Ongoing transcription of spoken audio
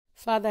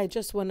Father, I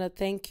just want to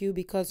thank you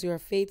because you're a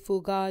faithful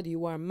God.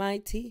 You are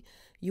mighty.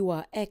 You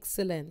are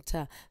excellent.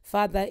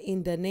 Father,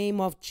 in the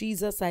name of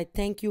Jesus, I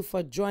thank you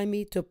for joining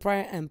me to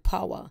prayer and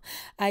power.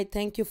 I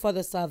thank you for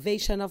the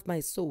salvation of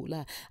my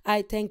soul.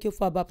 I thank you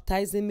for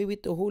baptizing me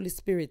with the Holy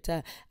Spirit.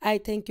 I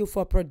thank you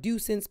for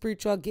producing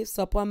spiritual gifts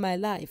upon my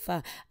life.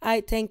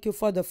 I thank you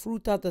for the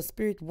fruit of the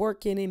Spirit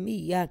working in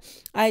me.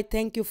 I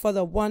thank you for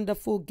the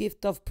wonderful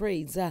gift of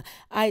praise.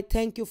 I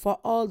thank you for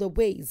all the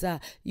ways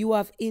you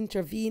have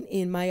intervened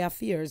in my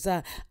affairs.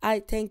 I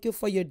thank you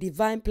for your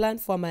divine plan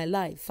for my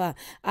life.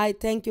 I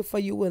thank you for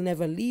you will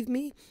never leave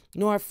me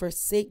nor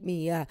forsake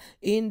me.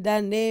 In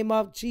the name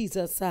of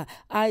Jesus,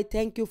 I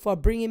thank you for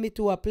bringing me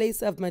to a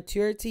place of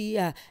maturity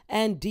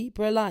and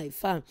deeper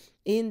life.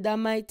 In the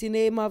mighty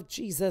name of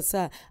Jesus,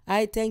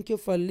 I thank you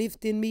for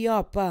lifting me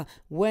up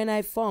when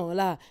I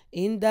fall.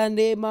 In the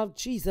name of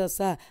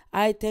Jesus,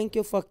 I thank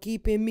you for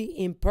keeping me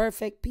in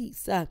perfect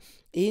peace.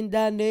 In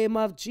the name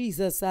of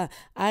Jesus,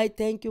 I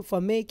thank you for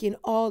making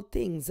all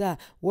things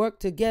work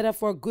together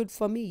for good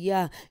for me.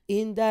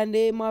 In the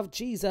name of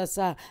Jesus,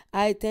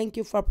 I thank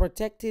you for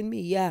protecting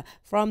me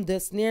from the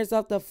snares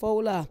of the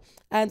fowler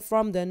and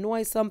from the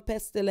noisome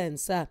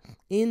pestilence.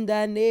 In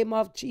the name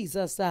of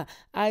Jesus,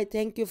 I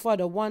thank you for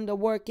the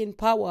wonder-working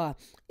power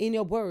in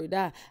your word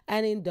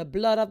and in the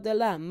blood of the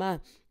Lamb.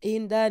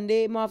 In the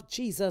name of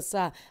Jesus,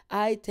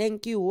 I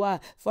thank you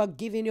for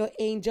giving your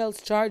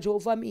angels charge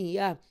over me.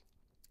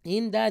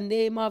 In the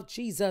name of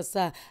Jesus,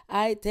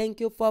 I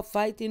thank you for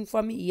fighting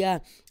for me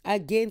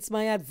against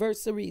my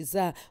adversaries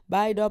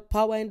by the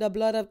power and the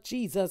blood of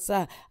Jesus.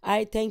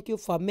 I thank you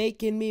for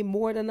making me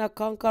more than a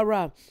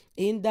conqueror.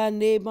 In the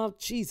name of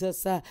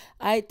Jesus,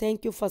 I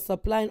thank you for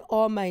supplying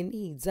all my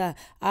needs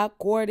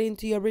according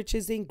to your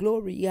riches in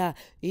glory.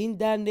 In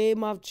the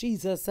name of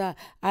Jesus,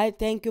 I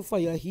thank you for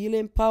your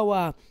healing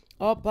power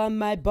upon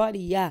my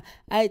body.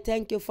 I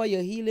thank you for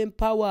your healing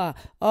power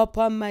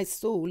upon my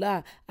soul.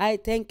 I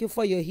thank you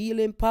for your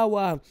healing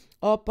power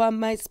upon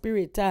my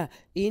spirit.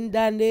 In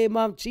the name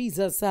of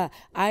Jesus,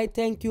 I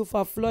thank you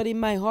for flooding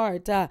my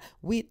heart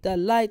with the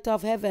light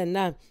of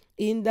heaven.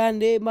 In the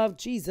name of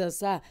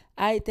Jesus,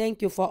 I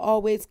thank you for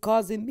always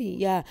causing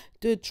me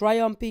to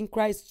triumph in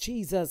Christ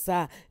Jesus.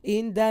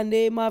 In the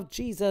name of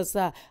Jesus,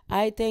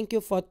 I thank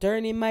you for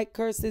turning my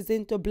curses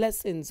into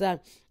blessings.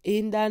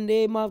 In the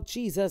name of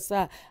Jesus,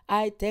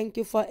 I thank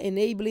you for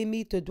enabling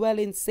me to dwell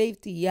in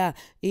safety.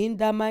 In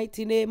the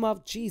mighty name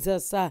of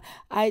Jesus,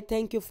 I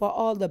thank you for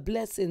all the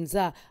blessings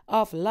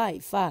of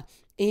life.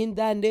 In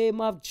the name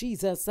of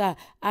Jesus,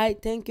 I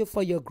thank you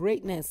for your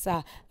greatness.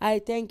 I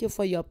thank you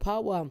for your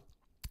power.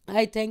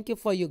 I thank you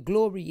for your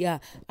glory.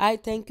 I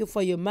thank you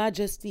for your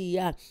majesty.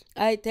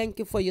 I thank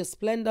you for your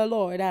splendor,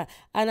 Lord.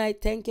 And I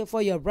thank you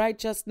for your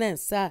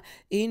righteousness.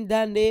 In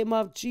the name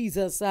of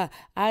Jesus,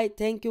 I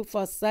thank you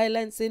for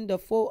silencing the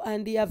foe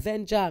and the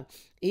avenger.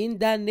 In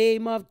the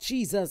name of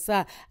Jesus,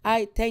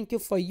 I thank you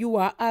for you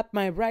are at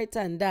my right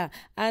hand, and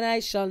I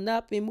shall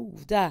not be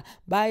moved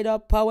by the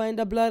power and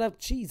the blood of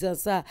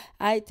Jesus.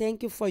 I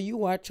thank you for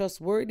you are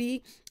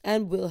trustworthy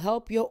and will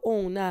help your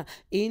own.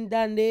 In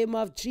the name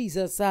of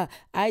Jesus,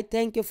 I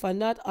thank you for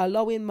not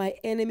allowing my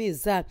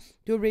enemies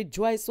to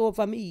rejoice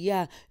over me.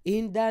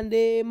 In the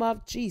name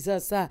of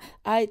Jesus,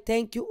 I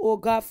thank you, oh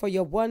God, for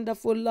your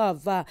wonderful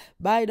love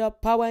by the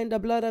power and the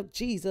blood of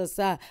Jesus.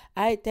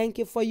 I thank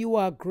you for you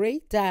are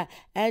great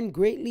and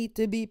greatly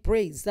to be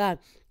praised.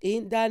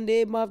 In the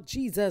name of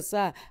Jesus,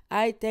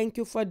 I thank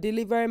you for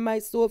delivering my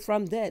soul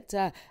from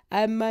death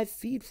and my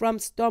feet from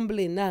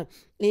stumbling.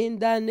 In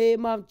the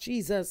name of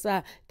Jesus,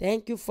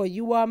 thank you for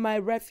you are my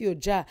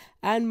refuge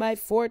and my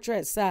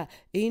fortress.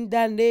 In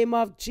the name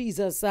of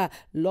Jesus,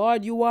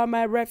 Lord, you are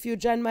my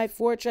refuge and my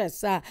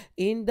fortress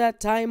in the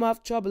time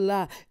of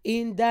trouble.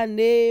 In the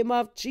name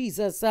of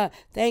Jesus,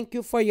 thank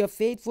you for your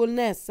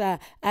faithfulness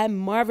and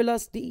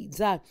marvelous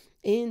deeds.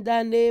 In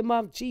the name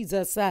of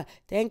Jesus,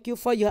 thank you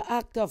for your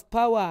act of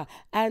power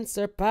and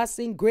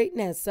surpassing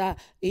greatness.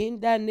 In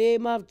the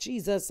name of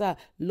Jesus,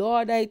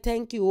 Lord, I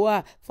thank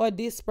you for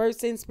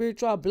dispersing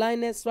spiritual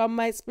blindness from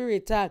my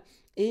spirit.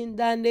 In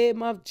the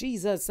name of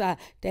Jesus,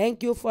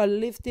 thank you for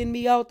lifting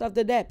me out of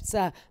the depths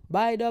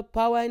by the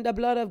power and the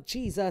blood of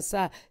Jesus.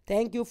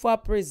 Thank you for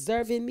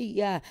preserving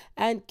me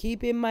and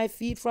keeping my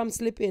feet from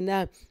slipping.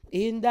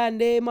 In the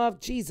name of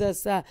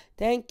Jesus,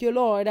 thank you,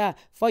 Lord,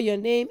 for your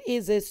name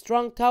is a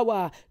strong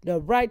tower. The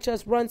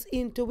righteous runs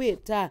into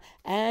it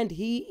and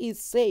he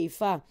is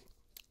safe.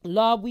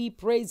 Lord, we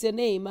praise your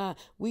name.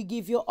 We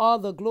give you all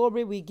the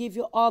glory. We give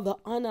you all the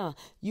honor.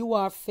 You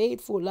are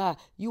faithful.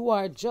 You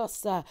are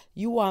just.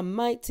 You are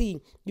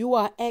mighty. You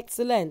are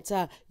excellent.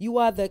 You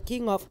are the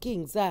King of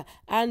kings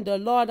and the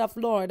Lord of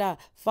lords.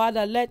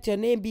 Father, let your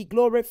name be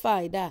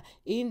glorified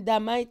in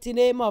the mighty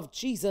name of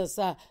Jesus.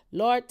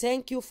 Lord,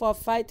 thank you for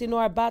fighting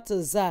our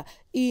battles.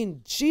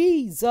 In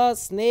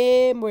Jesus'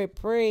 name we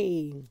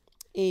pray.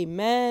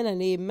 Amen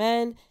and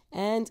amen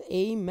and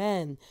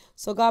amen.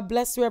 So God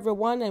bless you,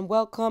 everyone, and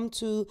welcome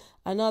to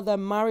another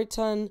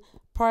marathon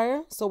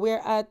prayer. So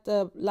we're at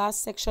the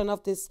last section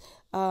of this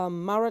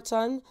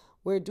marathon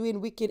We're doing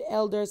Wicked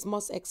Elders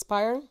Must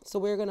Expire. So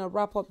we're going to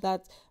wrap up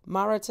that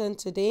marathon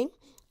today.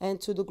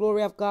 And to the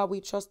glory of God, we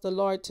trust the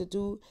Lord to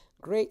do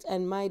great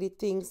and mighty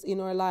things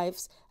in our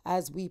lives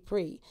as we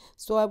pray.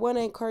 So I want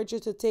to encourage you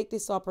to take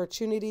this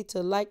opportunity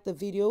to like the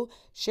video,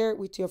 share it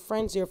with your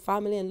friends, your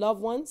family, and loved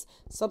ones.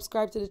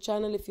 Subscribe to the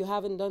channel if you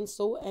haven't done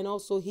so, and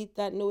also hit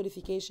that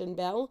notification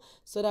bell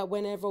so that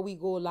whenever we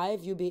go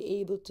live, you'll be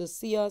able to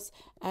see us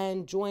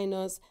and join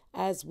us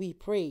as we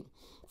pray.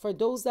 For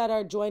those that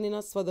are joining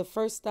us for the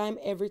first time,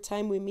 every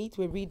time we meet,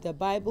 we read the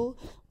Bible.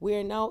 We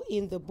are now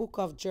in the book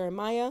of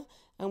Jeremiah,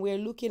 and we're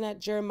looking at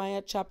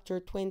Jeremiah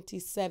chapter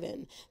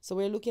 27. So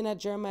we're looking at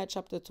Jeremiah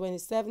chapter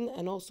 27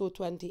 and also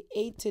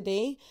 28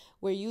 today.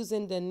 We're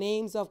using the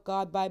Names of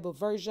God Bible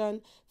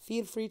version.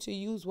 Feel free to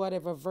use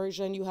whatever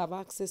version you have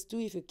access to.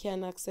 If you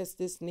can access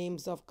this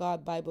Names of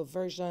God Bible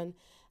version,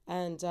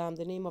 and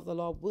the name of the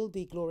Lord will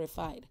be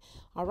glorified.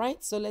 All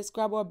right, so let's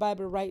grab our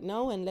Bible right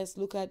now and let's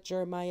look at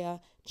Jeremiah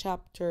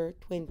chapter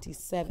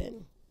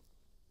 27.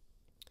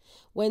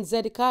 When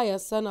Zedekiah,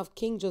 son of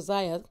King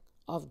Josiah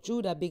of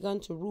Judah, began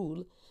to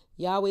rule,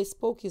 Yahweh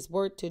spoke his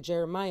word to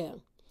Jeremiah.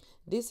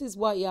 This is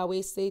what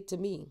Yahweh said to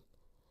me.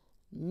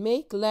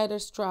 Make leather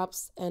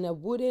straps and a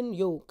wooden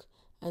yoke,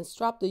 and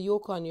strap the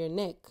yoke on your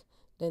neck.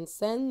 Then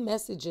send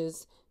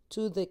messages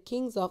to the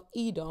kings of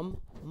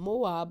Edom,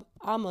 Moab,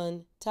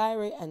 Ammon,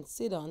 Tyre, and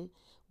Sidon,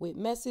 with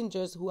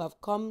messengers who have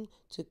come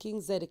to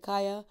King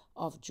Zedekiah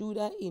of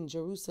Judah in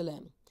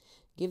Jerusalem.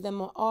 Give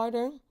them an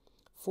order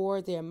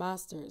for their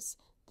masters.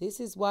 This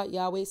is what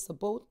Yahweh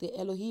Sabaoth, the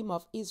Elohim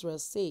of Israel,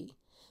 say.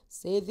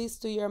 Say this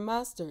to your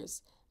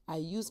masters. I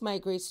use my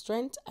great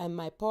strength and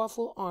my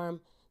powerful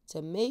arm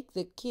to make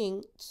the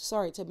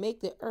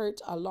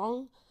earth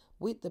along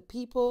with the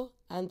people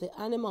and the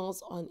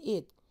animals on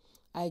it.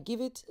 I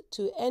give it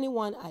to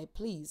anyone I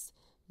please.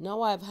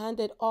 Now I have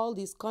handed all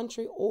this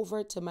country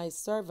over to my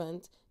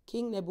servant,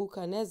 King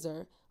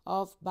Nebuchadnezzar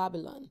of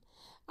Babylon.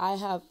 I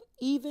have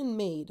even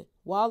made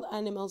wild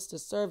animals to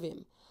serve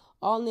him.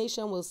 All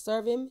nations will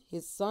serve him,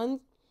 his son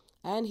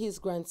and his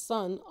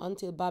grandson,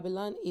 until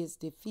Babylon is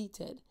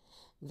defeated.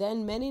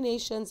 Then many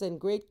nations and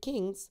great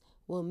kings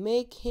will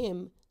make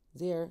him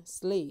their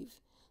slave.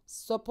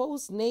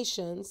 Suppose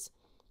nations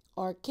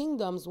or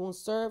kingdoms won't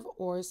serve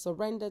or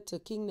surrender to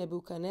King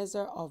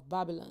Nebuchadnezzar of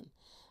Babylon.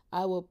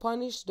 I will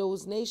punish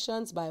those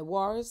nations by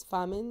wars,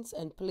 famines,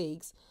 and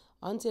plagues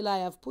until I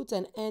have put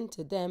an end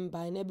to them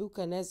by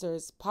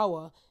Nebuchadnezzar's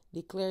power,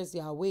 declares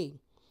Yahweh.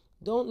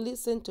 Don't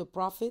listen to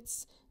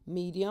prophets,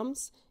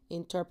 mediums,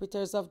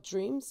 interpreters of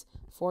dreams,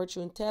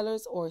 fortune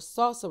tellers, or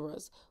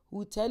sorcerers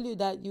who tell you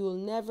that you will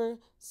never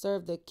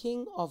serve the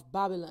king of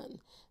Babylon.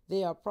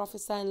 They are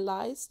prophesying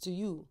lies to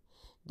you.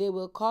 They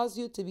will cause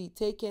you to be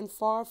taken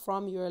far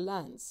from your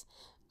lands.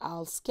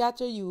 I'll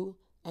scatter you,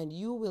 and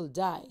you will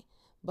die.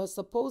 But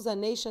suppose a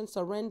nation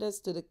surrenders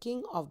to the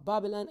king of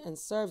Babylon and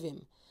serve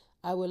him.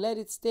 I will let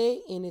it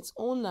stay in its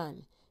own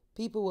land.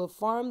 People will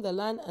farm the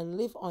land and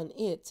live on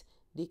it,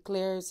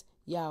 declares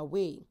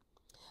Yahweh.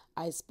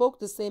 I spoke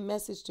the same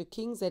message to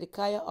King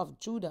Zedekiah of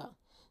Judah.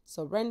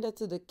 Surrender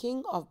to the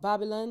king of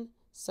Babylon,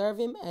 serve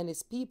him and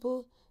his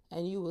people,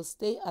 and you will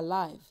stay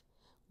alive.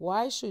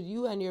 Why should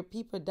you and your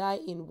people die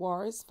in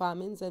wars,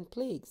 famines, and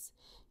plagues?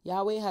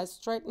 Yahweh has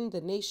threatened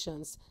the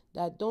nations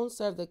that don't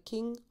serve the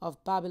king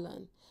of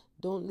Babylon.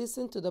 Don't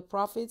listen to the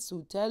prophets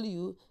who tell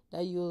you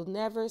that you'll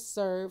never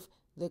serve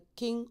the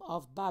king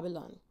of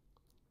Babylon.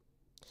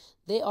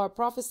 They are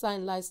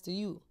prophesying lies to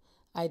you.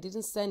 I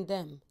didn't send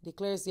them,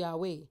 declares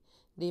Yahweh.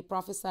 They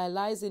prophesy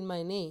lies in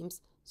my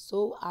names,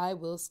 so I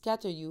will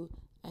scatter you,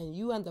 and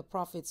you and the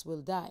prophets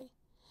will die.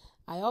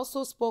 I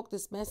also spoke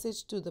this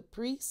message to the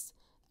priests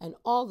and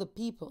all the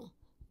people.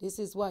 This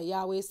is what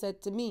Yahweh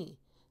said to me.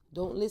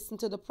 Don't listen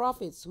to the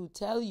prophets who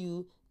tell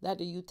you that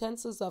the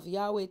utensils of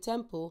Yahweh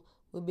temple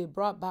will be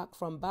brought back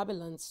from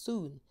Babylon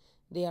soon.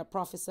 They are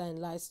prophesying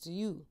lies to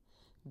you.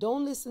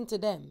 Don't listen to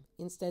them.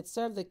 Instead,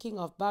 serve the king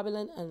of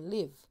Babylon and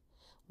live.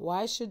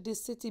 Why should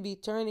this city be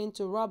turned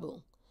into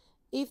rubble?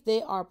 If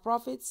they are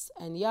prophets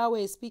and Yahweh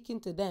is speaking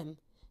to them,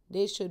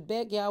 they should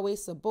beg Yahweh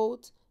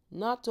Sabaoth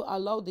not to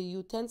allow the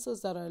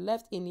utensils that are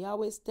left in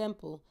Yahweh's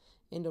temple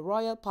in the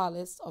royal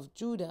palace of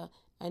Judah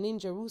and in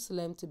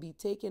Jerusalem to be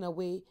taken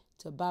away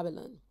to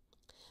Babylon.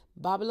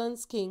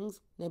 Babylon's king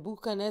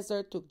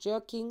Nebuchadnezzar took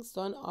Joachim,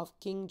 son of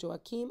King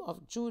Joachim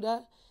of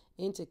Judah,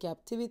 into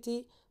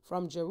captivity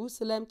from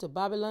Jerusalem to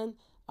Babylon,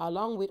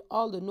 along with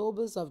all the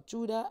nobles of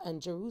Judah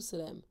and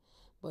Jerusalem.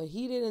 But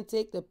he didn't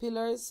take the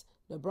pillars,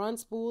 the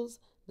bronze pools,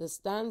 the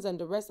stands, and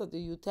the rest of the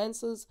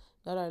utensils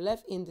that are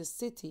left in the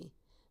city.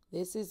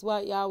 This is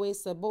what Yahweh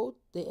Sabaoth,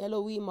 the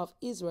Elohim of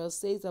Israel,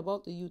 says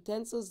about the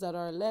utensils that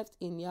are left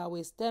in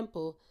Yahweh's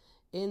temple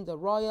in the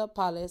royal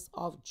palace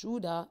of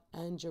Judah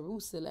and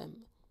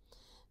Jerusalem.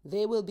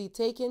 They will be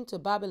taken to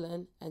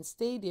Babylon and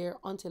stay there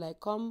until I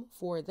come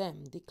for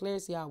them,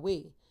 declares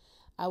Yahweh.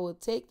 I will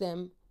take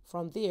them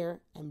from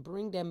there and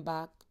bring them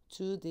back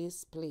to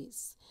this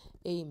place.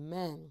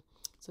 Amen.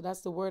 So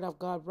that's the word of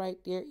God right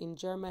there in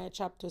Jeremiah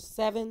chapter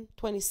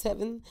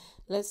 7:27.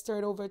 Let's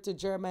turn over to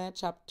Jeremiah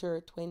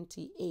chapter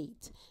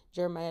 28.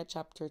 Jeremiah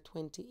chapter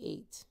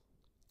 28.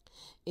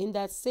 In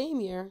that same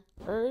year,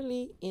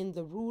 early in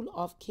the rule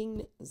of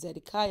King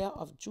Zedekiah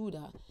of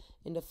Judah,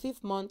 in the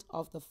 5th month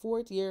of the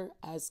 4th year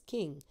as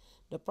king,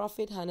 the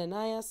prophet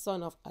Hananiah,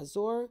 son of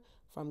Azor,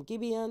 from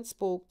Gibeon,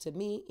 spoke to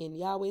me in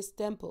Yahweh's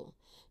temple.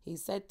 He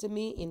said to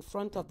me in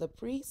front of the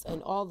priests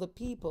and all the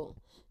people,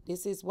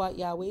 "This is what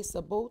Yahweh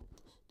Sabaoth,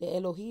 the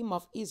Elohim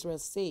of Israel,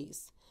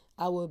 says.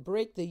 I will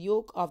break the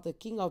yoke of the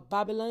king of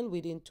Babylon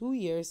within 2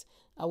 years.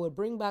 I will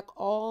bring back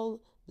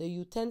all the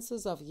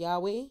utensils of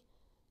Yahweh's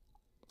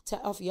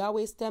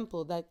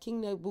temple that King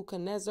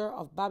Nebuchadnezzar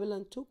of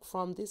Babylon took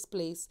from this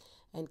place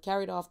and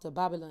carried off to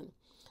Babylon.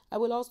 I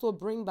will also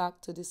bring back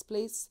to this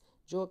place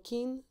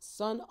Joachim,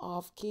 son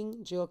of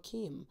King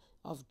Joachim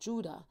of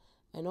Judah,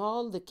 and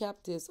all the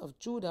captives of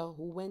Judah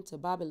who went to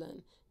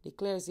Babylon,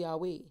 declares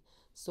Yahweh.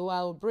 So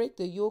I will break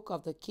the yoke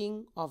of the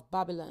king of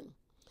Babylon."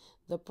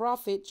 The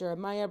prophet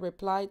Jeremiah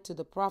replied to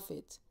the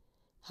prophet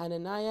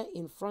Hananiah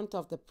in front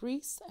of the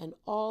priests and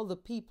all the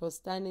people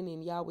standing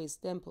in Yahweh's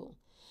temple.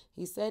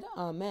 He said,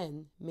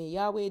 "Amen. May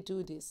Yahweh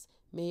do this.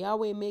 May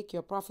Yahweh make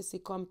your prophecy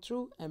come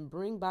true and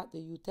bring back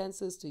the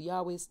utensils to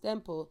Yahweh's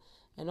temple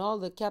and all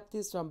the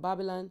captives from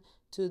Babylon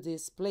to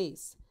this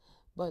place.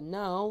 But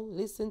now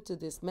listen to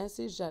this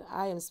message that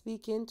I am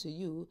speaking to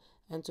you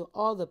and to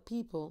all the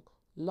people.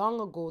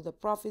 Long ago, the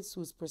prophets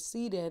who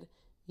preceded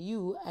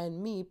you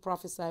and me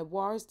prophesied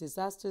wars,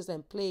 disasters,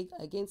 and plague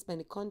against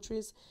many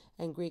countries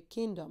and great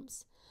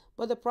kingdoms.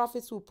 But the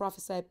prophets who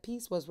prophesied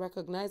peace was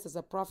recognized as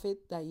a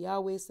prophet that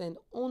Yahweh sent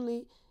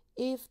only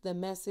if the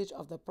message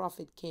of the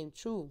prophet came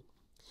true.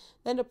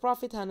 Then the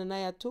prophet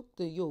Hananiah took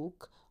the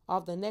yoke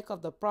of the neck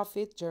of the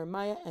prophet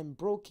Jeremiah and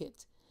broke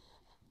it.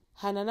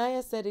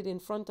 Hananiah said it in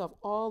front of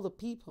all the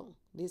people.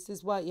 This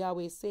is what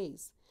Yahweh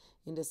says.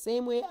 In the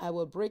same way, I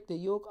will break the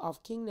yoke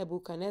of King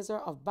Nebuchadnezzar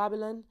of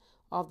Babylon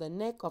off the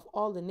neck of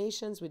all the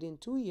nations within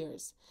 2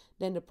 years.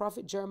 Then the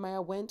prophet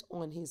Jeremiah went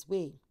on his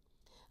way.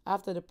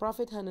 After the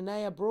prophet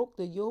Hananiah broke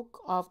the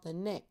yoke off the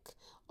neck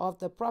of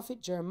the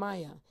prophet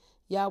Jeremiah,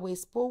 Yahweh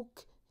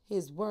spoke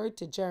his word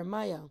to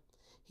Jeremiah.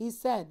 He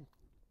said,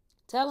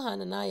 "Tell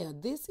Hananiah,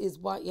 this is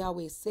what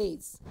Yahweh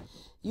says.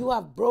 You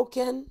have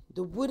broken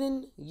the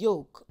wooden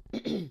yoke,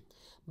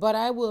 but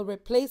I will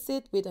replace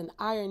it with an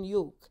iron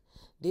yoke.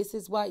 This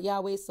is what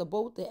Yahweh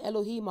Sabaoth, the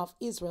Elohim of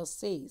Israel,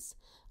 says.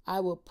 I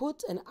will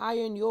put an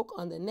iron yoke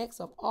on the necks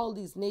of all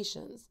these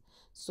nations,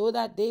 so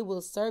that they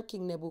will serve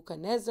King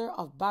Nebuchadnezzar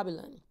of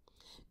Babylon.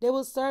 They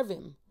will serve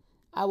him.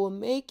 I will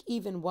make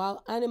even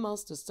wild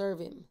animals to serve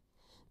him."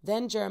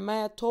 Then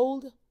Jeremiah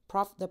told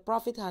the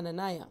prophet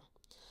Hananiah,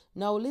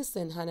 "Now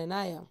listen,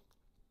 Hananiah.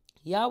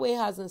 Yahweh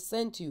hasn't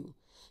sent you.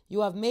 You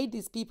have made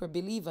these people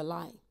believe a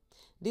lie.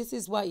 This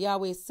is what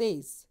Yahweh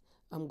says.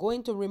 I'm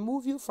going to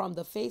remove you from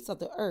the face of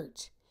the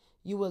earth.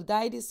 You will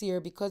die this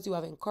year because you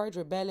have encouraged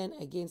rebellion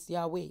against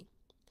Yahweh."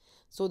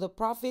 So the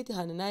prophet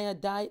Hananiah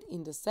died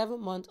in the 7th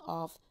month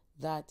of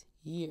that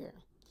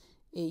year.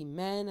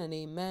 Amen and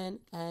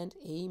amen and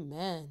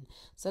amen.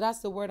 So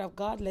that's the word of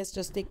God. Let's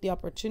just take the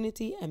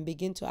opportunity and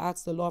begin to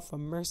ask the Lord for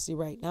mercy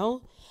right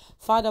now.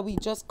 Father, we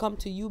just come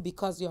to you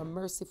because you are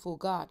merciful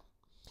God.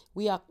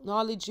 We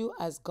acknowledge you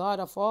as God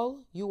of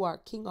all. You are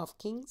King of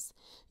kings.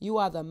 You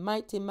are the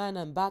mighty man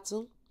in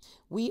battle.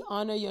 We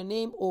honor your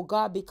name, O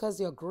God, because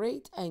you're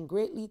great and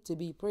greatly to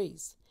be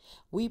praised.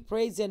 We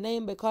praise your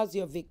name because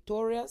you're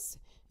victorious.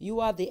 You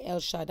are the El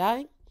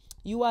Shaddai.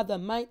 You are the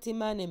mighty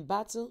man in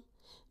battle.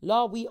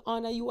 Lord, we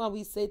honor you and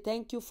we say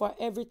thank you for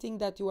everything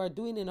that you are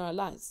doing in our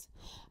lives.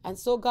 And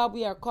so, God,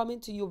 we are coming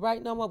to you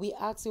right now and we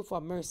ask you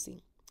for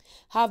mercy.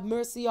 Have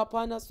mercy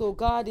upon us, O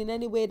God, in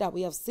any way that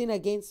we have sinned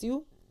against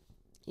you,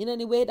 in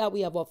any way that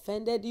we have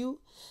offended you,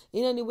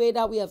 in any way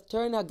that we have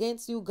turned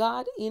against you,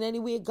 God, in any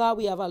way, God,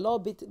 we have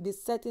allowed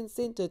besetting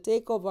sin to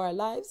take over our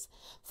lives.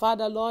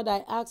 Father, Lord,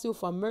 I ask you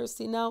for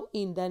mercy now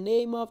in the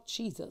name of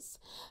Jesus.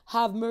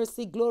 Have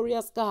mercy,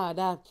 glorious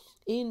God,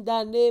 in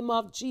the name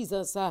of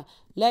Jesus.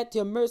 Let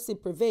your mercy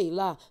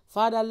prevail.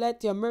 Father,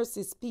 let your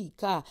mercy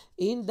speak.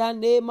 In the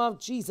name of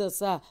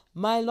Jesus.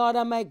 My Lord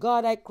and my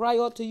God, I cry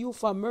out to you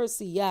for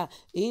mercy.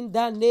 In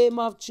the name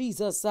of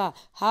Jesus.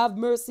 Have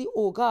mercy,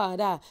 O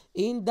God.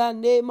 In the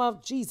name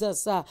of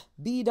Jesus.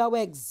 Be thou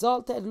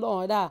exalted,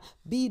 Lord.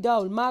 Be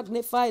thou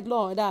magnified,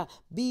 Lord.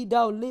 Be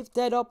thou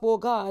lifted up, O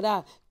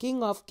God.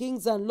 King of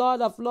kings and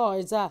Lord of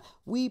lords.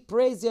 We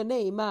praise your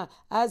name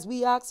as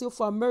we ask you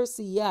for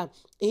mercy.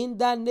 In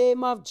the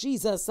name of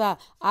Jesus. I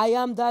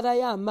am that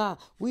I am.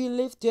 We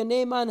lift your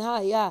name on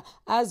high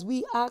as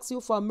we ask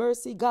you for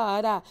mercy,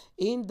 God.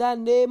 In the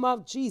name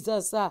of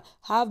Jesus.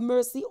 Have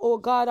mercy, O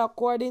God,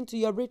 according to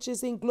your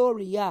riches in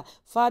glory.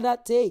 Father,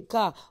 take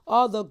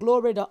all the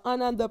glory, the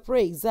honor, and the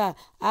praise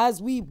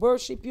as we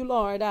worship you,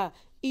 Lord.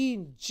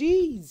 In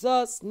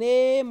Jesus'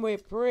 name we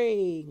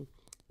pray.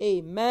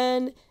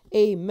 Amen,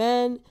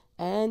 amen,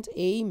 and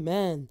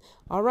amen.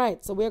 All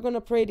right, so we're going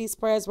to pray these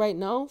prayers right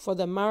now for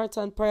the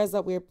marathon prayers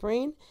that we're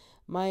praying.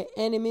 My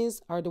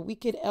enemies are the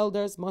wicked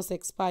elders must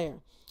expire.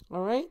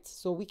 All right.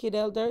 So wicked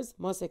elders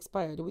must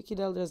expire. The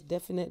wicked elders,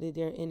 definitely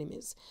their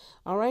enemies.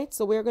 All right.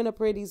 So we're going to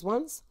pray these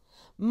ones.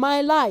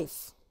 My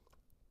life,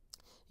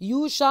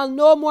 you shall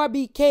no more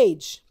be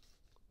caged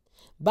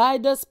by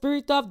the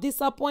spirit of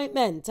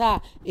disappointment.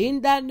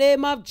 In the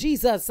name of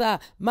Jesus,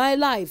 my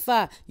life,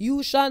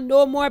 you shall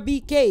no more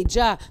be caged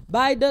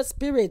by the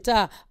spirit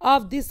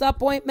of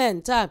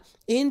disappointment.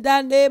 In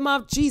the name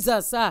of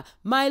Jesus,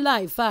 my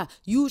life,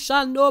 you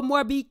shall no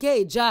more be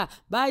caged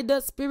by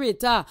the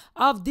spirit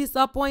of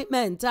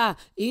disappointment.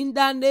 In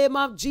the name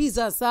of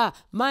Jesus,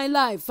 my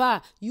life,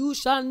 you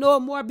shall no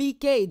more be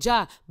caged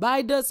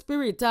by the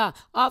spirit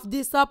of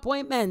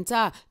disappointment.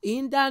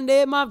 In the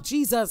name of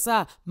Jesus,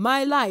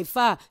 my life,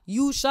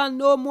 you shall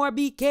no more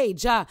be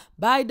caged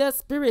by the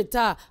spirit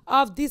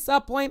of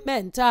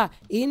disappointment.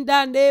 In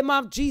the name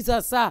of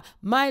Jesus,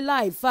 my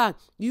life,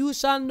 you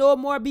shall no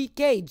more be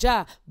caged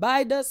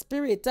by the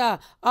spirit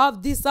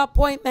of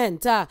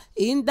disappointment.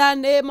 In the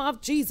name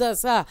of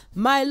Jesus,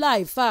 my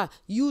life,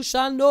 you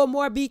shall no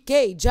more be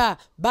caged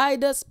by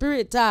the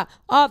spirit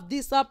of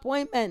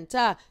disappointment.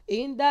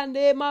 In the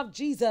name of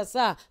Jesus,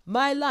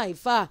 my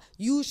life,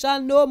 you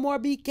shall no more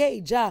be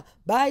caged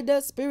by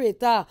the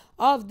spirit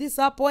of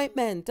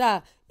disappointment.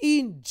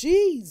 In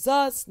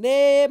Jesus'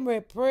 name we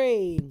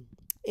pray.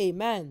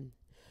 Amen.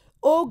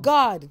 Oh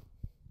God,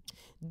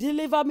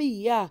 deliver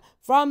me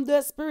from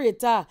the spirit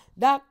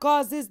that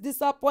causes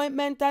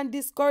disappointment and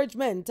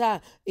discouragement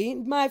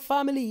in my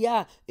family.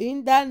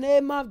 In the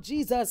name of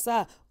Jesus,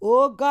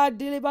 oh God,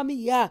 deliver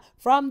me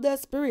from the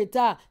spirit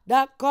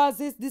that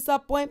causes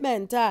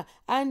disappointment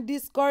and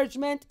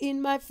discouragement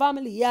in my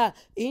family.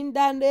 In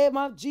the name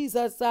of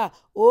Jesus,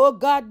 oh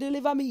God,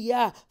 deliver me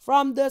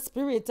from the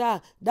spirit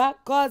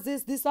that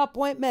causes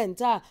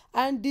disappointment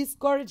and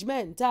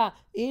discouragement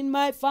in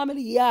my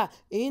family.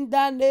 In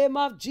the name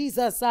of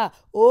Jesus,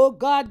 oh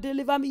God,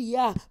 deliver me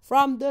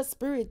from the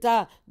spirit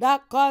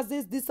that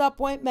causes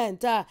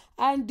disappointment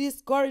and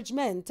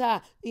discouragement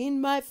in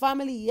my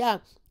family.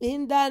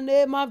 In the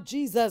name of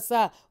Jesus,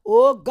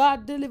 oh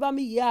God, deliver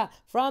me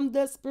from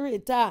the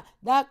spirit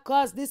that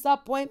causes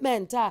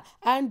disappointment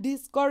and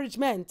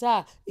discouragement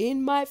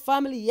in my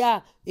family.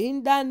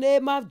 In the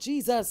name of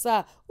Jesus,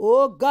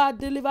 oh God,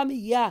 deliver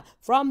me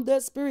from the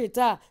spirit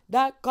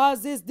that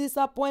causes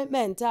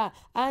disappointment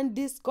and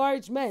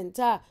discouragement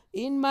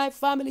in my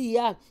family.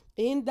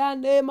 In the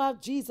name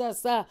of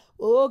Jesus,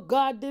 oh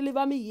God,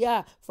 deliver me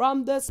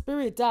from the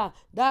spirit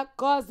that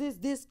causes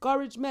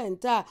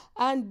discouragement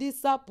and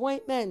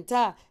disappointment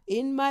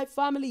in my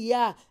family.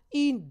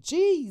 In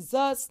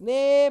Jesus'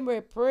 name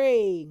we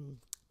pray.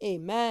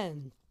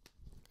 Amen.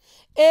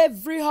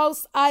 Every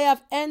house I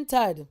have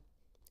entered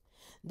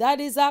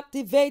that is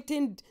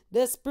activating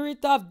the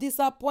spirit of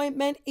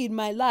disappointment in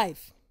my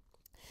life,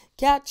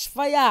 catch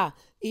fire.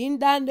 In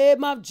the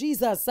name of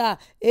Jesus,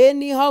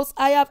 any house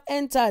I have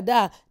entered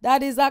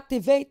that is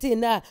activating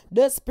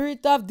the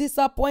spirit of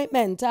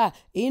disappointment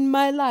in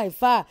my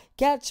life,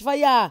 catch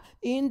fire.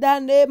 In the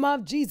name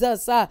of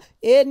Jesus,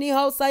 any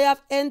house I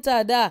have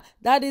entered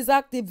that is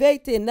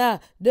activating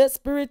the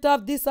spirit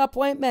of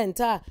disappointment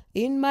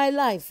in my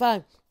life,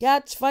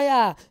 catch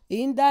fire.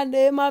 In the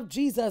name of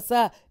Jesus,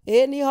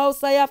 any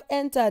house I have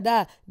entered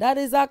that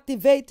is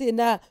activating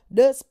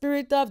the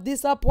spirit of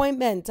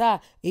disappointment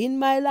in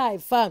my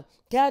life,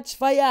 catch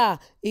fire.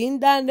 In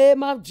the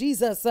name of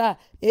Jesus,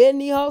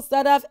 any house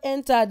that I've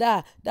entered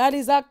that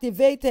is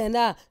activating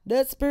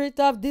the spirit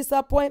of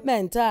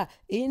disappointment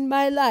in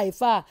my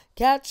life,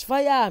 catch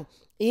fire.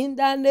 In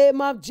the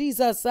name of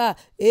Jesus,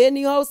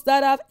 any house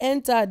that I've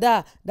entered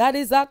that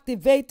is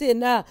activating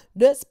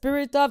the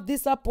spirit of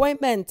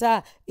disappointment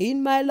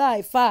in my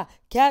life,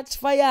 catch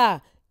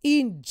fire.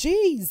 In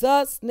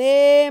Jesus'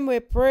 name we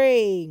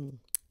pray.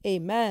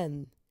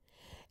 Amen.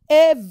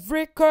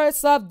 Every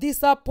curse of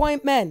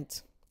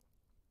disappointment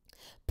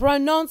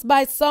pronounced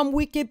by some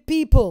wicked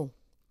people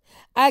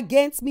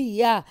against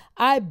me,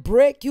 I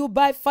break you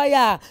by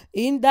fire.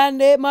 In the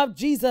name of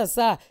Jesus,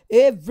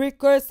 every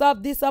curse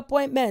of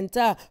disappointment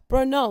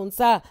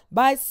pronounced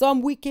by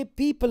some wicked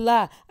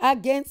people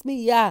against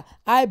me,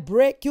 I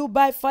break you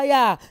by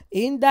fire.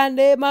 In the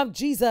name of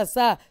Jesus,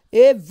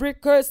 every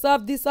curse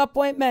of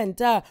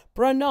disappointment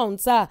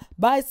pronounced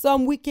by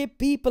some wicked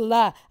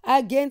people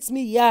against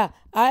me,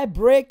 I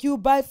break you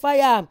by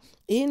fire.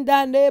 In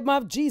the name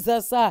of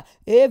Jesus,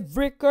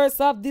 every curse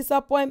of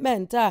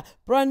disappointment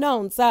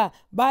pronounced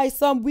by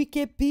some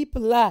wicked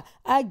people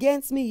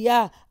against me,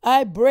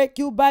 I break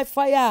you by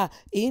fire.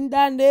 In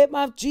the name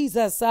of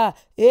Jesus,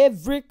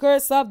 every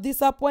curse of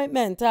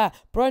disappointment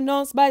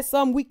pronounced by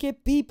some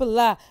wicked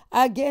people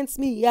against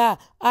me,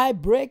 I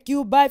break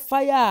you by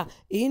fire.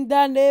 In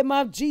the name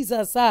of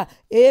Jesus,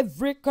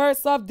 every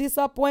curse of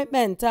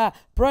disappointment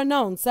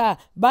pronounced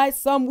by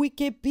some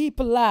wicked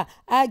people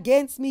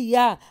against me,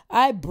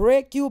 I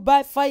break you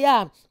by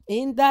fire.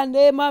 In the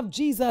name of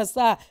Jesus,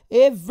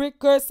 every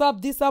curse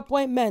of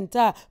disappointment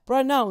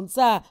pronounced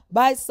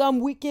by some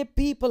wicked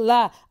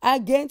people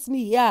against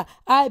me,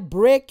 I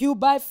break you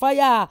by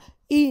fire.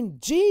 In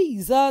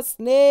Jesus'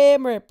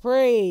 name we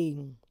pray.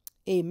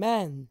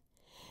 Amen.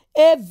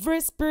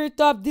 Every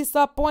spirit of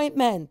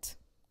disappointment,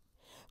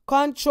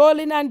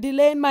 controlling and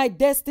delaying my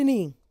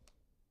destiny,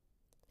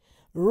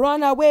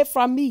 run away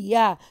from me,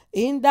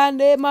 in the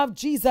name of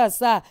Jesus.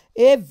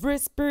 Every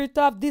spirit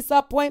of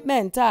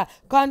disappointment,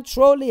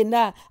 controlling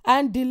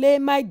and delay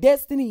my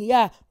destiny,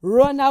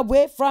 run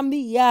away from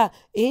me,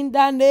 in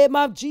the name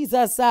of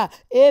Jesus.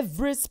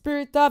 Every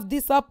spirit of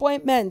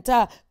disappointment,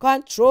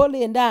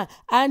 controlling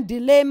and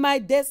delay my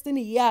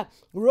destiny,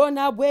 run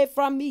away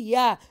from me,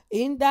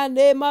 in the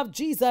name of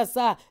Jesus.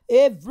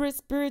 Every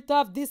spirit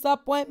of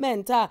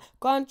disappointment,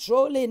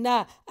 controlling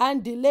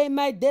and delay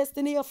my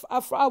destiny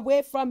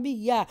away from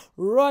me,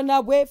 run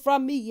away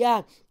from me,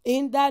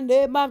 in the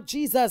name of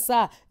Jesus.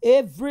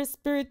 Every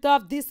spirit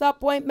of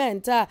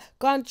disappointment,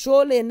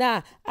 controlling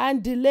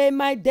and delay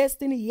my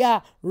destiny,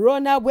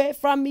 run away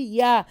from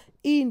me,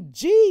 in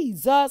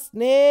Jesus'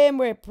 name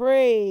we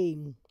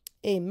pray.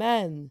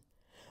 Amen.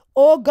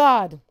 Oh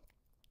God,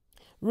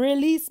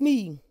 release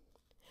me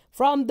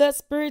from the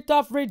spirit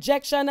of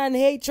rejection and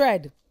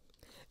hatred.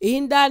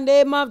 In the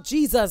name of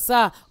Jesus,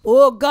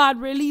 oh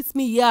God, release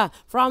me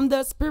from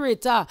the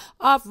spirit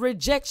of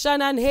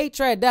rejection and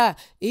hatred.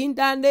 In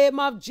the name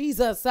of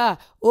Jesus,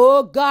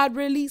 oh God,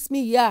 release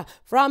me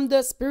from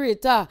the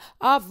spirit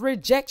of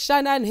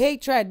rejection and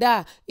hatred.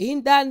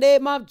 In the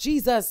name of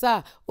Jesus,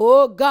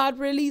 oh God,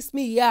 release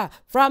me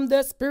from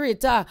the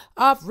spirit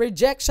of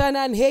rejection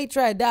and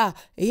hatred.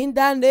 In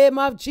the name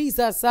of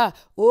Jesus,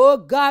 oh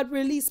God,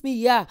 release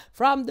me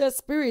from the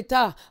spirit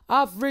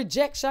of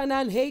rejection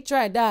and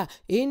hatred.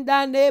 In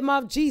the name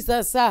of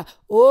Jesus,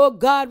 oh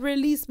God,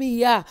 release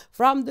me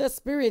from the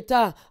spirit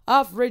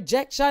of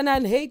rejection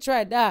and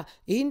hatred.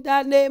 In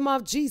the name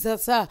of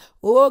Jesus,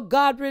 oh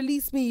God,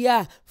 release me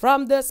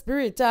from the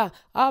spirit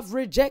of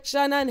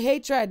rejection and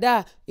hatred.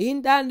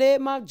 In the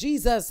name of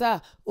Jesus,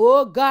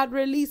 oh God,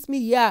 release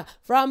me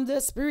from the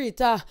spirit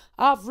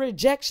of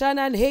rejection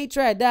and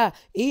hatred.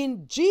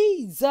 In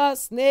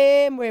Jesus'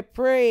 name we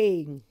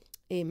pray.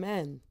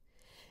 Amen.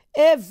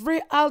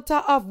 Every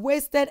altar of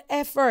wasted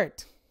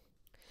effort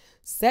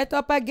set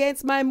up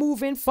against my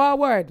moving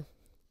forward,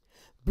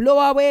 blow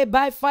away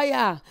by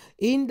fire.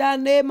 In the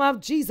name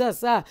of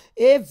Jesus,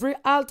 every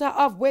altar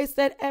of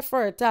wasted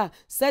effort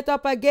set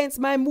up against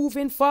my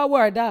moving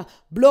forward,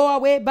 blow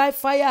away by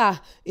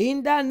fire.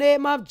 In the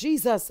name of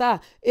Jesus,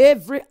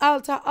 every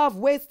altar of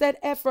wasted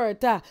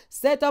effort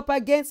set up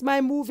against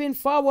my moving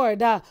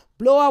forward,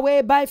 blow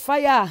away by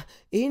fire.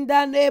 In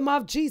the name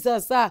of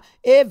Jesus,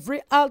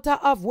 every altar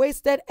of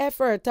wasted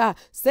effort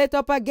set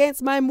up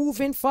against my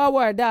moving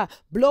forward,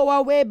 blow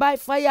away by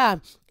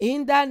fire.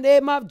 In the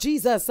name of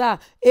Jesus,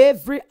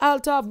 every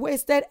altar of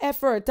wasted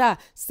effort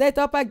set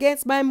up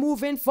against my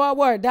moving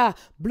forward,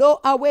 blow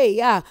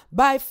away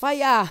by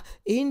fire.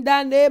 In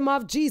the name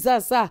of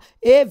Jesus,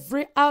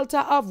 every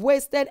altar of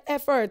wasted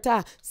effort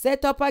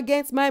set up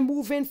against my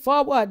moving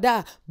forward,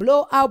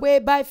 blow away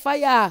by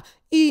fire.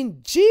 In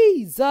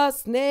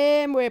Jesus'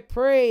 name we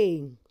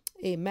pray.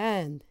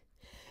 Amen.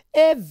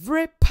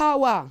 Every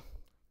power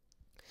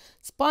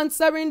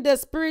sponsoring the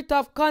spirit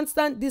of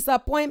constant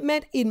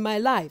disappointment in my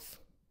life,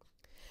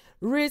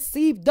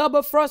 receive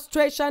double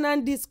frustration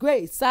and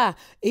disgrace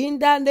in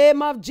the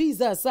name of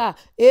Jesus.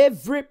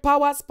 Every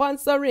power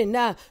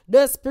sponsoring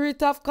the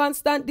spirit of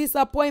constant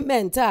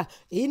disappointment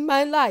in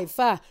my life,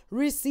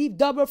 receive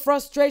double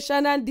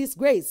frustration and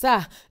disgrace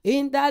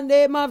in the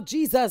name of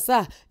Jesus.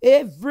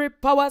 Every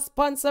power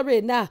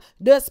sponsoring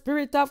the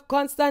spirit of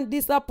constant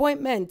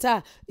disappointment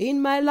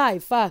in my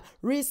life,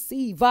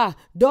 receive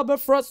double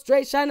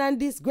frustration and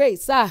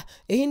disgrace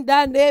in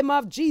the name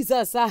of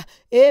Jesus.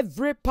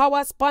 Every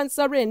power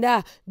sponsoring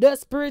the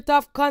spirit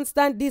of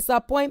constant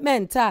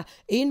disappointment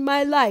in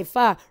my life,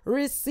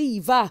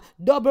 receive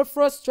double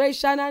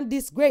frustration and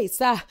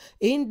disgrace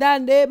in the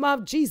name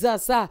of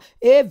Jesus.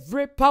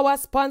 Every power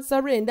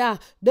sponsoring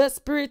the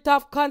spirit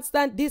of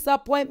constant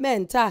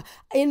disappointment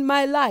in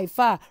my life,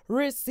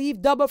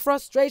 receive double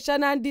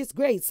frustration and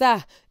disgrace.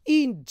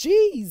 In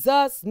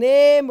Jesus'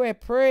 name we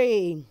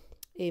pray.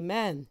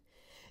 Amen.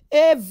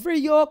 Every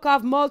yoke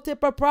of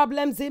multiple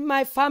problems in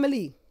my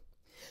family,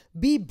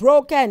 be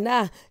broken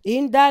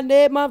in the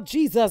name of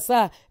Jesus.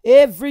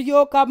 Every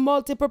yoke of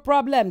multiple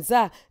problems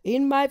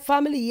in my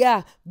family,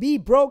 be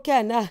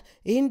broken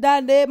in the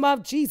name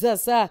of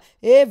Jesus.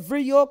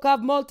 Every yoke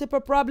of multiple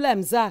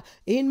problems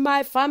in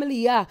my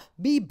family,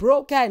 be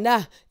broken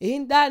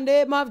in the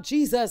name of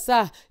Jesus.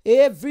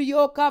 Every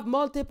yoke of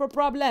multiple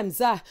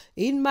problems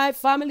in my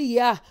family,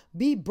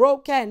 be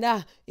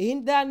broken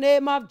in the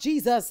name of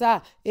Jesus.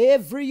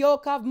 Every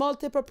yoke of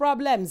multiple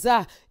problems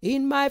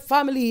in my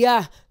family,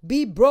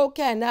 be broken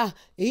broken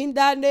in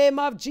the name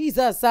of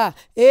Jesus.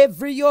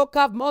 Every yoke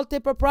of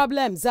multiple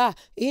problems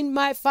in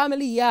my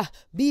family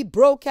be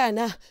broken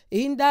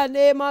in the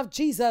name of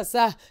Jesus.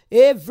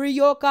 Every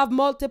yoke of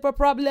multiple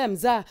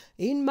problems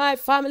in my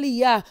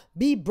family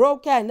be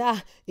broken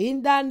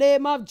in the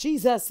name of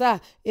Jesus.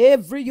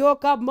 Every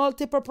yoke of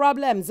multiple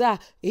problems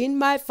in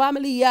my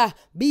family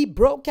be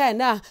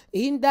broken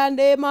in the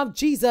name of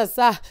Jesus.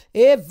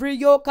 Every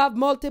yoke of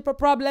multiple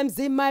problems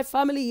in my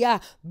family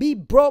be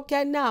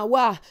broken now.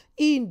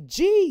 In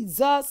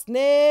Jesus'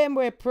 name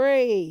we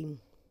pray.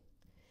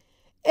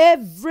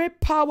 Every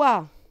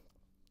power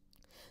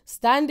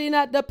standing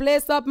at the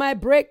place of my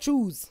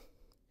breakthroughs,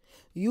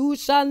 you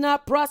shall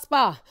not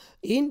prosper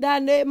in the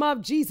name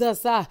of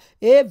Jesus.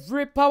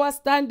 Every power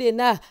standing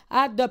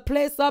at the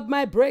place of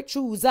my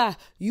breakthroughs,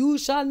 you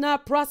shall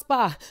not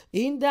prosper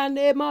in the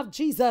name of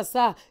Jesus.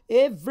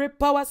 Every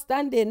power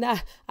standing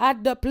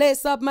at the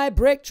place of my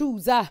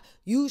breakthroughs,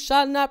 you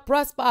shall not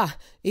prosper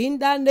in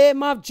the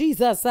name of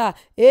Jesus.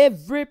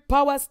 Every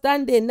power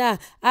standing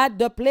at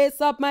the place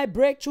of my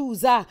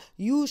breakthroughs,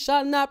 you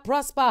shall not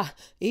prosper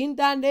in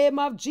the name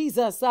of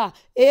Jesus.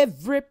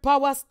 Every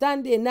power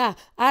standing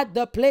at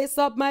the place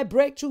of my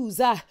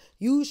breakthroughs,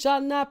 you shall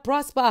not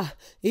prosper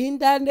in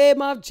the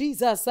name of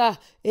Jesus.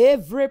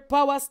 Every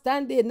power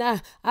standing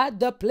at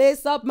the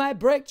place of my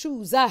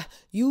breakthroughs,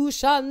 you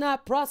shall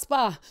not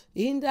prosper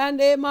in the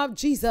name of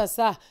Jesus.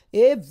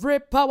 Every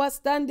power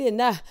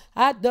standing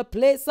at the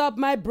place of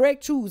my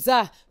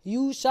breakthroughs,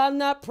 you shall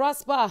not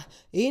prosper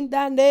in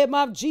the name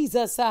of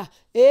Jesus.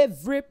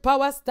 Every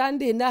power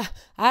standing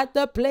at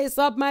the place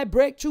of my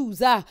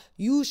breakthroughs,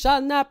 you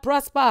shall not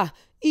prosper.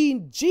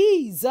 In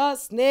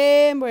Jesus'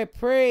 name we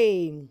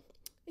pray.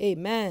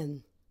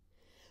 Amen.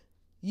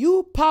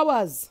 You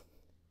powers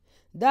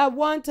that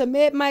want to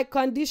make my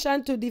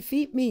condition to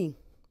defeat me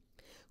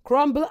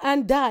crumble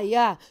and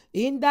die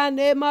in the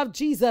name of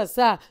Jesus.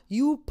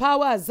 You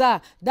powers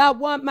that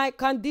want my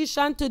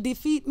condition to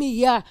defeat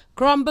me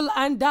crumble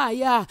and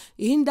die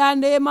in the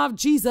name of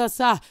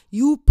Jesus.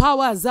 You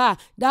powers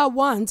that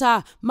want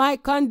my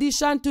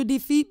condition to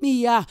defeat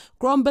me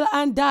crumble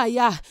and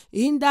die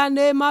in the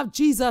name of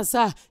Jesus.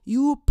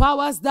 You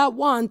powers that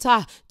want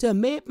to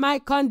make my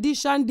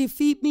condition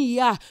defeat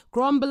me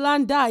crumble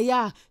and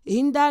die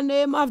in the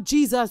name of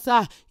Jesus.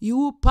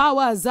 You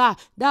powers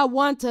that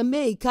want to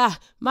make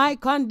my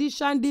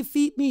condition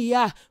defeat me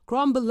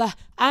crumble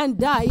and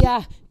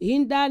die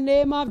in the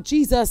name of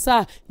Jesus.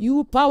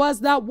 You powers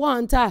that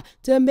want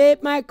to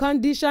make my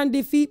condition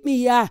defeat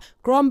me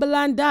crumble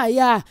and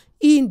die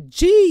in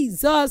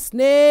Jesus'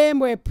 name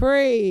we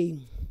pray.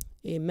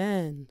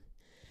 Amen.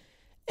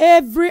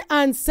 Every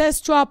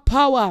ancestral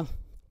power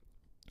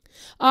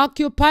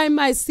occupy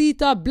my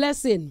seat of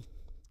blessing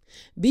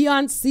be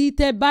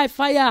unseated by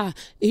fire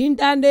in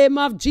the name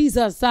of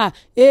Jesus.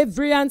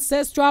 Every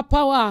ancestral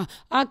power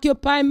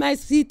occupy my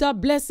seat of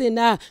blessing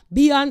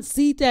be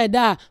unseated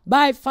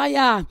by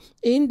fire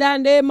in the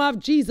name of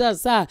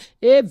Jesus.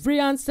 Every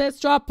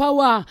ancestral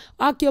power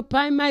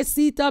occupy my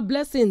seat of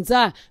blessings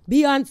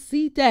be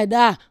unseated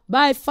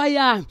by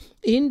fire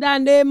in the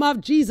name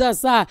of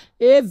Jesus.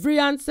 Every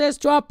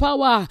ancestral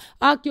power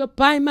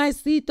occupy my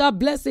seat of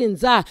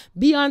blessings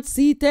be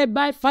unseated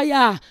by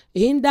fire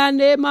in the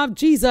name of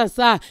Jesus.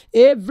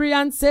 Every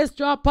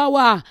ancestral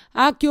power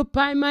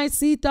occupy my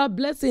seat of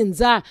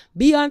blessings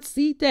be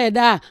unseated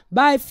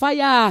by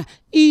fire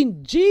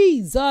in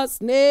Jesus'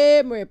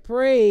 name we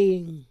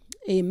pray.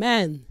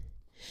 Amen.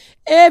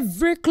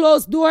 Every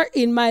closed door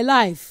in my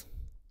life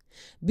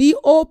be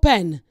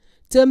open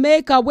to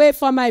make a way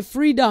for my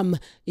freedom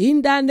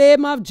in the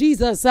name of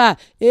Jesus.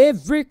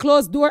 Every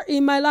closed door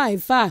in my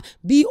life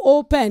be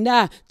open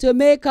to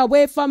make a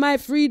way for my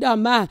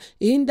freedom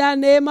in the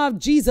name of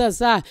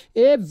Jesus.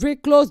 Every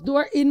closed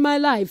door in my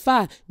life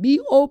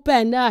be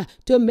open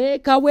to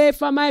make a way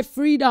for my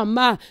freedom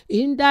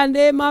in the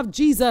name of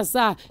Jesus.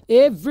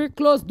 Every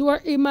closed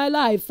door in my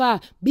life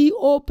be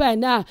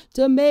open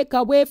to make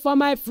a way for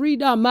my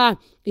freedom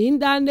in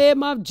the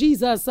name of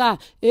Jesus.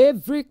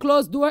 Every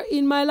closed door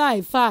in my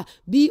life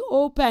be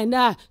open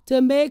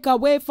to make a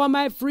way for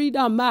my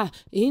freedom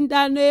in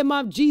the name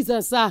of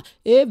Jesus.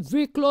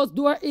 Every closed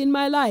door in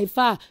my life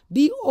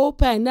be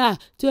open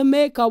to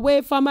make a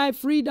way for my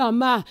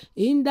freedom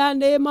in the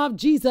name of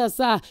Jesus.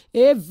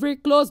 Every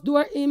closed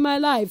door in my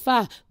life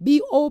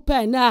be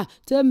open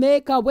to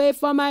make a way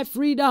for my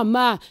freedom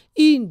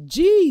in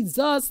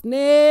Jesus'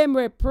 name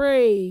we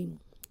pray.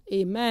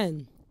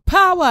 Amen.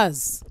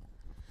 Powers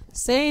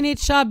saying it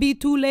shall be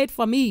too late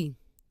for me,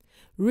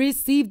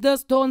 receive the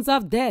stones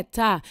of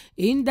death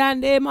in the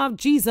name of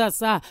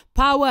Jesus.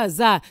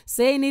 Powers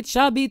saying it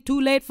shall be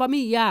too late for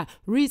me,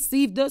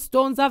 receive the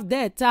stones of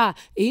death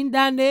in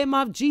the name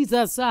of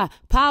Jesus.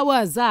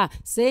 Powers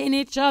saying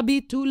it shall be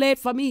too late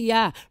for me,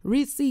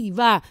 receive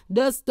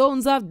the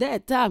stones of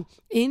death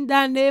in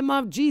the name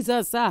of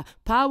Jesus.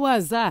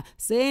 Powers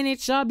saying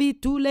it shall be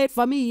too late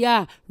for me,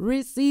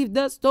 receive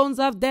the stones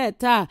of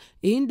death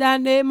in the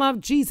name of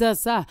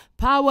Jesus.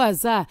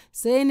 powers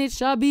saying it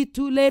shall be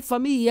too late for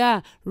me,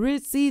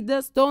 receive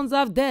the stones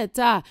of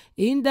death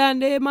in the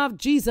name of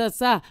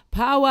Jesus.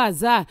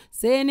 Powers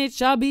saying it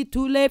shall be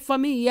too late for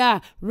me,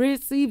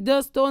 receive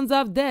the stones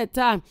of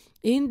death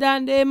in the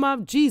name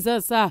of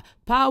Jesus.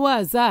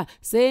 Powers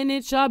saying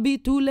it shall be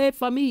too late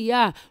for me,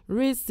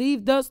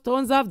 receive the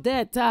stones of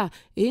death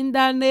in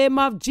the name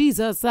of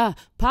Jesus.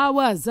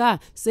 Powers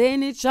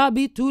saying it shall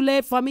be too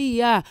late for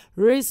me,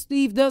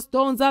 receive the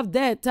stones of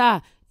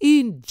death.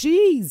 In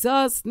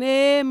Jesus'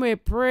 name we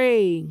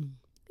pray.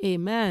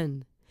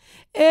 Amen.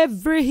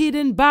 Every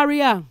hidden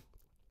barrier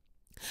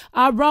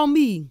around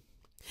me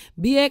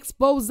be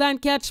exposed and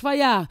catch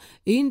fire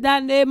in the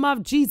name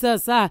of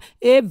Jesus.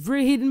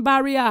 Every hidden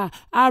barrier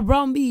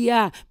around me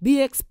be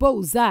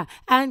exposed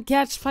and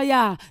catch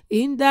fire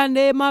in the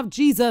name of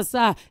Jesus.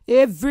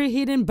 Every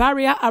hidden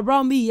barrier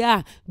around me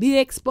be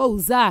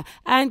exposed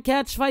and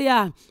catch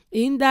fire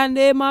in the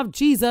name of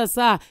Jesus.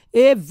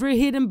 Every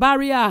hidden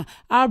barrier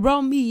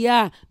around me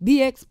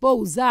be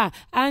exposed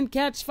and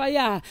catch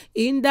fire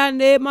in the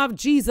name of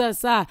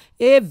Jesus.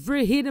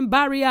 Every hidden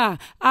barrier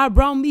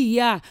around me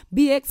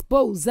be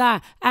exposed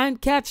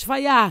and catch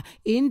fire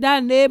in the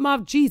name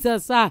of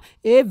Jesus.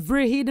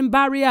 Every hidden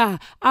barrier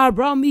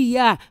around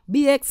me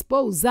be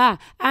exposed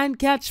and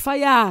catch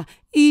fire.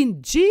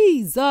 In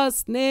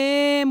Jesus'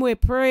 name we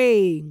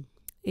pray.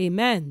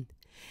 Amen.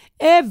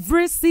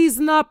 Every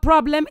seasonal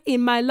problem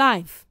in my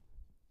life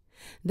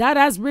that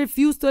has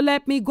refused to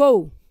let me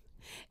go,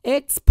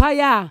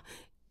 expire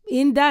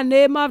in the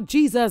name of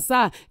Jesus.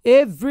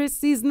 Every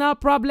seasonal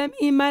problem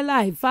in my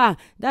life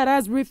that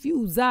has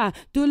refused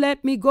to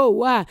let me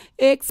go,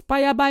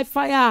 expire by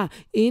fire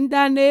in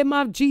the name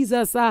of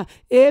Jesus.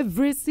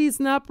 Every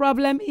seasonal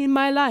problem in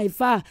my life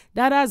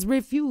that has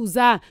refused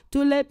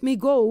to let me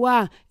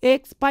go,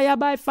 expire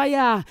by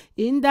fire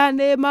in the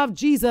name of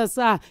Jesus.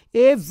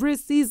 Every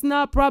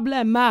seasonal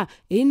problem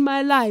in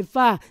my life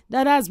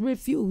that has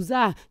refused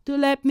to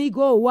let me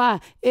go,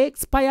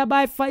 expire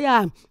by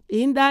fire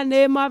in the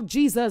name of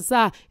Jesus.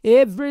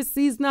 Every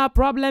seasonal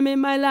problem in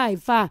my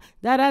life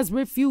that has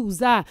refused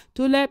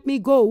to let me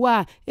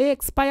go,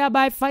 expire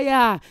by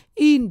fire.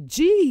 In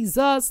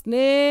Jesus'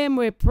 name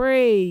we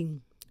pray.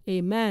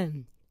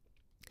 Amen.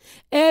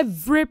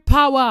 Every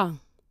power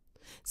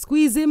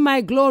squeezing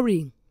my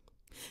glory,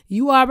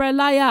 you are a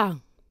liar.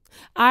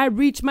 I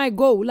reach my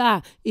goal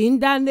in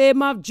the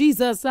name of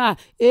Jesus.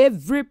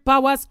 Every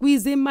power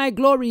squeezing my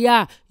glory,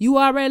 you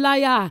are a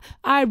liar.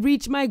 I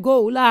reach my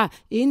goal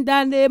in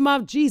the name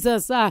of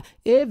Jesus.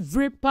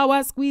 Every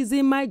power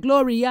squeezing my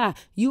glory,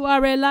 you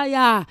are a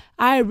liar.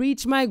 I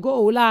reach my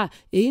goal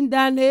in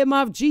the name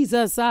of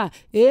Jesus.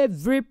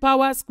 Every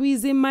power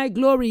squeezing my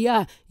glory,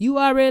 you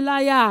are a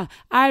liar.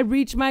 I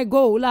reach my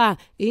goal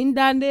in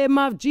the name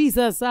of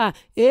Jesus.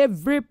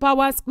 Every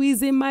power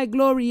squeezing my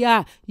glory,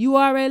 you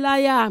are a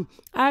liar.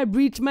 I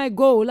reach my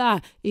goal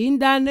in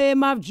the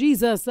name of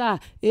Jesus.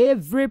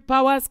 Every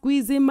power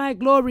squeezing my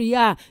glory,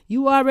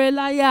 you are a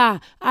liar.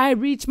 I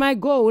reach my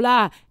goal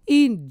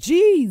in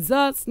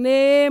Jesus'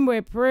 name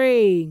we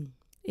pray.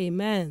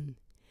 Amen.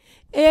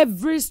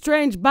 Every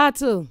strange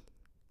battle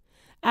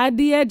at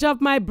the edge of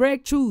my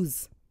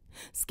breakthroughs,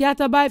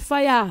 scatter by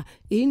fire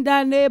in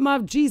the name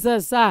of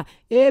Jesus.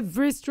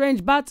 Every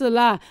strange battle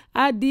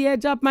at the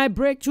edge of my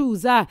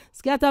breakthroughs,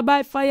 scatter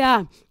by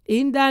fire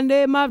in the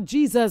name of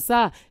Jesus.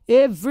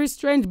 Every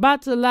strange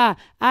battle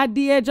at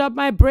the edge of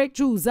my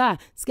breakthroughs,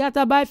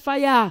 scatter by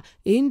fire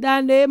in the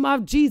name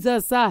of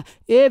Jesus.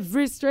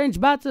 Every strange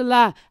battle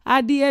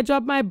at the edge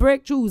of my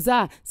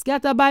breakthroughs,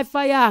 scatter by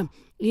fire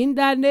in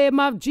the name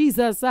of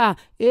Jesus.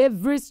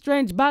 Every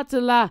strange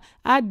battle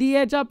at the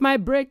edge of my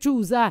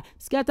breakthroughs,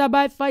 scatter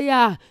by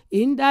fire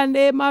in the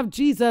name of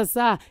Jesus.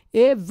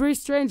 Every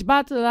strange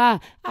battle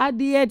at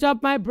the edge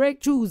of my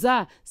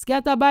breakthroughs,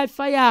 scatter by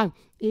fire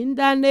in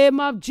the name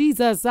of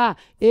Jesus.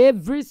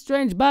 Every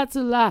strange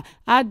battle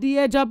at the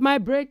edge of my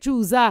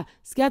breakthroughs,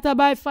 scatter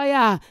by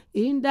fire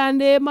in the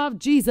name of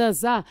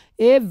Jesus.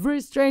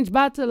 Every strange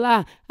battle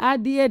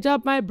at the edge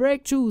of my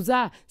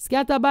breakthroughs,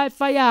 scatter by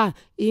fire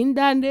in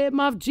the name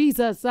of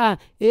Jesus.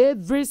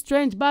 Every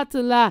strange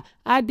battle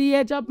at the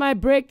edge of my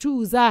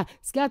breakthroughs,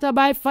 scatter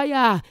by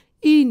fire.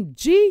 In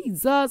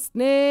Jesus'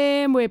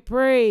 name we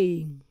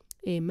pray.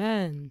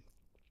 Amen.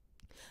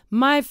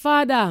 My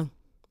Father,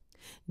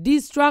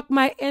 distract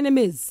my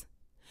enemies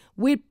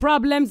with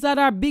problems that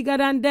are bigger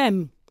than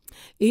them.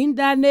 In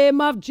the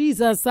name of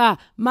Jesus,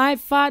 my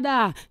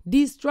Father,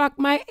 distract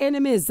my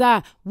enemies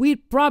with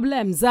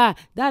problems that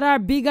are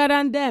bigger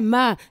than them.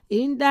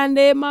 In the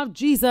name of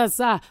Jesus,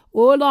 oh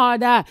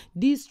Lord,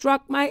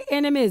 distract my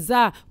enemies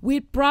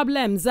with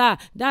problems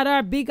that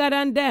are bigger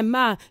than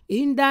them.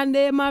 In the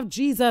name of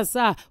Jesus,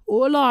 oh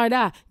Lord,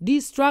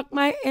 distract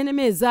my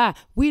enemies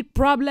with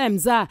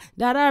problems that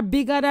are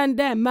bigger than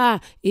them.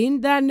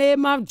 In the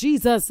name of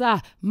Jesus,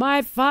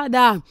 my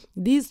Father,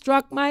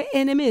 distract my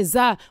enemies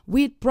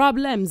with problems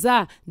problems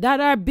that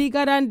are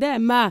bigger than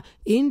them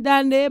in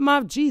the name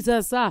of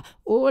Jesus.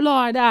 Oh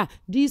Lord,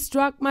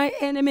 distract my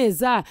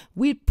enemies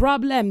with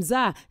problems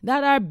that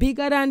are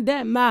bigger than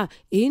them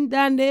in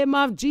the name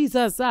of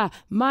Jesus.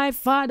 My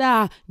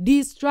Father,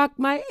 distract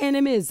my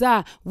enemies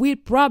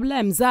with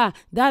problems that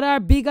are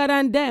bigger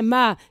than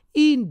them.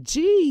 In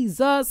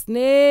Jesus'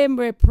 name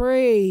we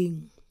pray.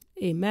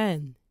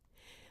 Amen.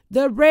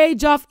 The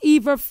rage of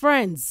evil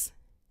friends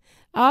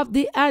at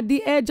the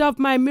edge of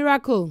my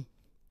miracle,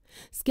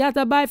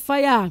 scatter by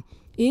fire.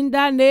 In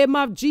the name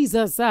of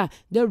Jesus,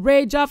 the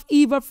rage of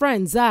evil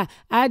friends at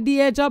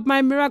the edge of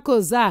my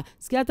miracles,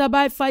 scatter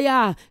by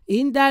fire.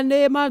 In the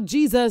name of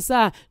Jesus,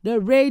 the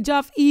rage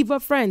of evil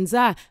friends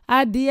at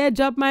the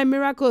edge of my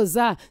miracles,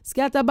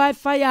 scatter by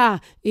fire.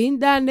 In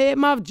the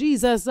name of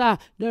Jesus,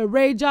 the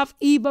rage of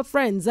evil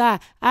friends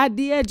at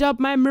the edge of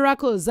my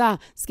miracles,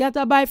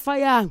 scatter by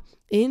fire.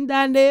 In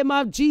the name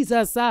of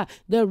Jesus,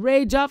 the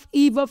rage of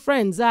evil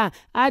friends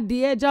at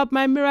the edge of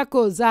my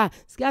miracles,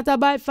 scatter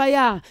by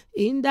fire.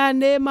 In the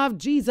name of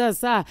Jesus,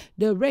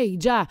 the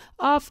rage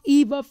of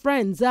evil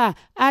friends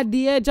at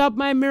the edge of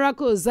my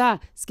miracles,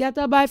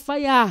 scatter by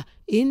fire.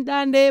 In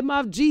the name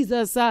of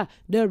Jesus,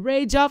 the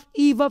rage of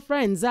evil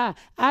friends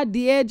at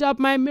the edge of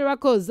my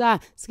miracles,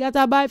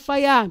 scatter by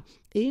fire.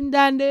 In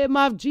the name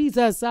of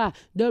Jesus,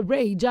 the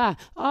rage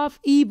of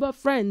evil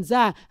friends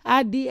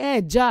at the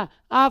edge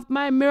of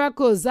my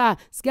miracles,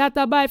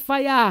 scatter by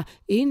fire.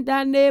 In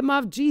the name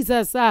of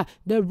Jesus,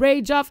 the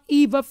rage of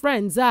evil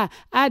friends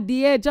at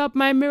the edge of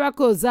my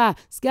miracles,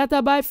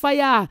 scatter by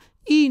fire.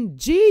 In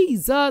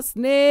Jesus'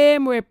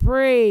 name we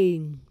pray.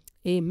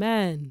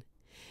 Amen.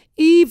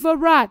 Evil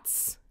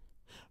rats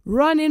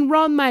running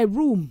round my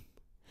room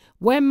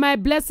when my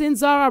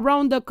blessings are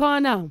around the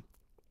corner,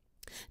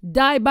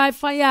 die by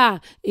fire.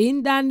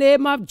 In the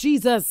name of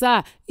Jesus,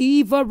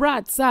 evil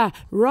rats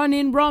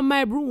running round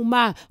my room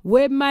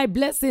when my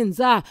blessings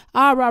are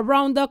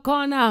around the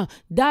corner,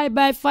 die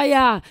by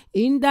fire.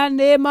 In the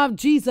name of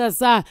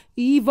Jesus,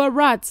 evil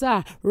rats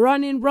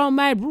running round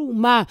my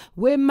room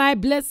when my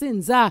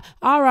blessings are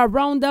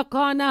around the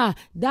corner,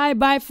 die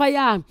by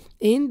fire.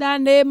 In the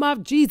name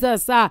of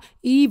Jesus,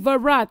 evil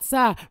rats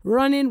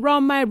running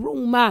round my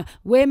room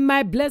when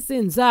my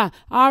blessings are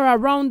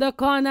around the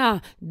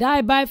corner,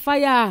 die by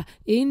fire.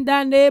 In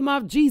the name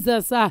of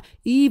Jesus,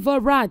 evil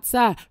rats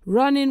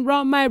running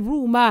round my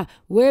room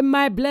when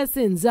my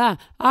blessings are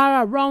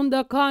around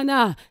the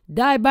corner,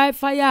 die by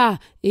fire.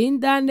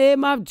 In the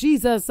name of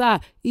Jesus,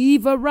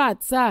 evil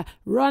rats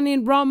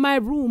running round my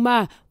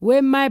room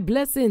when my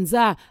blessings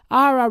are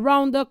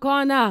around the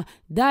corner,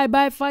 die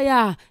by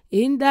fire.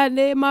 In the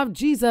name of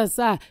Jesus,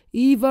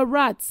 evil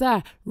rats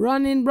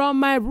running round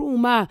my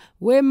room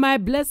when my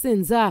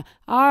blessings are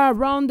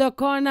around the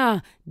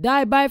corner,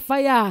 die by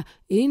fire.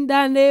 In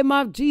the name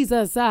of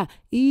Jesus,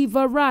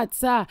 evil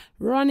rats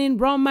running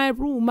round my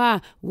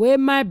room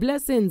when my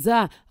blessings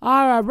are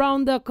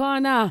around the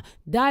corner,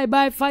 die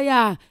by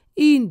fire.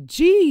 In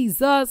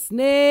Jesus'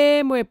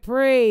 name we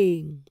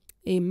pray.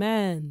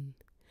 Amen.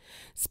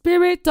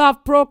 Spirit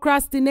of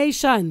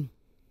procrastination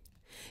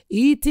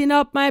eating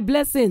up my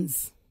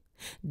blessings,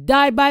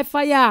 die by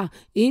fire.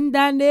 In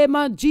the name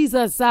of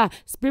Jesus,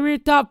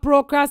 spirit of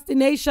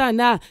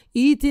procrastination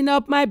eating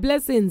up my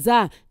blessings,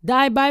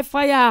 die by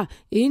fire.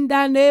 In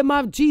the name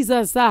of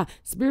Jesus,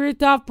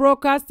 spirit of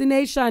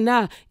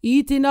procrastination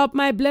eating up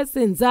my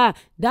blessings,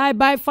 die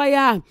by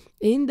fire.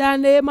 In the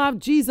name of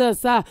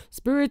Jesus,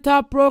 spirit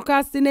of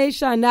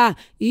procrastination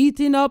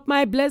eating up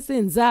my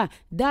blessings,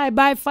 die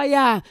by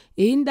fire.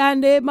 In the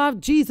name of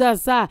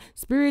Jesus,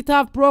 spirit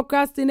of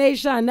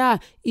procrastination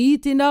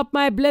eating up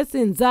my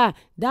blessings,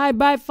 die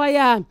by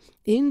fire.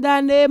 In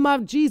the name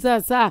of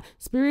Jesus,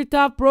 spirit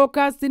of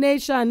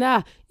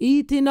procrastination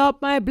eating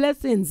up my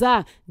blessings,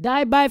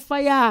 die by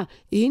fire.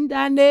 In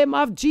the name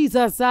of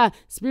Jesus,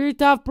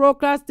 spirit of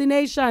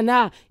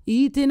procrastination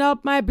eating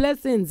up my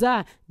blessings,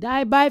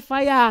 die by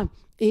fire.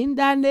 In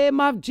the name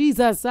of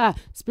Jesus,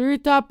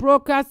 spirit of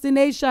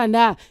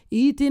procrastination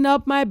eating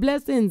up my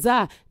blessings,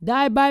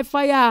 die by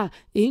fire.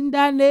 In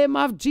the name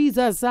of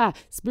Jesus,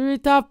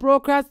 spirit of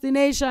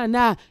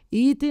procrastination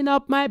eating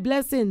up my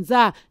blessings,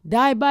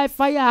 die by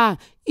fire.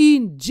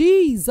 In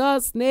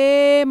Jesus'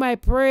 name I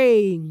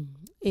pray.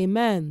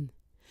 Amen.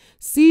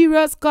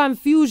 Serious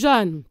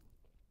confusion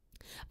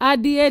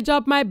at the edge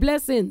of my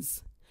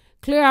blessings,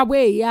 clear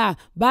away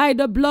by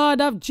the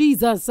blood of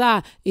Jesus.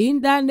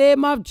 In the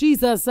name of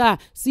Jesus,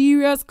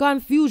 serious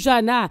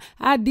confusion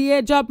at the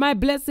edge of my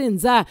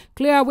blessings,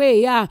 clear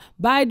away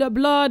by the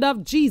blood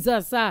of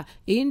Jesus.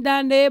 In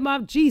the name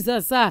of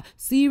Jesus,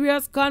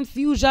 serious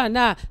confusion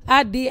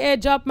at the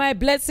edge of my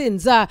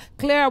blessings,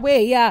 clear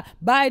away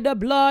by the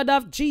blood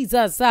of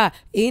Jesus.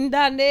 In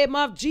the name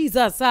of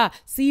Jesus,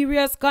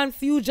 serious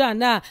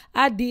confusion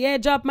at the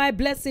edge of my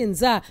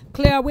blessings,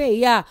 clear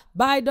away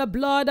by the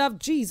blood of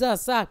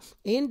Jesus.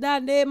 in the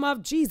name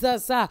of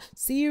Jesus.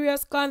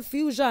 Serious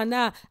confusion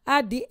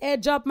at the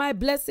edge of my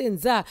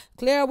blessings.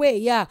 Clear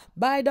away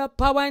by the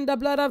power and the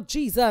blood of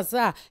Jesus.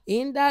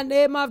 In the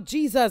name of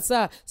Jesus.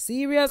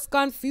 Serious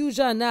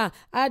confusion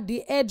at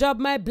the edge of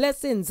my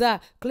blessings.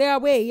 Clear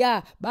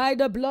away by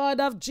the blood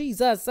of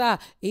Jesus.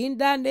 In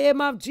the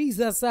name of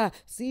Jesus.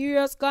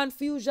 Serious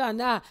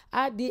confusion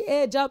at the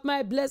edge of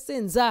my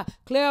blessings.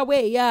 Clear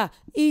away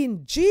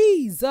in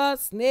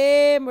Jesus'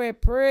 name we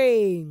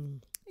pray.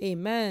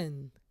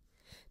 Amen.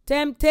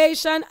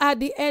 Temptation at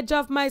the edge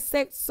of my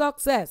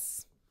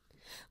success.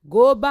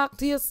 Go back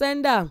to your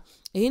sender.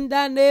 In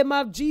the name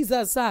of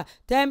Jesus,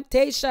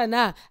 temptation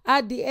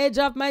at the edge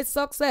of my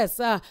success.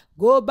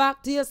 Go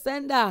back to your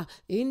sender.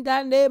 In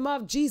the name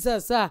of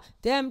Jesus,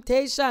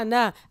 temptation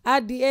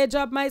at the edge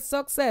of my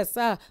success.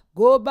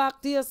 Go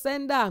back to your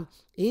sender.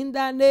 In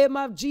the name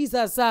of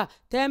Jesus,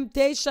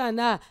 temptation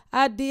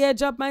at the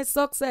edge of my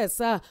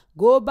success.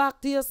 Go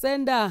back to your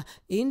sender.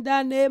 In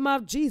the name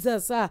of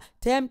Jesus,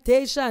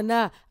 temptation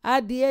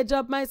at the edge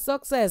of my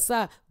success.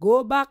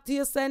 Go back to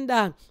your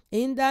sender.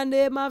 In the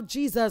name of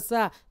Jesus,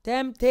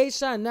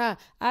 temptation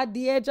at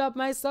the edge of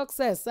my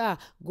success.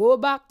 Go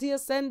back to your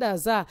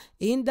senders.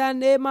 In the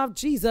name of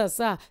Jesus,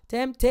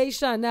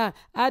 temptation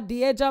at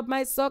the edge of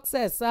my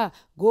success.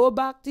 Go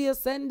back to your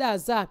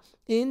senders.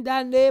 In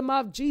the name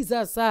of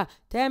Jesus,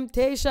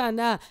 temptation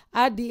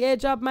at the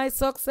edge of my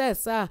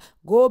success.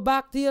 Go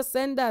back to your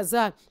senders.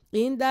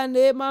 In the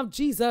name of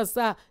Jesus,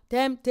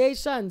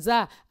 temptations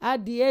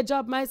at the edge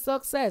of my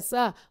success.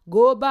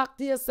 Go back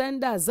to your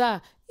senders.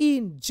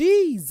 In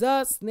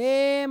Jesus'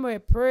 name we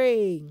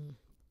pray.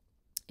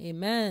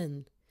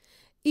 Amen.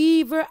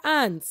 Evil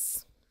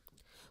ants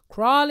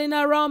crawling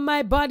around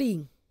my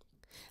body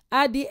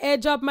at the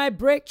edge of my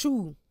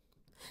breakthrough.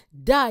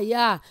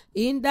 Die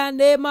in the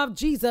name of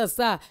Jesus.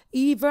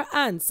 Evil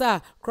ants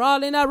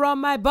crawling around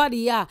my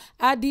body at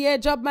the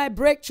edge of my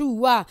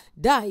breakthrough.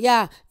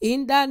 Die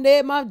in the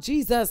name of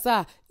Jesus.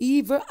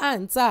 Evil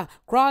ants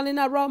crawling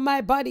around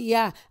my body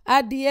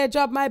at the edge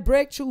of my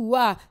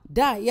breakthrough.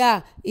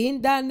 Die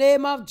in the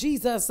name of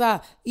Jesus.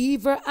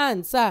 Evil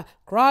ants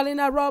crawling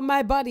around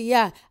my body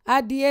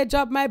at the edge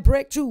of my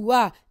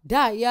breakthrough.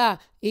 Die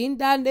in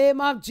the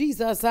name of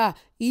Jesus.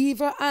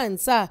 Evil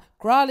ants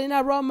crawling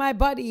around my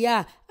body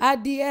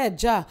at the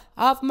edge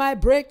of my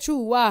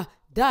breakthrough.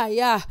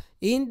 Die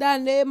in the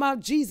name of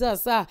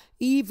Jesus.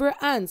 Evil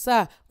ants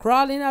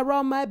crawling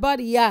around my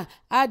body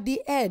at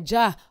the edge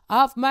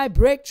of my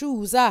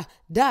breakthroughs.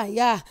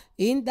 Die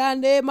in the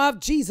name of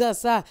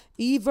Jesus.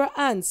 Evil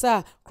ants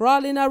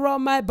crawling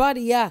around my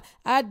body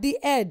at the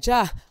edge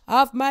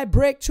of my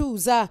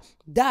breakthroughs.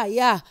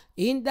 Die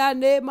in the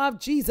name of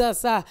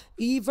Jesus.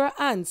 Evil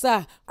ants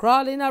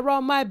crawling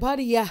around my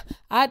body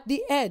at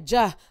the edge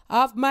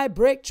of my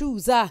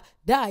breakthroughs.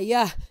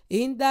 Die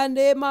in the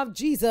name of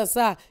Jesus.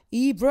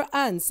 Evil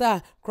ants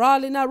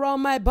crawling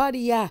around my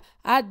body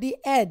at the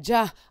edge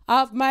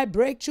of my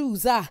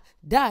breakthroughs.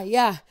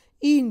 Die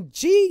in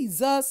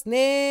Jesus'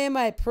 name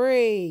I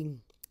pray.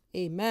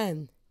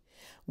 Amen.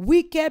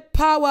 Wicked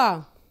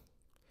power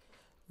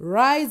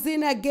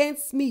rising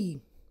against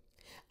me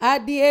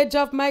at the edge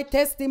of my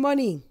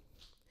testimony.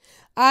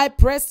 I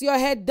press your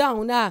head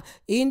down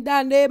in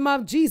the name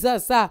of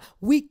Jesus.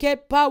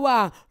 Wicked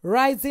power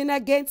rising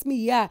against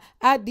me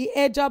at the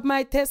edge of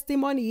my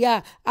testimony.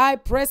 I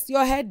press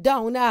your head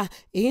down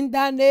in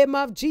the name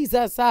of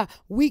Jesus.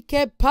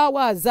 Wicked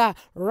powers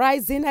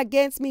rising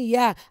against me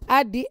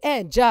at the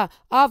edge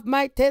of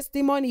my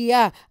testimony.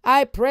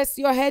 I press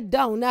your head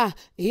down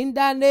in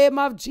the name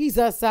of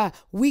Jesus.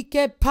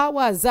 Wicked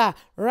powers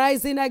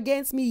rising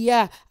against me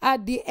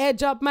at the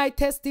edge of my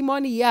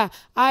testimony.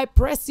 I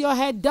press your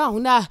head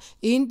down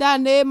in the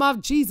name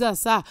of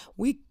Jesus.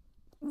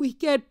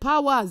 Wicked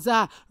powers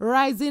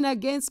rising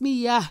against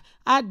me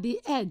at the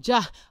edge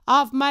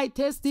of my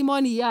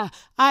testimony.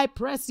 I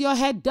press your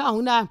head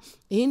down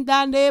in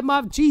the name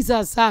of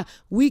Jesus.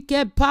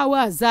 Wicked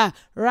powers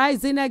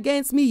rising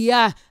against me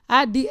at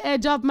the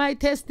edge of my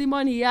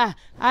testimony.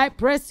 I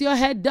press your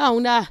head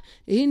down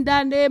in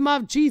the name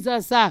of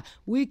Jesus.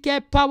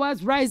 Wicked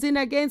powers rising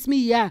against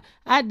me at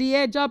the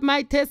edge of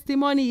my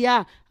testimony.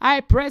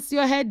 I press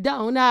your head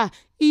down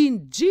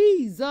in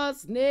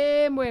Jesus'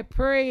 name we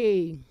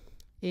pray.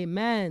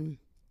 Amen.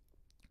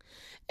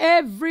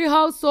 Every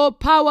household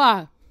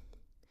power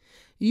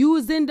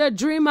using the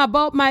dream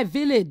about my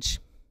village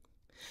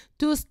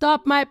to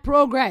stop my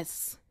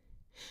progress,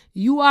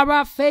 you are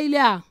a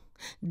failure.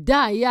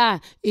 Die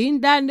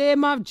in the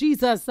name of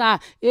Jesus.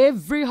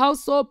 Every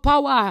household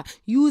power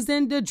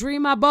using the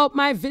dream about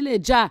my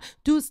village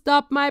to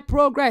stop my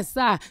progress,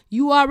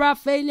 you are a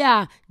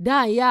failure.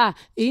 Die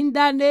in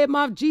the name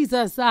of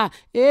Jesus.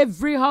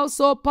 Every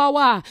household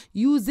power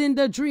using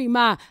the dream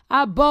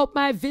about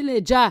my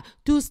village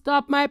to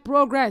stop my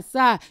progress,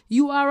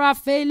 you are a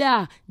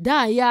failure.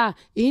 Die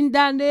in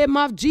the name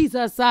of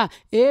Jesus.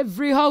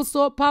 Every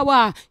household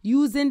power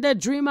using the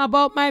dream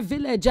about my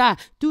village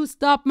to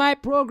stop my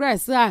progress,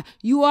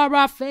 you are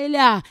a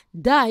failure.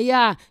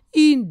 Die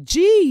in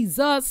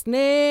Jesus'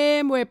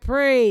 name we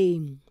pray.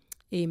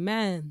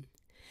 Amen.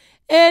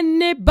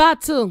 Any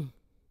battle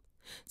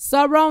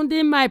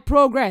surrounding my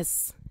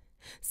progress,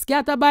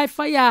 scatter by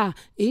fire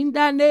in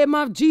the name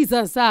of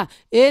Jesus.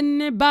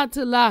 Any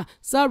battle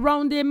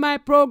surrounding my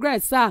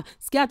progress,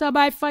 scatter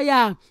by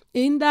fire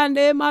in the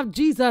name of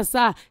Jesus.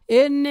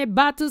 Any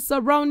battle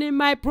surrounding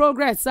my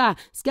progress,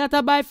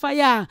 scatter by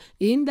fire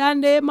in the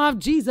name of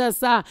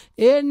Jesus.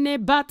 Any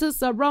battle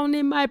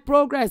surrounding my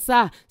progress,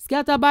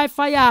 scatter by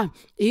fire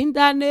in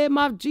the name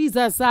of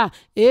Jesus.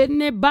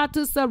 Any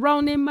battle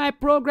surrounding my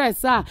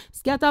progress,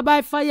 scatter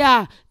by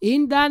fire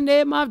in the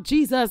name of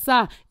Jesus.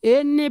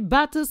 Any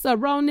battle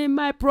surrounding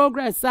my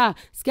progress,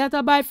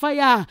 scatter by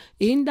fire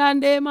in the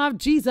name of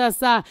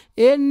Jesus.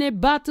 Any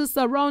battle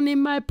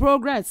surrounding my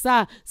progress,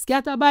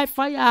 scatter by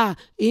fire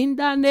in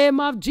the name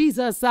of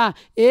Jesus.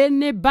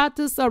 Any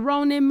battle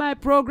surrounding my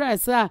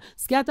progress,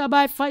 scatter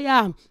by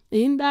fire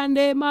in the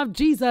name of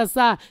Jesus.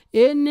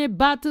 Any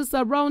battle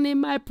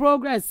surrounding my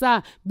progress,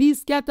 be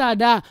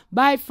scattered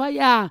by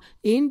fire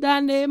in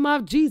the name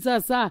of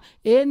Jesus.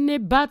 Any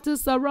battle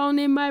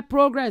surrounding my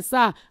progress,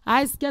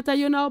 I scatter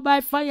you now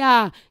by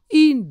fire.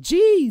 In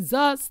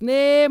Jesus'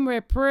 name we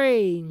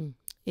pray.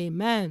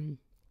 Amen.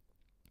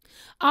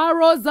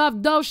 Arrows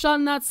of thou shalt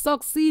not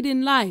succeed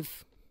in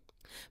life,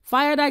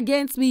 fired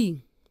against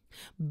me,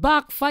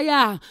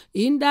 backfire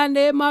in the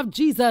name of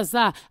Jesus.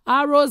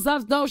 Arrows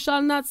of thou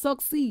shalt not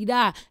succeed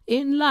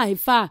in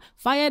life,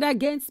 fired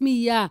against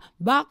me,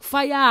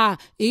 backfire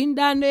in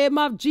the name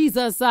of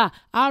Jesus.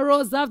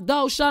 Arrows of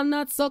thou shalt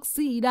not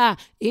succeed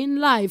in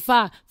life,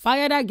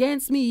 fired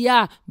against me,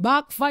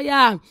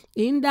 backfire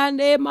in the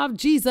name of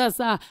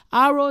Jesus.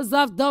 Arrows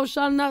of thou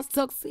shalt not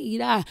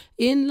succeed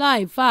in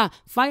life,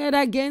 fired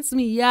against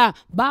me,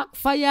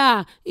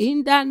 backfire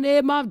in the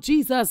name of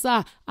Jesus.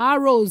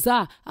 Arrows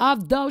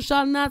of thou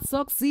shalt not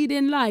succeed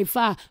in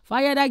life,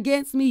 fired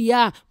against me,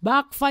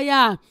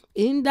 backfire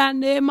in the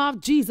name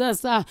of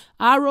Jesus.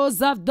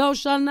 Arrows of thou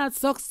shalt not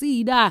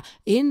succeed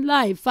in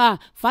life,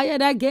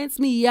 fired against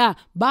me,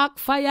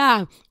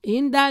 backfire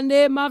in the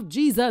name of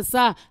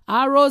Jesus.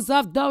 Arrows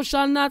of thou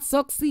shalt not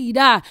succeed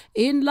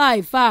in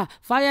life,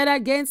 fired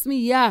against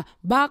me,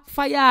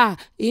 backfire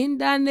in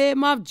the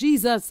name of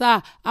Jesus.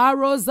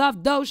 Arrows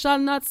of thou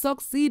shalt not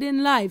succeed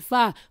in life,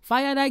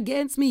 fired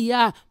against me,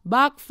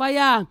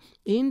 backfire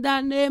in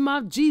the name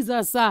of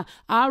Jesus.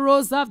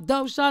 Arrows of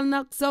thou shalt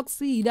not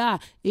succeed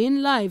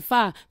in life,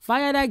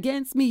 fired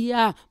against me,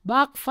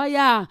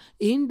 backfire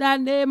in the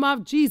name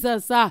of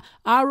Jesus.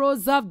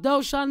 Arrows of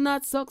thou shalt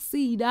not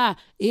succeed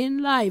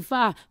in life,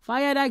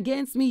 fired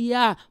against me,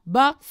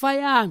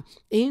 backfire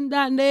in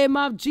the name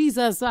of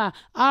Jesus.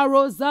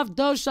 Arrows of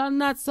thou shalt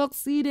not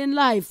succeed in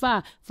life,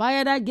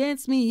 fired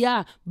against me,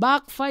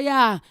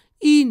 backfire.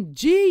 In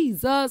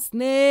Jesus'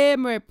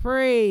 name we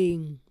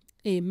pray.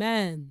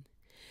 Amen.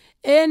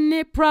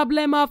 Any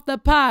problem of the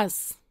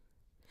past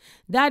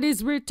that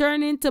is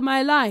returning to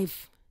my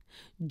life,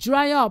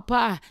 dry up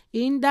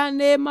in the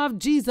name of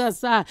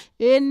Jesus.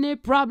 Any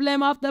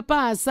problem of the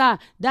past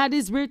that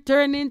is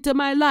returning to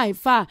my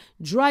life,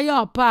 dry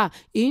up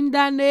in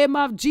the name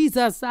of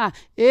Jesus.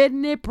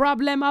 Any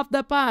problem of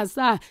the past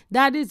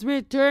that is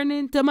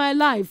returning to my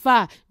life,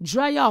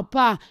 dry up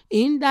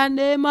in the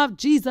name of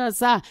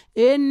Jesus.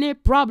 Any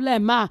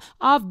problem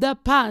of the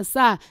past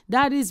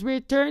that is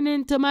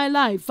returning to my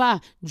life,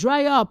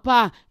 dry up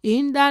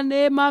in the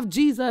name of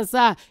Jesus.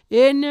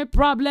 Any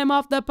problem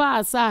of the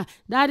past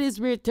that is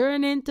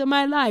returning to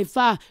my life,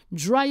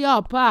 dry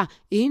up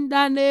in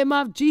the name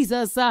of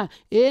Jesus.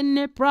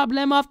 Any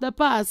problem of the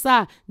past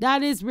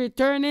that is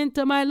returning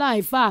to my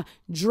life,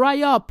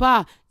 dry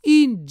up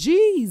in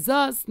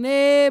Jesus'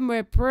 name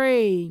we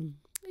pray.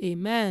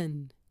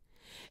 Amen.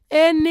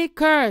 Any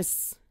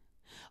curse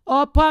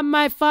upon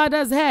my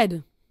father's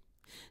head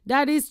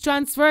that is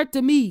transferred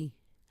to me,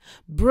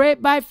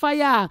 break by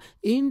fire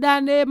in the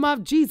name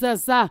of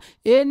Jesus.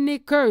 Any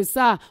curse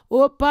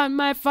upon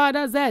my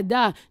father's head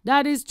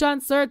that is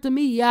transferred to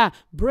me,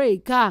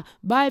 break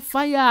by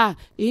fire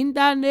in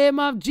the name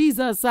of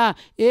Jesus.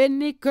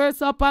 Any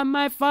curse upon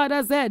my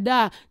father's head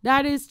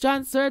that is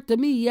transferred to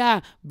me,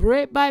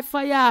 break by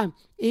fire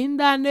in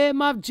the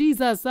name of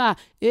Jesus.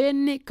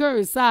 Any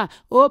curse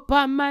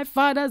upon my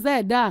father's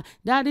head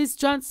that is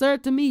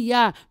transferred to me,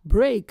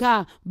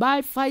 break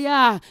by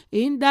fire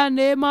in the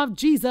name of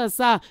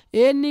Jesus.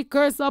 Any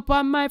curse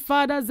upon my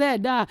father's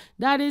head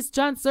that is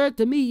transferred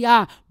to me,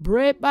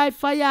 break by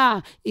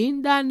fire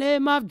in the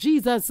name of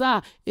Jesus.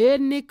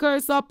 Any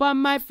curse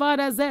upon my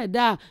father's head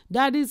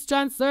that is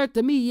transferred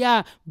to me,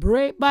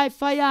 break by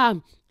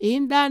fire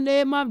in the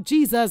name of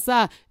Jesus.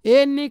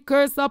 Any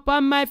curse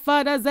upon my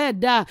father's head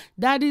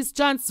that is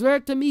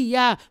transferred to me,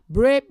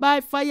 break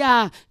by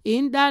fire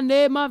in the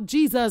name of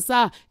Jesus.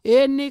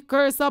 Any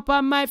curse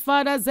upon my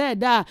father's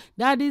head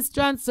that is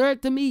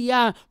transferred to me,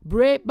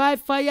 break by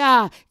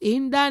fire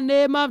in the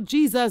name of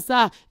Jesus.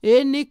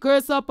 Any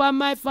curse upon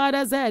my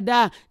father's head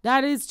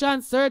that is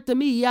transferred to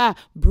me,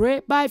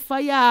 break by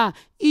fire.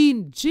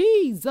 In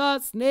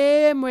Jesus'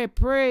 name we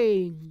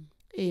pray.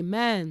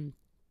 Amen.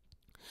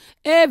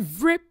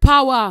 Every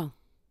power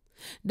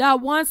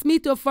that wants me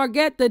to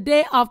forget the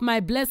day of my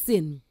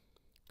blessing.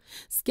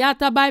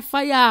 Scatter by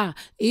fire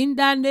in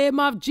the name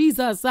of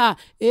Jesus.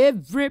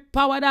 Every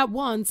power that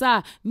wants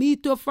me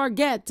to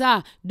forget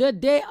the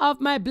day of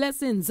my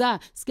blessings,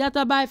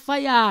 scatter by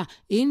fire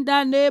in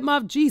the name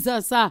of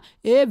Jesus.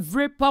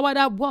 Every power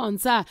that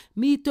wants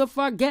me to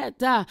forget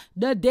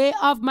the day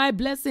of my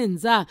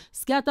blessings,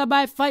 scatter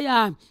by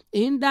fire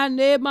in the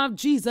name of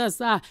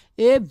Jesus.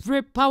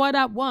 Every power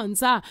that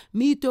wants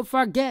me to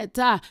forget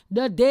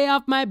the day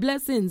of my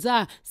blessings,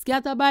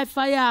 scatter by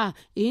fire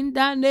in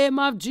the name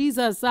of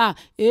Jesus.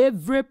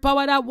 Every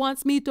power that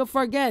wants me to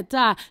forget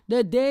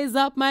the days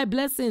of my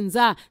blessings,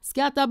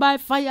 scatter by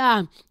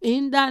fire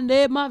in the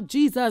name of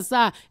Jesus.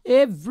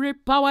 Every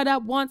power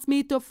that wants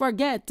me to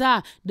forget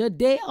the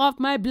day of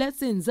my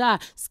blessings,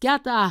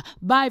 scatter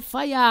by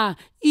fire.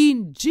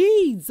 In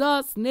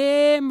Jesus'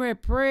 name we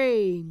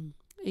pray.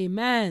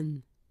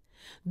 Amen.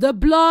 The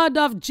blood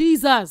of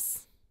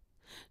Jesus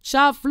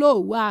shall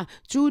flow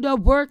through the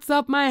works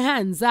of my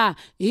hands.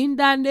 In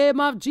the name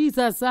of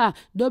Jesus,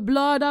 the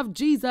blood of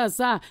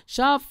Jesus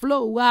shall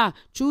flow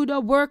through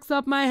the works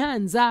of my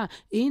hands.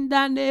 In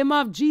the name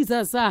of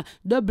Jesus,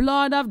 the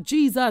blood of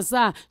Jesus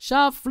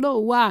shall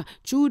flow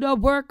through the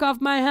work of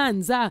my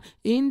hands.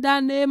 In the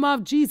name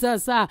of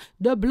Jesus,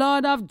 the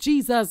blood of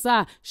Jesus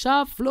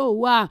shall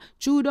flow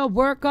through the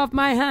work of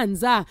my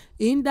hands.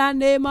 In the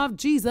name of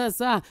Jesus,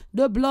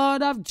 the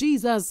blood of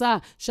Jesus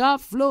shall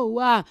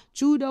flow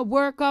through the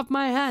work of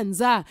my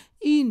hands.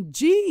 In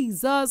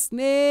Jesus'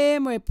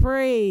 name we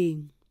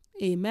pray.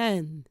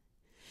 Amen.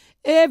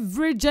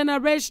 Every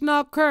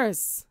generational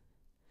curse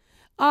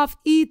of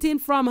eating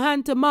from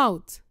hand to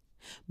mouth,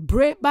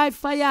 break by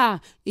fire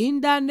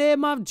in the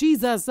name of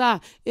Jesus.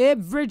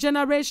 Every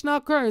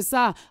generational curse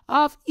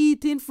of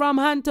eating from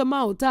hand to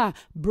mouth,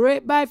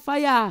 break by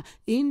fire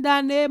in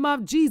the name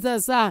of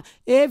Jesus.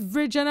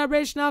 Every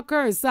generational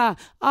curse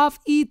of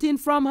eating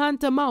from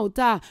hand to mouth,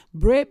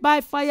 break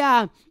by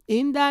fire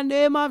in the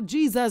name of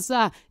Jesus.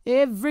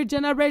 Every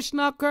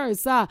generational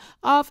curse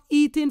of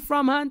eating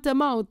from hand to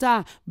mouth,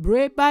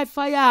 break by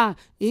fire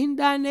in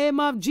the name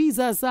of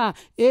Jesus.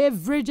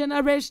 Every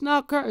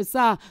generational curse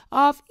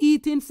of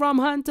eating from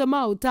hand to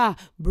mouth,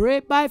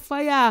 break by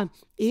fire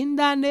in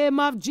the name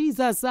of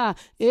Jesus.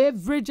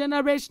 Every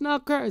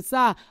generational curse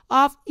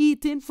of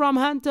eating from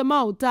hand to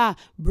mouth,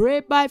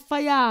 break by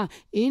fire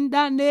in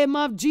the name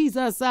of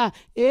Jesus.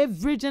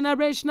 Every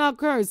generational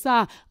curse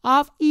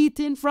of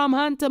eating from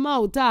hand to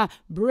mouth,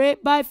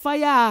 break by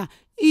fire.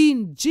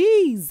 In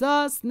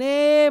Jesus'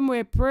 name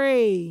we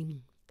pray.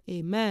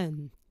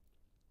 Amen.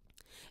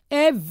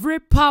 Every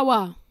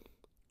power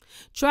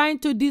trying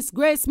to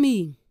disgrace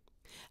me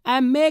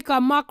and make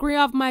a mockery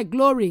of my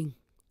glory,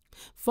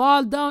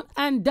 fall down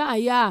and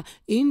die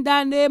in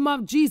the name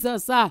of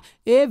Jesus.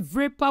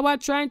 Every power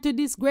trying to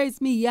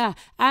disgrace me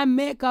and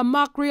make a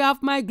mockery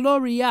of my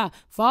glory,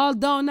 fall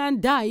down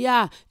and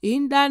die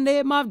in the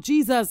name of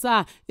Jesus.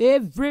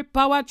 Every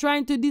power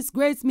trying to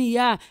disgrace me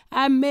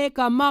and make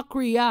a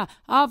mockery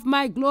of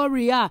my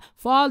glory,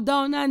 fall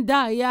down and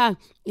die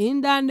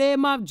in the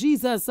name of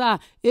Jesus.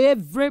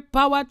 Every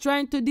power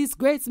trying to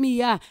disgrace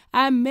me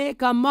and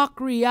make a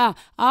mockery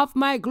of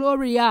my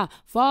glory,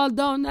 fall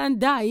down and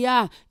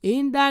die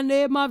in the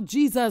name of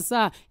Jesus.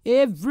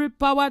 Every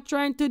power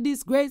trying to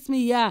disgrace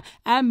me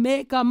and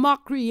make a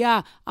mockery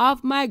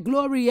of my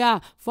glory,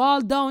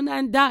 fall down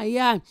and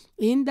die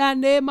in the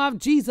name of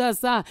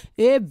Jesus.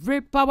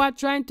 Every power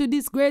trying to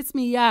disgrace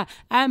me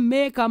and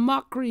make a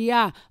mockery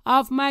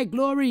of my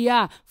glory,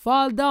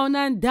 fall down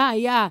and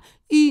die.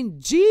 In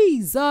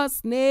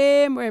Jesus'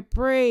 name we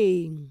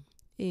pray.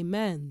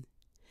 Amen.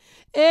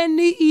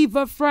 Any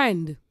evil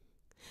friend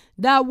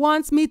that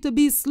wants me to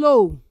be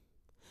slow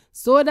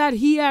so that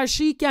he or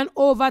she can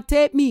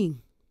overtake me,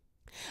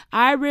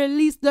 I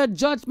release the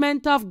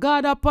judgment of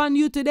God upon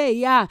you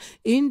today,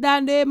 in the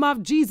name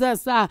of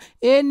Jesus.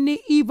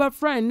 Any evil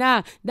friend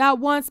that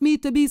wants me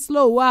to be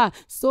slow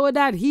so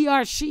that he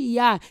or she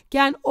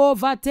can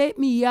overtake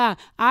me,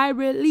 I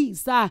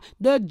release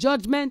the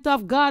judgment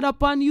of God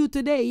upon you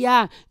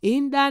today,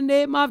 in the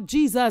name of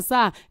Jesus.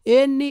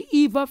 Any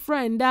evil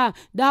friend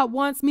that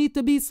wants me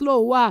to be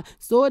slow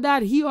so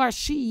that he or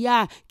she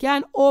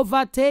can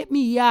overtake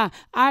me,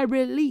 I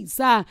release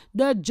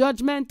the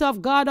judgment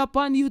of God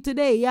upon you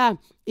today,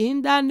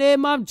 in the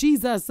name of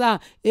Jesus.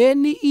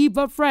 Any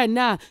evil friend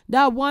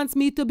that wants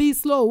me to be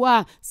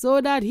slow so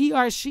that he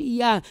or she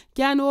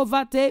can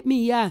overtake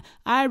me,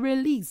 I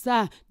release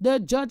the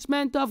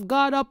judgment of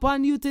God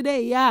upon you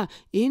today,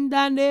 in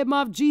the name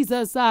of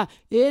Jesus.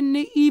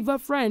 Any evil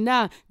friend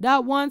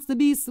that wants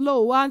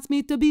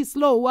me to be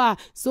slow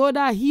so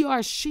that he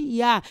or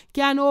she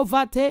can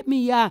overtake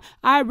me,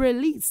 I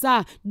release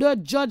the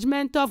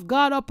judgment of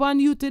God upon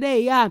you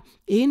today,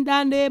 in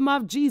the name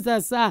of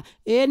Jesus.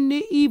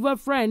 Any evil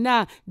friend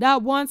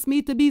that wants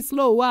me to be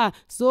slow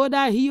so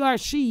that he or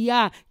she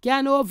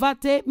can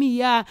overtake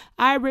me,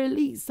 I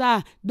release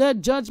the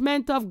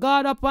judgment of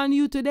God upon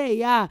you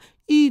today.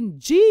 In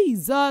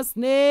Jesus'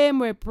 name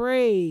we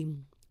pray.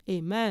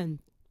 Amen.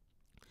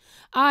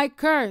 I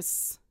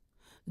curse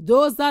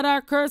those that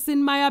are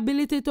cursing my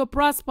ability to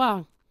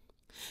prosper.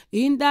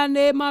 In the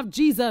name of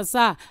Jesus,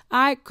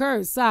 I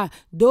curse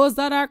those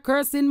that are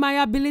cursing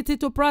my ability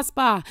to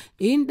prosper.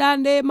 In the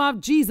name of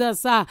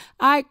Jesus,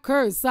 I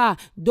curse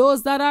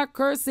those that are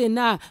cursing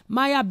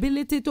my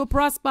ability to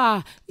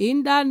prosper.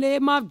 In the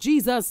name of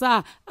Jesus,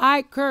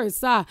 I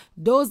curse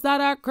those that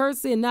are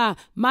cursing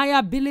my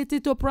ability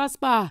to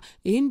prosper.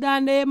 In the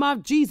name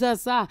of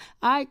Jesus,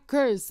 I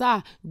curse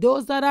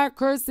those that are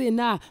cursing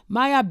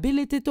my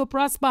ability to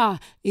prosper.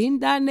 In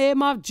the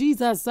name of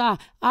Jesus,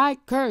 I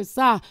curse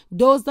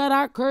those that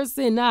are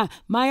cursing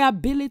my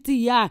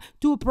ability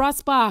to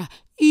prosper.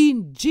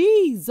 In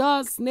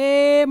Jesus'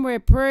 name we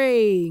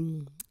pray.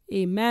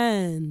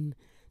 Amen.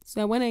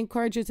 So I want to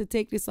encourage you to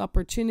take this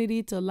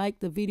opportunity to like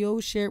the video,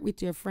 share it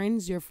with your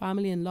friends, your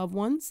family, and loved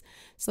ones.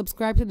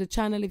 Subscribe to the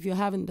channel if you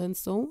haven't done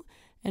so.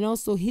 And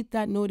also hit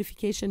that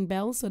notification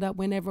bell so that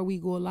whenever we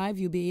go live,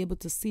 you'll be able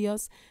to see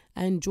us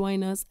and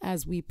join us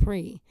as we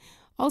pray.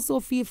 Also,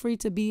 feel free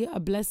to be a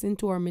blessing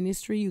to our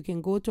ministry. You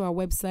can go to our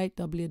website,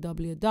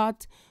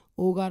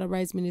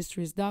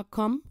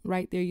 www.ogodariseministries.com.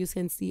 Right there, you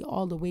can see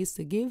all the ways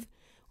to give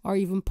or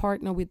even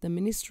partner with the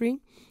ministry.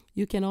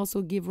 You can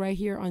also give right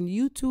here on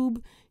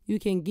YouTube. You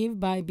can give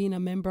by being a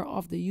member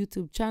of the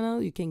YouTube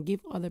channel. You can give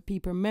other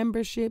people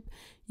membership.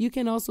 You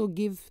can also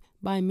give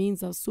by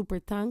means of super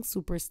thanks,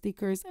 super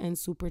stickers, and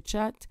super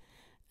chat.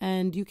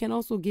 And you can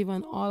also give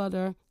on all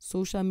other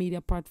social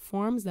media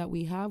platforms that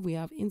we have. We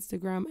have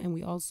Instagram and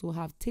we also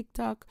have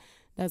TikTok.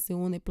 That's the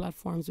only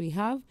platforms we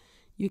have.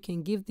 You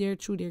can give there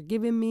through their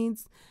giving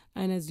means.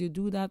 And as you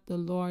do that, the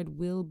Lord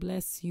will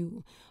bless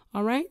you.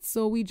 All right.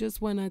 So we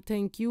just want to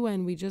thank you,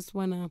 and we just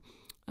want to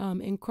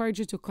encourage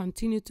you to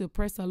continue to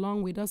press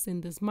along with us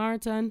in this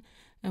marathon.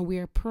 And we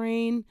are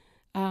praying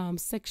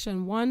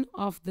section 1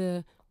 of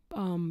the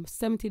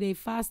 70-day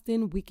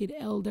fasting. Wicked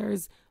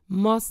elders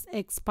must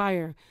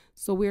expire.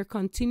 So we're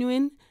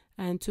continuing,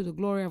 and to the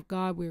glory of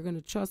God, we're going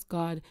to trust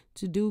God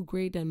to do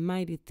great and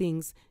mighty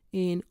things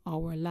in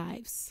our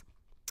lives.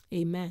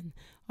 Amen.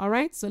 All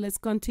right, so let's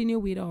continue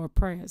with our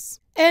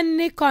prayers.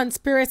 Any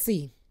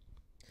conspiracy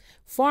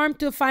formed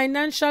to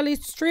financially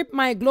strip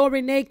my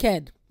glory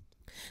naked,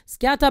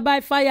 scatter by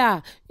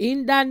fire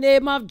in the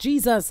name of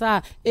Jesus.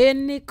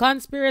 Any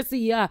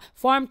conspiracy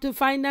formed to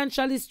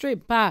financially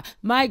strip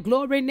my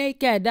glory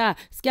naked,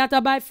 scatter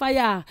by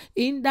fire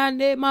in the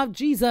name of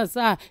Jesus.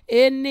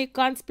 Any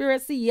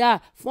conspiracy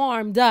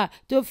formed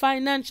to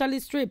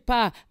financially strip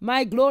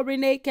my glory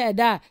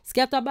naked,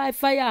 scatter by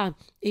fire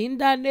in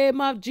the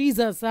name of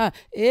Jesus.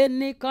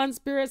 Any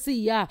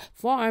conspiracy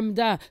formed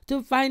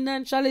to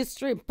financially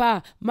strip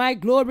my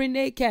glory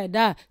naked,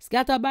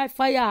 scatter by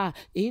fire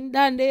in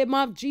the name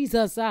of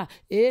Jesus.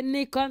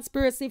 Any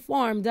conspiracy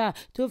formed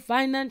to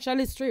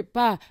financially strip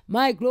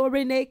my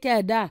glory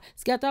naked,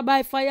 scatter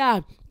by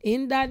fire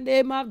in the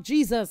name of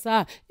Jesus.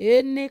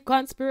 Any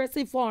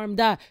conspiracy formed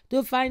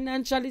to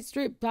financially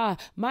strip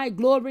my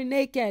glory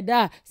naked,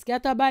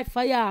 scatter by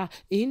fire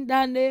in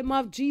the name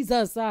of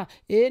Jesus.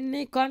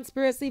 Any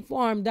conspiracy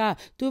formed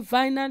to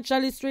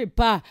financially strip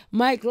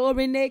my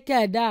glory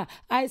naked,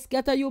 I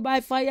scatter you by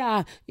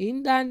fire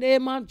in the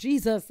name of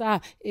Jesus.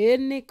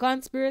 Any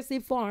conspiracy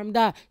formed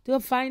to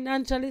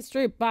financially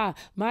strip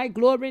my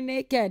glory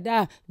naked,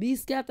 be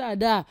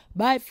scattered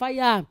by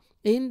fire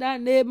in the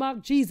name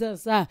of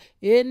Jesus.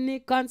 Any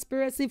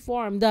conspiracy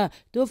formed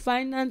to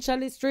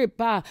financially strip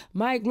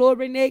my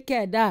glory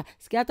naked,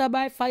 scatter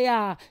by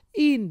fire.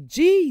 In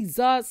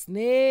Jesus'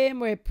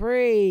 name we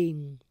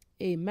pray.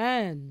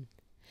 Amen.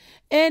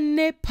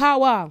 Any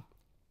power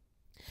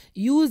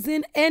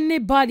using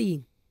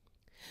anybody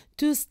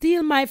to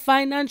steal my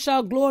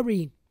financial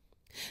glory,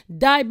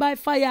 die by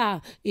fire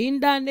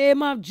in the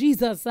name of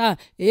Jesus.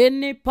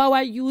 Any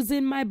power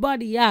using my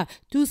body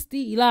to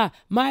steal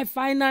my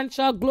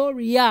financial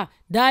glory,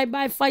 die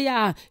by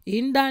fire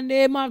in the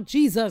name of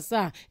Jesus.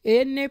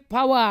 Any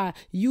power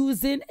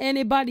using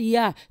anybody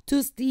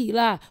to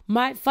steal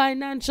my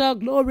financial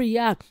glory,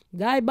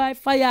 die by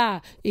fire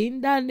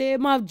in the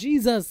name of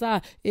Jesus.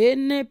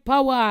 Any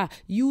power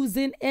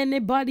using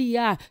anybody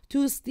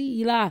to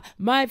steal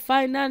my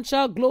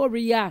financial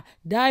glory,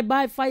 die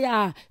by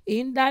fire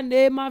in the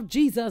name of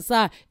Jesus.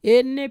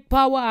 Any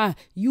power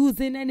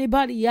using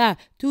anybody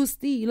to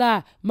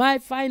steal my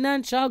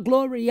financial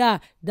glory,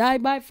 die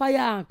by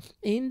fire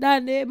in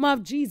the name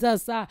of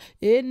Jesus.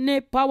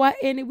 Any power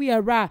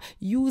anywhere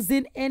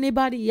using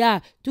anybody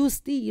to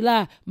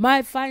steal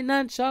my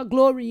financial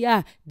glory,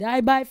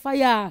 die by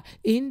fire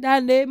in the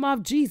name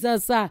of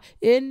Jesus.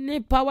 Any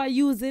power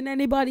using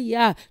anybody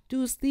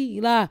to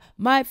steal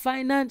my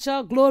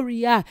financial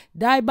glory,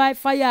 die by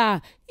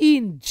fire.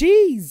 In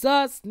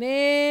Jesus'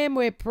 name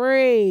we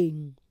pray.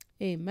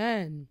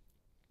 Amen.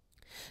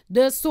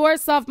 The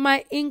source of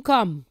my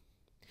income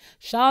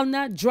shall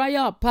not dry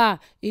up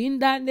in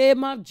the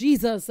name of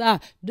Jesus.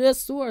 The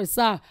source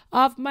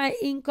of my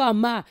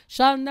income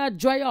shall not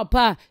dry up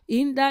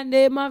in the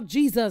name of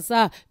Jesus.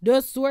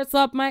 The source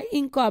of my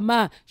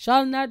income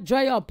shall not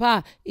dry up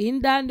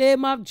in the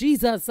name of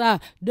Jesus.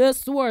 The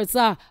source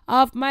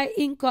of my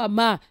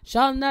income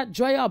shall not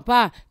dry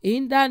up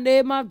in the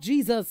name of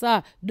Jesus.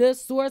 The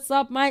source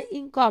of my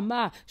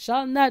income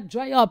shall not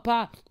dry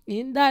up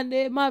in the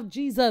name of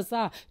Jesus.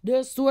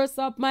 The source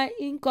of my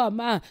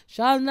income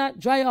shall not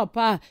dry up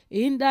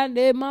in the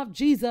name of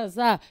Jesus.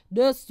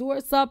 The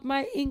source of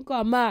my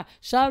income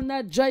shall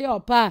not dry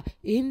up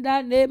in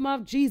the name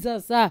of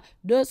Jesus.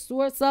 The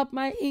source of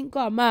my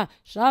income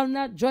shall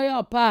not dry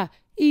up.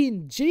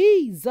 In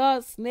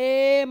Jesus'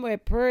 name we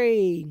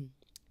pray.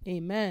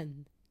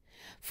 Amen.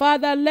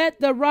 Father, let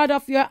the rod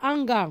of your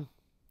anger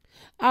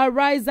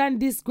arise and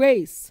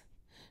disgrace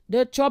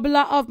the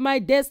troubler of my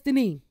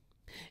destiny.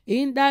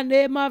 In the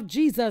name of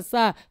Jesus,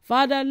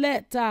 Father,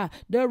 let the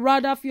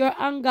rod of your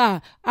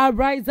anger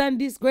arise and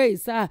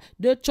disgrace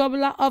the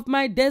troubler of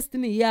my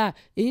destiny.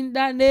 In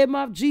the name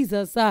of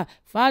Jesus,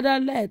 Father,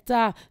 let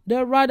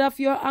the rod of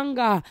your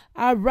anger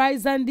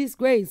arise and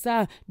disgrace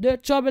the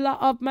troubler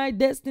of my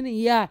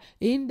destiny.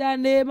 In the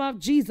name of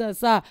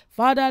Jesus,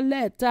 Father,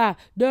 let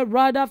the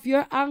rod of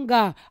your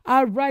anger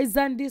arise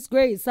and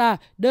disgrace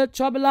the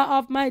troubler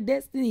of my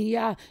destiny.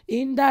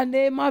 In the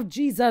name of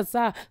Jesus,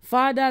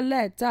 Father,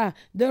 let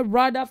the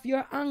rod of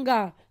your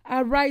anger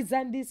arise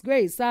and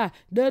disgrace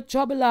the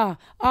troubler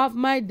of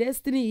my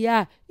destiny.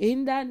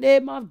 In the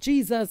name of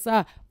Jesus,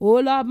 oh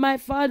Lord, my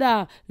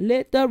Father,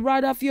 let the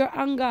rod of your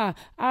anger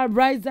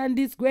arise and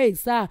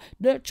disgrace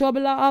the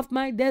troubler of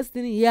my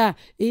destiny.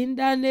 In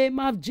the name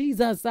of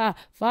Jesus,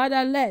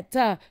 Father, let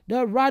the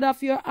rod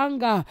of your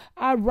anger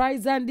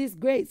arise and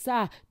disgrace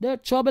the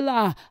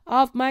troubler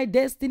of my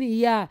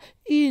destiny.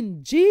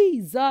 In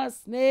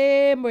Jesus'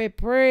 name we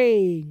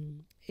pray.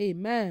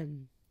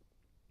 Amen.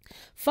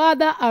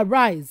 Father,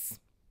 arise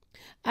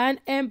and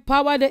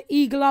empower the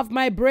eagle of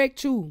my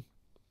breakthrough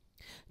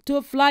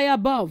to fly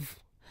above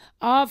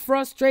all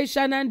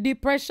frustration and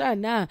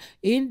depression.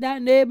 In the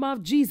name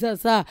of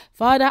Jesus,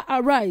 Father,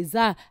 arise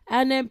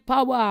and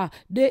empower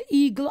the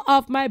eagle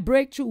of my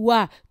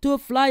breakthrough to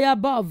fly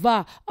above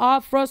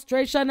all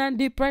frustration and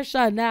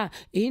depression.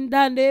 In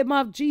the name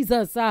of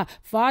Jesus,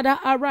 Father,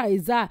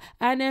 arise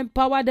and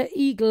empower the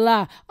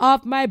eagle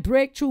of my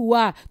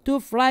breakthrough to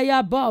fly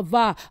above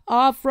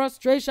all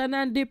frustration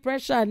and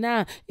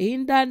depression.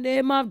 In the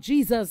name of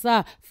Jesus,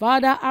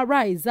 Father,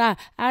 arise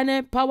and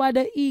empower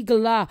the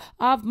eagle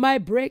of my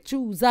breakthrough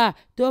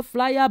to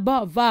fly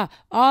above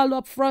all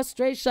of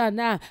frustration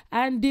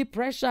and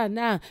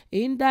depression.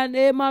 In the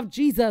name of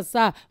Jesus,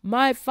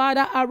 my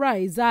Father,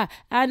 arise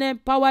and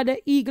empower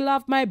the eagle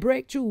of my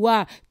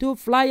breakthrough to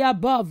fly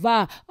above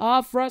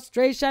all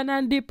frustration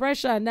and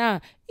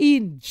depression.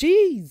 In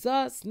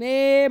Jesus'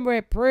 name we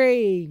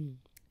pray.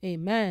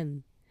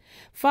 Amen.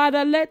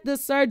 Father, let the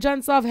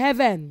surgeons of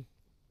heaven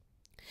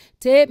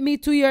take me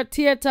to your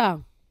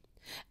theater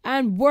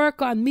and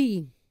work on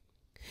me,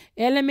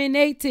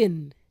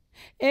 eliminating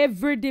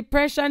every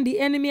depression the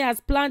enemy has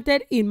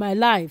planted in my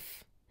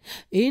life.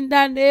 In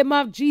the name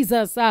of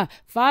Jesus,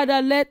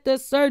 Father, let the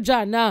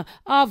surgeon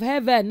of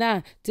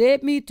heaven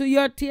take me to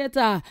your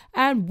theater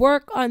and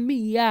work on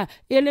me,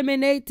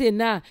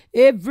 eliminating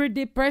every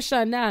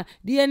depression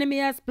the enemy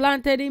has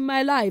planted in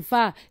my life.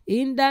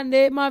 In the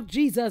name of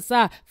Jesus,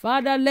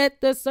 Father,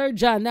 let the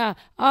surgeon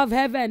of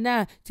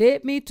heaven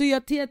take me to your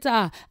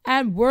theater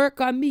and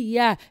work on me,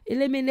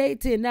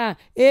 eliminating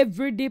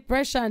every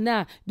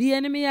depression the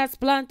enemy has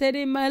planted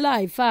in my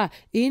life.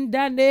 In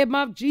the name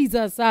of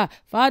Jesus,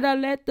 Father,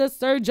 let the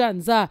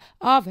surgeons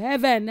of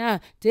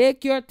heaven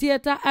take your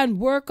theater and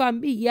work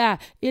on me,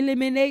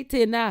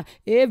 eliminating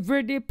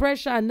every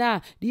depression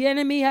the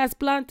enemy has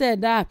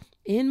planted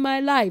in my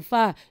life.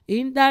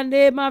 In the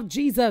name of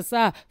Jesus,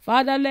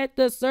 Father, let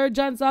the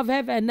surgeons of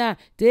heaven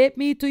take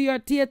me to your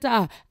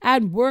theater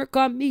and work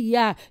on me,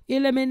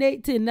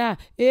 eliminating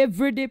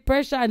every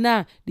depression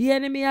the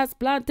enemy has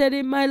planted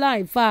in my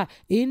life.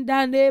 In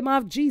the name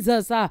of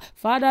Jesus,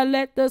 Father,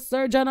 let the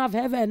surgeon of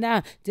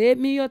heaven take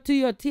me to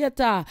your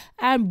theater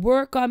and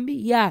work on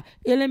me,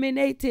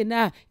 eliminating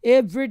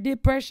every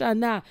depression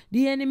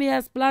the enemy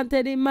has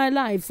planted in my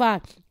life.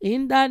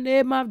 In the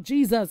name of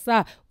Jesus,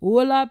 oh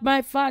Lord,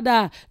 my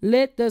Father,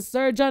 let the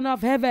surgeon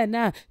of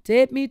heaven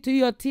take me to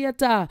your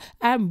theater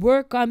and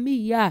work on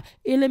me,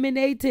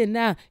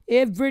 eliminating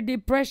every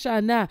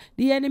depression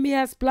the enemy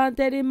has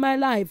planted in my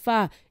life.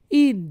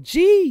 In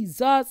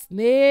Jesus'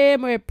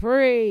 name we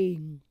pray.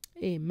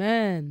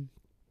 Amen.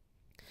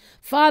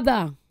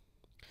 Father,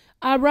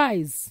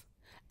 arise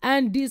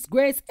and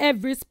disgrace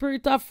every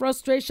spirit of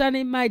frustration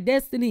in my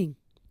destiny.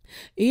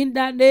 In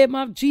the name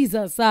of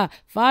Jesus,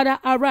 Father,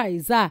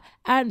 arise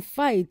and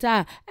fight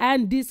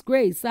and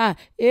disgrace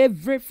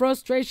every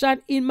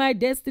frustration in my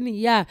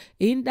destiny.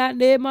 In the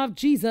name of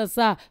Jesus,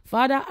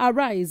 Father,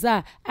 arise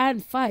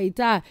and fight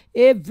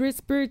every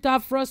spirit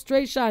of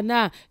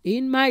frustration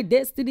in my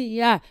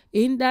destiny.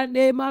 In the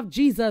name of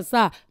Jesus,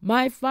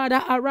 my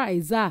Father,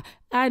 arise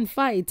and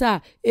fight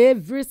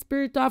every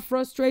spirit of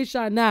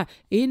frustration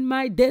in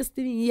my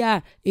destiny.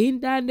 In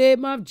the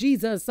name of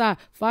Jesus,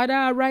 Father,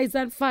 arise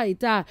and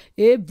fight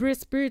every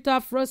spirit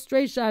of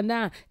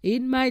frustration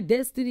in my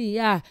destiny.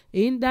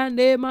 In the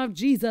name of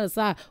Jesus,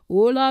 oh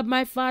Lord,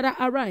 my Father,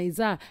 arise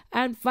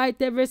and fight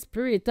every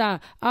spirit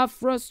of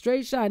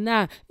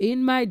frustration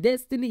in my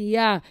destiny.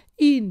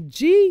 In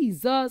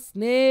Jesus'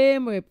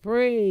 name we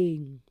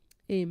pray.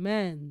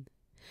 Amen.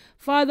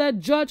 Father,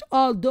 judge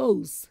all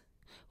those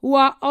who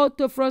are out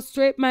to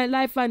frustrate my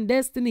life and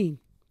destiny.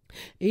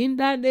 In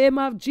the name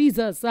of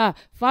Jesus,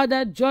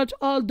 Father, judge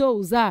all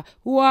those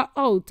who are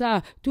out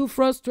to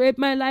frustrate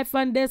my life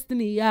and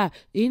destiny.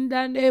 In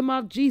the name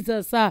of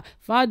Jesus,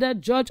 Father,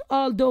 judge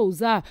all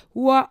those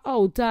who are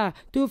out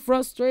to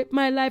frustrate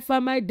my life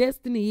and my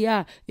destiny.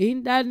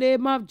 In the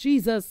name of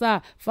Jesus,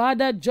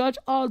 Father, judge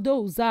all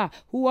those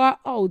who are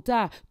out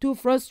to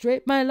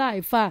frustrate my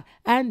life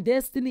and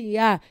destiny.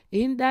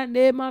 In the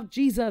name of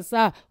Jesus,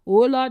 oh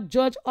Lord,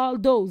 judge all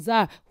those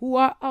who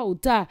are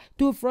out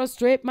to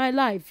frustrate my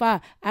life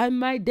and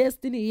my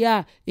destiny.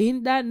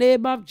 In the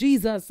name of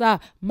Jesus,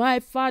 my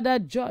Father,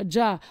 judge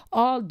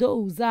all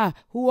those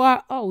who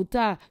are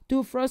out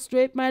to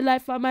frustrate my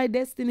life and my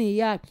destiny.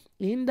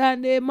 In the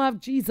name of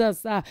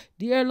Jesus,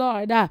 dear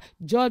Lord,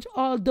 judge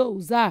all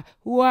those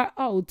who are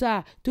out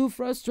to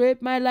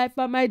frustrate my life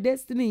and my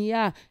destiny.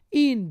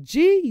 In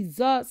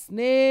Jesus'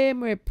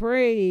 name we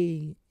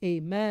pray.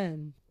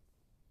 Amen.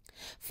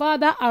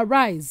 Father,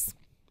 arise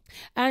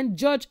and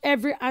judge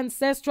every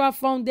ancestral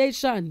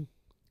foundation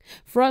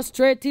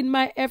frustrating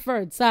my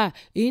efforts.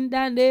 In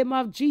the name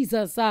of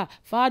Jesus,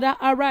 Father,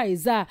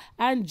 arise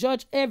and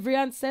judge every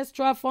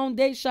ancestral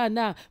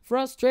foundation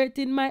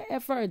frustrating my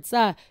efforts.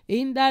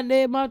 In the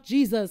name of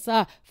Jesus,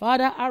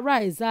 Father,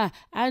 arise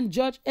and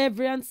judge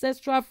every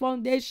ancestral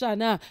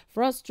foundation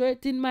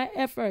frustrating my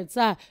efforts.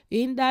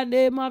 In the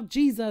name of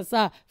Jesus,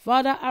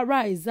 Father,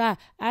 arise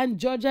and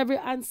judge every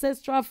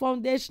ancestral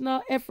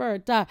foundational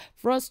effort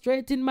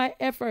frustrating my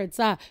efforts.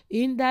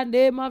 In the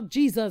name of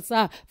Jesus,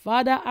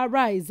 Father,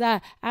 arise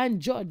and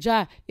judge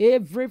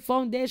every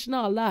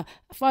foundational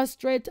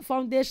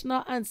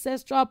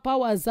ancestral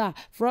powers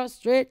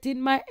frustrating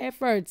my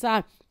efforts.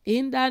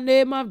 In the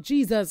name of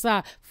Jesus,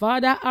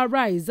 Father,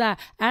 arise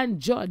and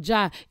judge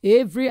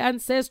every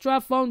ancestral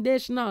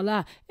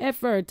foundational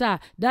effort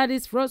that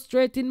is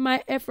frustrating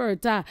my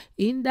effort.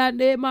 In the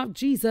name of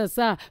Jesus,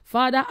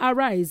 Father,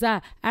 arise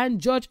and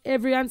judge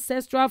every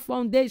ancestral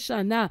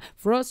foundation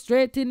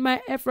frustrating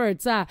my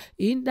efforts.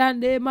 In the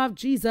name of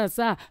Jesus,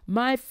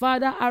 my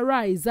Father,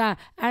 arise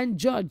and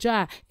judge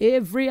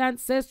every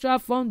ancestral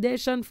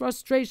foundation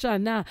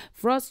frustration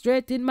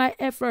frustrating my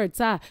efforts.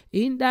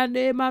 In the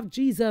name of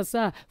Jesus,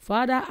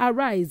 Father,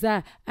 arise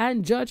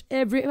and judge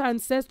every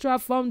ancestral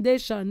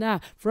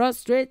foundation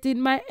frustrating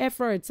my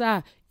efforts.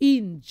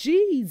 In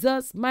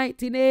Jesus'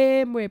 mighty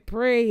name we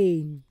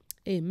pray.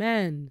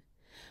 Amen.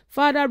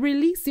 Father,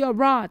 release your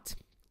wrath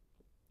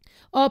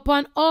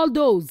upon all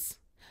those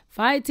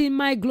fighting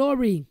my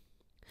glory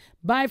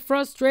by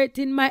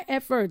frustrating my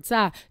efforts.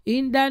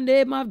 In the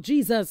name of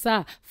Jesus,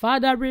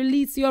 Father,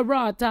 release your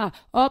wrath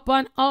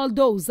upon all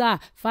those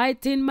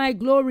fighting my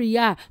glory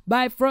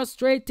by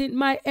frustrating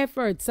my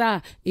efforts.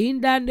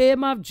 In the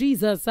name of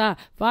Jesus,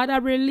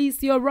 Father,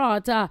 release your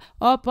wrath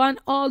upon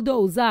all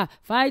those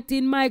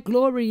fighting my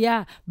glory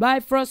by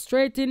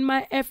frustrating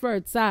my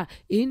efforts.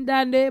 In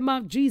the name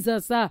of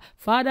Jesus,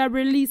 Father,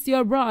 release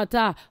your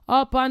wrath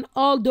upon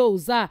all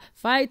those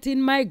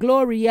fighting my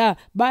glory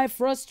by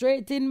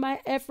frustrating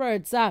my efforts.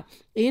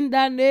 In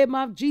the name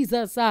of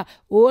Jesus, oh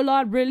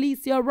Lord,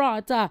 release your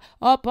wrath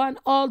upon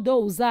all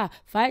those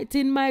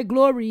fighting my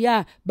glory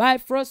by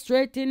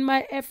frustrating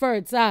my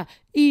efforts.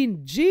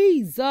 In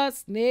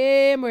Jesus'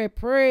 name we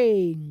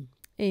pray.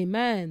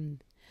 Amen.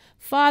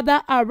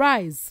 Father,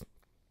 arise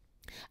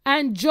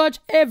and judge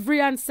every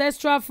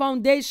ancestral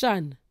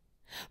foundation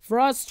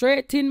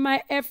frustrating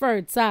my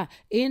efforts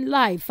in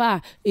life.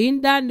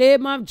 In the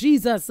name of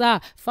Jesus,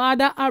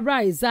 Father,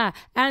 arise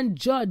and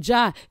judge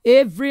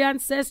every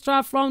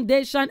ancestral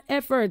foundation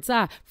efforts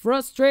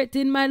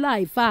frustrating my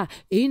life.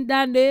 In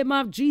the name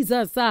of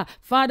Jesus,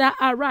 Father,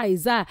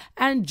 arise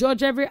and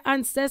judge every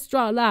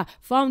ancestral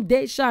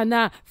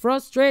foundation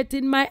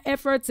frustrating my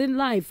efforts in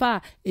life.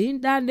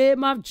 In the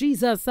name of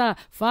Jesus,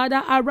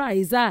 Father,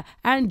 arise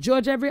and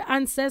judge every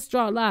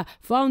ancestral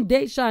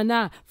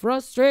foundation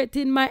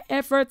frustrating my efforts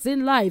efforts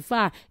in life.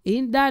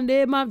 In the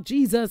name of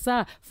Jesus,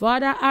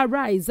 Father,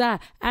 arise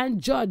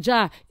and judge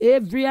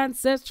every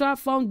ancestral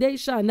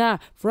foundation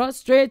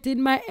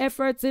frustrating my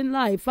efforts in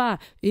life.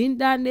 In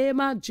the name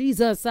of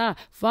Jesus,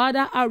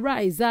 Father,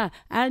 arise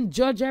and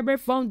judge every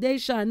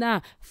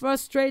foundation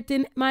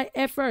frustrating my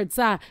efforts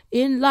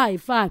in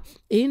life.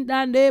 In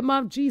the name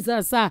of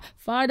Jesus,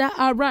 Father,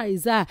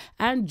 arise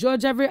and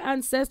judge every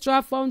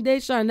ancestral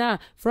foundation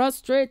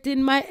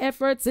frustrating my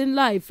efforts in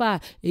life.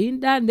 In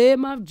the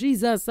name of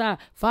Jesus,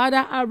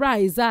 Father,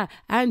 arise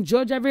and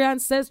judge every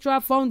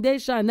ancestral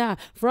foundation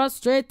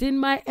frustrating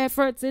my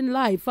efforts in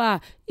life.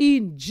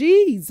 In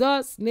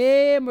Jesus'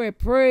 name we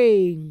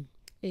pray.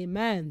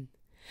 Amen.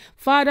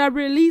 Father,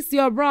 release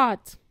your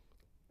wrath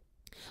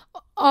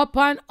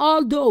upon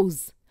all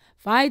those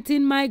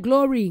fighting my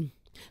glory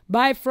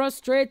by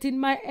frustrating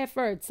my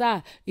efforts.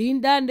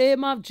 In the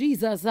name of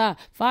Jesus,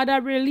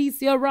 Father,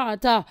 release your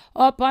wrath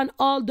upon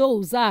all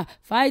those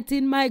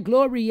fighting my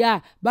glory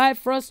by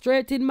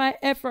frustrating my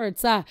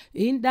efforts.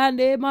 In the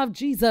name of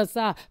Jesus,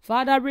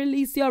 Father,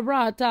 release your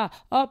wrath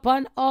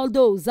upon all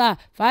those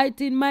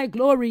fighting my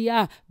glory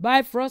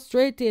by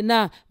frustrating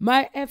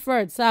my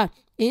efforts.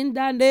 In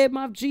the name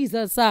of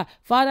Jesus,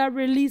 Father,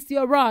 release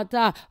your wrath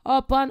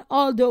upon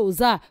all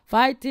those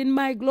fighting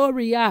my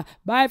glory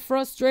by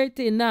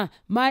frustrating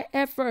my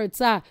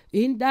efforts.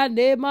 In the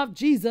name of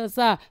Jesus,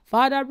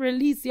 Father,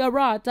 release your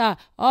wrath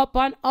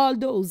upon all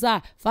those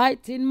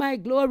fighting my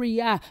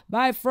glory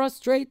by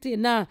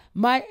frustrating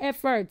my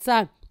efforts.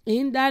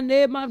 In the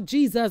name of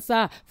Jesus,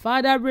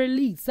 Father,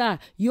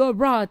 release your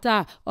wrath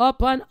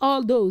upon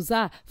all those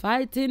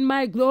fighting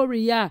my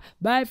glory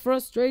by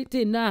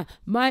frustrating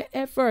my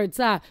efforts.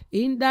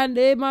 In the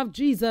name of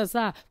Jesus,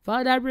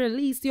 Father,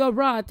 release your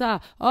wrath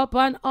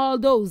upon all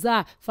those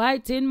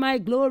fighting my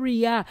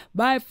glory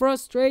by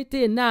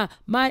frustrating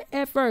my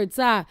efforts.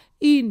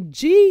 In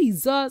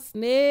Jesus'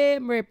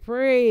 name we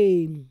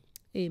pray.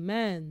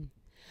 Amen.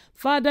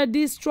 Father,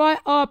 destroy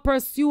our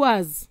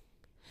pursuers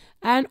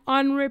and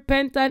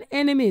unrepentant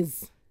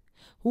enemies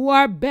who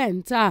are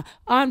bent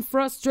on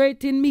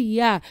frustrating me.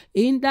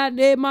 In the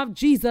name of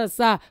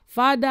Jesus,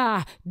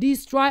 Father,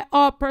 destroy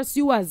all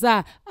pursuers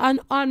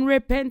and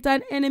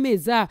unrepentant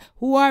enemies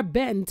who are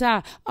bent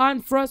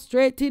on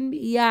frustrating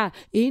me.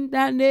 In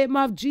the name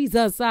of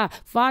Jesus,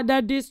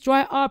 Father,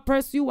 destroy all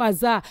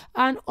pursuers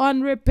and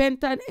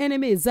unrepentant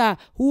enemies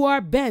who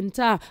are bent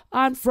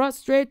on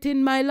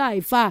frustrating my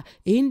life.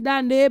 In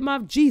the name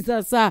of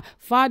Jesus,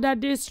 Father,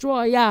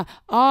 destroy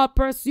all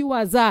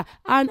pursuers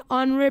and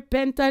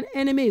unrepentant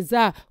enemies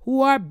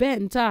who are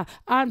bent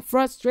on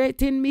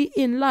frustrating me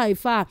in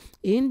life.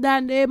 In the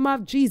name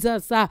of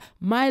Jesus,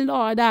 my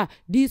Lord,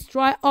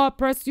 destroy all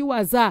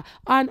pursuers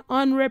and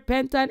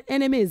unrepentant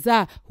enemies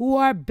who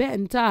are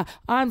bent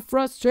on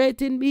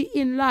frustrating me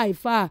in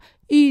life.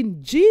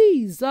 In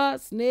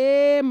Jesus'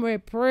 name we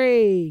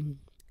pray.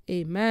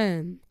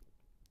 Amen.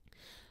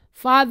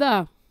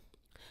 Father,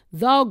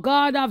 thou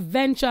God of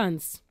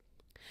vengeance,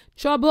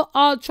 trouble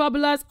all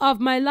troublers of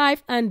my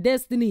life and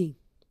destiny,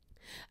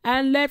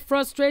 and let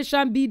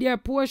frustration be their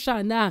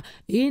portion.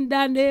 In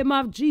the name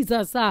of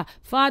Jesus,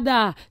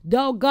 Father,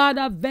 thou God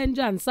of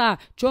vengeance,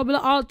 trouble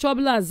all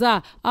troublers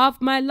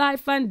of my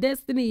life and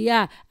destiny,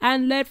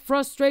 and let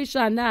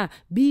frustration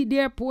be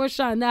their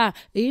portion.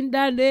 In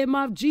the name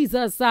of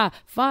Jesus,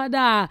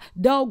 Father,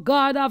 thou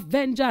God of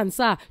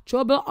vengeance,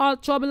 trouble all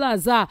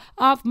troublers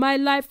of my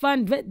life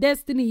and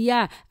destiny,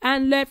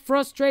 and let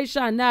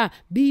frustration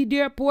be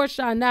their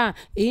portion.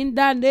 In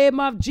the name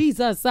of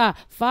Jesus,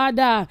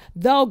 Father,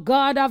 thou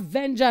God of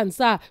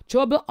vengeance,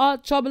 trouble all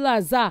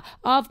troublers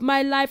of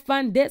my life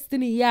and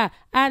destiny,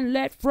 and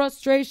let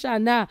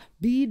frustration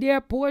be their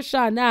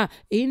portion.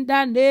 In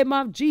the name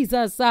of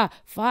Jesus,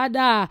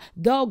 Father,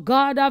 thou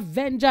God of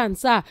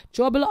vengeance,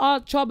 trouble all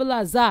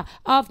troublers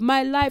of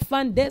my life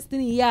and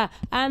destiny,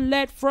 and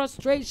let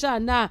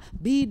frustration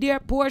be their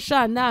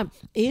portion.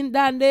 In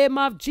the name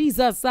of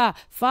Jesus,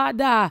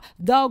 Father,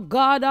 thou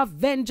God of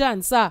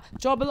vengeance,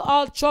 trouble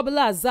all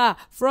troublers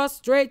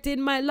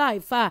frustrating my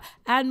life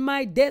and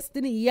my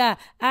destiny,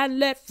 and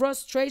let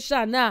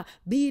frustration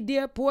be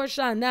their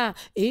portion.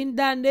 In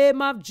the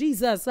name of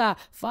Jesus,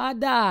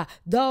 Father,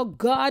 thou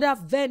God of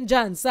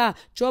vengeance,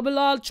 trouble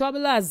all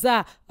troublers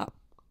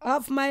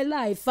of my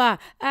life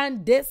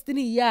and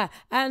destiny,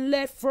 and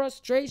let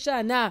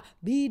frustration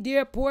be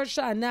their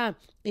portion.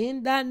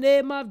 In the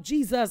name of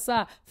Jesus,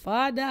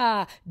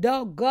 Father,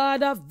 thou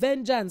God of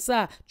vengeance,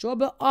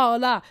 trouble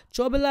all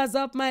troublers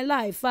of my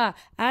life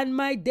and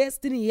my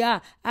destiny,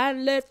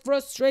 and let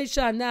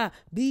frustration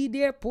be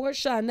their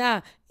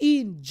portion.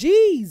 In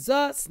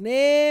Jesus'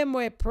 name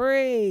we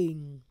pray.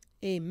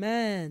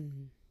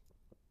 Amen.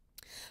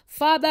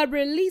 Father,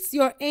 release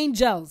your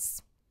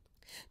angels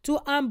to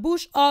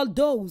ambush all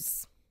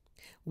those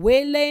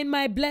waylaying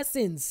my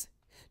blessings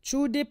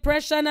through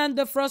depression and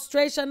the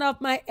frustration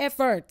of my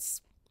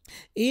efforts.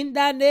 In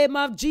the name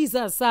of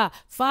Jesus,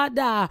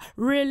 Father,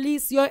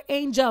 release your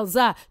angels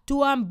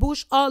to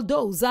ambush all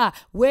those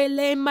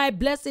waylaying my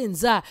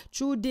blessings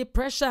through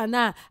depression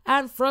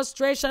and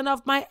frustration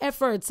of my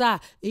efforts.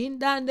 In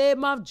the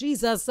name of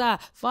Jesus,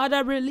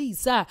 Father,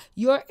 release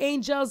your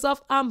angels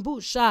of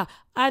ambush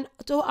and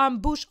to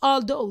ambush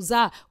all those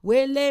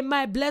waylay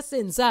my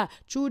blessings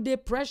through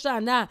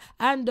depression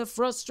and the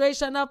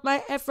frustration of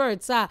my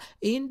efforts.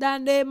 In the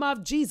name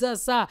of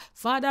Jesus,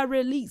 Father,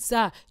 release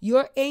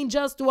your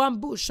angels to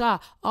ambush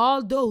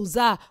all those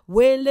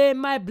waylay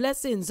my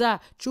blessings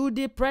through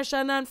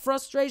depression and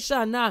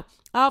frustration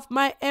of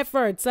my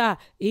efforts.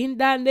 In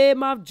the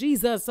name of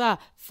Jesus,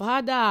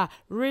 Father,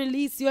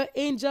 release your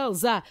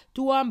angels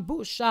to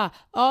ambush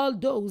all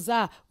those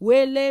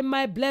waylay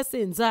my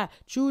blessings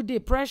through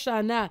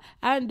depression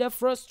and the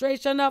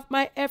frustration of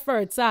my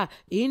efforts.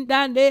 In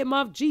the name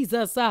of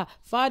Jesus,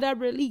 Father,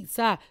 release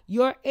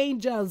your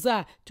angels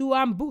to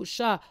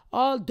ambush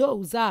all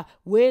those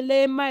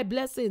waylay my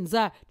blessings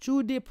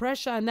through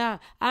depression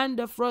and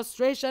the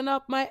frustration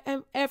of my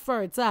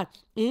efforts.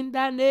 In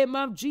the name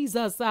of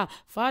Jesus,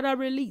 Father,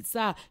 release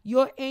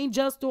your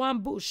angels to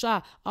ambush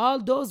all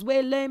those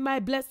waylaying my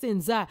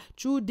blessings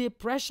through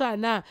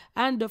depression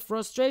and the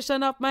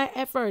frustration of my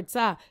efforts.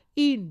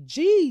 In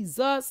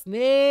Jesus'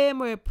 name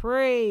we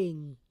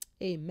pray.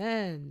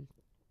 Amen.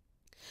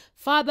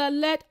 Father,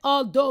 let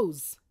all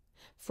those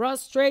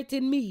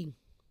frustrating me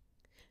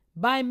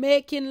by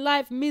making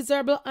life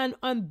miserable and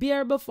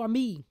unbearable for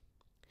me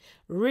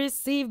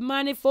receive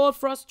manifold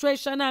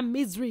frustration and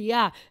misery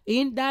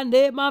in the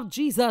name of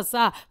Jesus.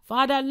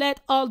 Father,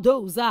 let all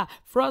those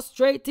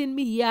frustrating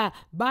me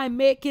by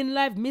making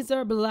life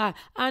miserable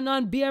and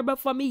unbearable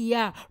for me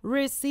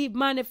receive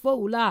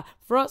manifold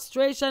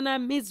frustration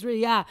and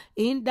misery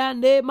in the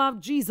name of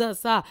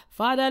Jesus.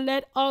 Father,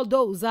 let all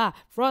those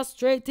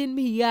frustrating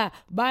me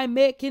by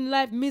making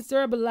life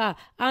miserable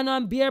and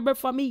unbearable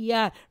for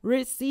me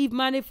receive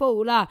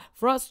manifold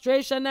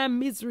frustration and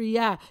misery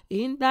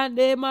in the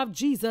name of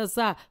Jesus.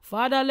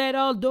 Father, let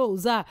all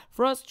those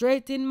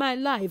frustrating my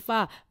life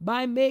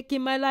by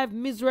making my life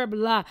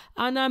miserable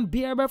and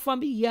unbearable for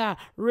me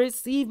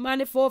receive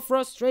manifold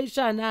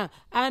frustration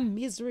and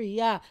misery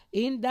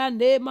in the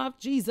name of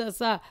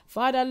Jesus.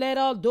 Father, let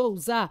all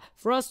those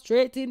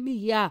frustrating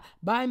me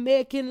by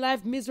making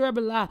life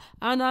miserable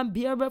and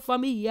unbearable for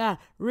me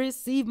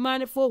receive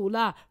manifold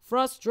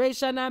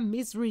frustration and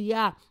misery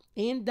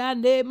in the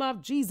name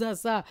of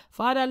Jesus.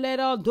 Father, let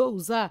all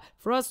those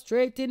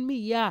frustrating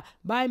me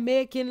by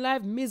making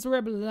life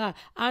miserable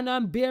and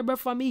unbearable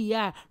for me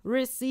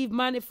receive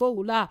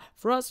manifold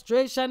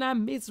frustration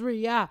and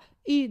misery.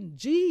 In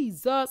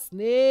Jesus'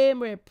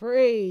 name we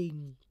pray.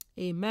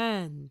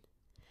 Amen.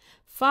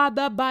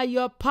 Father, by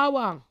your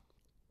power,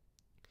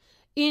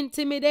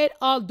 intimidate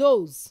all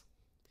those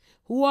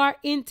who are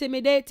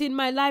intimidating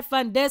my life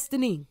and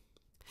destiny.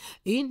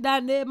 In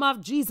the name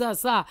of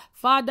Jesus,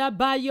 Father,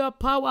 by your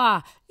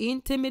power,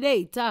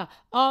 intimidate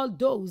all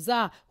those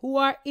who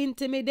are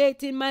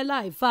intimidating my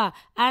life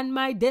and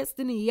my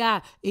destiny.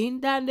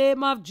 In the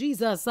name of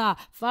Jesus,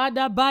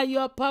 Father, by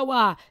your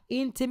power,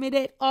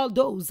 intimidate all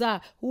those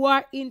who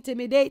are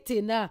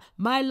intimidating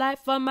my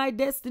life and my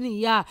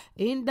destiny.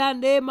 In the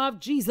name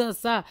of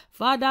Jesus,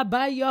 Father,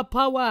 by your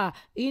power,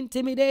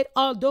 intimidate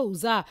all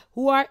those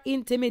who are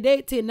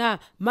intimidating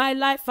my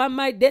life and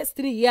my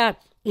destiny.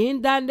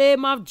 In the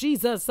name of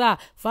Jesus,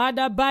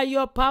 Father, by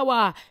your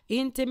power,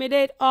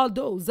 intimidate all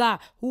those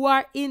who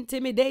are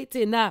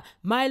intimidating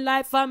my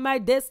life and my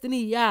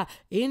destiny.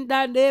 In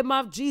the name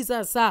of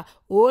Jesus, oh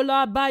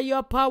Lord, by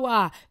your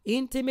power,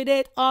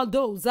 intimidate all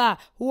those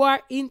who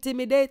are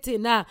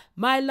intimidating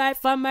my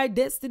life and my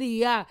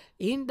destiny.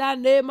 In the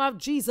name of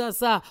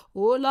Jesus, oh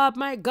Lord,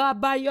 my God,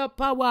 by your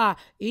power,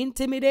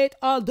 intimidate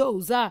all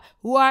those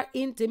who are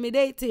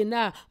intimidating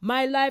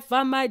my life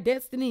and my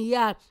destiny.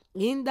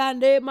 In the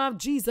name of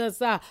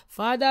Jesus,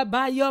 Father,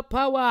 by your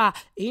power,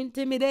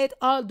 intimidate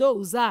all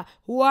those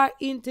who are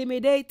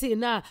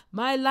intimidating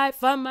my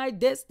life and my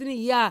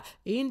destiny.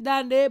 In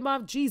the name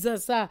of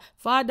Jesus,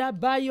 Father,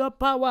 by your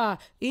power,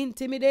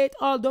 intimidate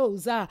all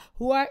those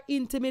who are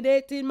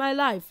intimidating my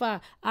life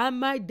and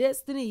my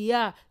destiny.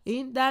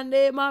 In the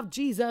name of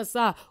Jesus,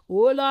 oh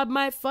Lord,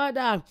 my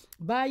Father,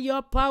 by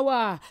your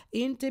power,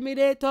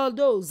 intimidate all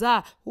those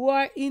who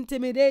are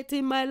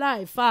intimidating my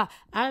life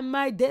and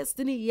my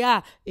destiny.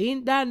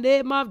 In the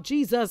name of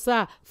Jesus,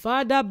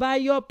 Father, by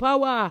your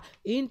power,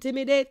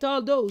 intimidate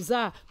all those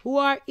who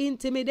are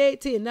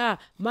intimidating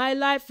my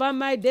life and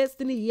my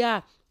destiny.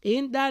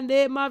 In the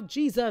name of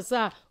Jesus,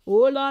 oh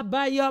Lord,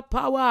 by your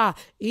power,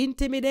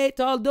 intimidate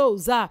all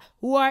those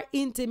who are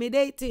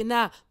intimidating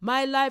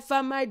my life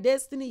and my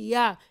destiny.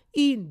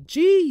 In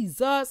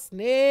Jesus'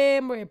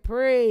 name we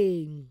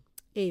pray.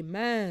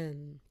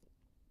 Amen.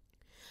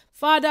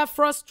 Father,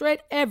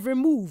 frustrate every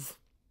move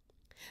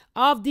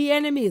of the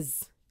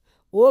enemies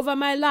over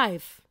my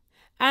life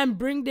and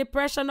bring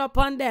depression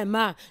upon them.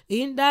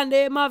 In the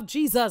name of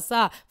Jesus,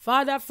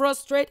 Father,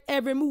 frustrate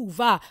every move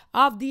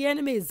of the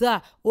enemies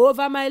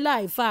over my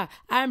life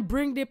and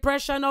bring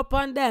depression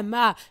upon them.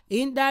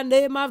 In the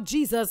name of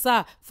Jesus,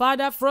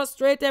 Father,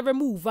 frustrate every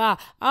move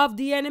of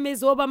the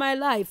enemies over my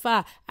life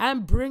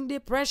and bring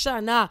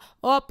depression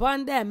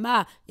upon them.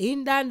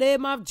 In the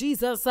name of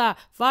Jesus,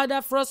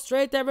 Father,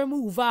 frustrate every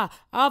move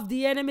of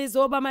the enemies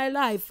over my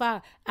life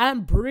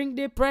and bring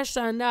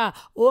depression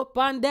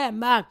upon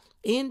them.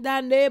 In the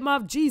name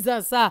of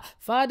Jesus,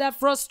 Father,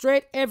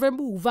 frustrate every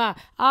move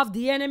of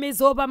the enemies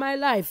over my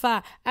life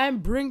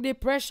and bring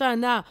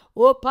depression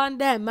upon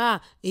them.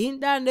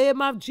 In the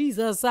name of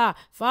Jesus,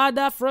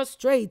 Father,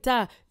 frustrate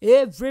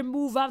every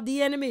move of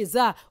the enemies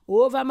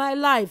over my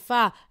life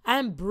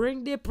and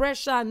bring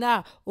depression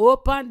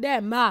upon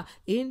them.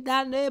 In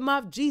the name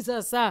of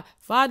Jesus,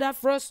 Father,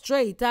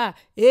 frustrate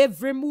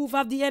every move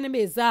of the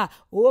enemies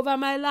over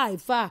my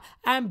life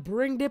and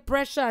bring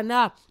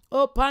depression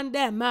upon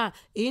them.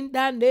 In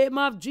the name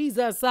of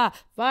Jesus,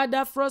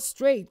 Father,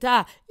 frustrate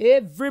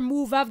every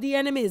move of the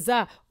enemies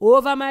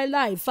over my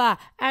life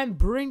and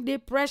bring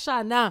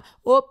depression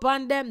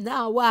upon them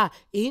now.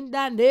 In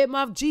the name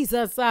of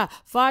Jesus,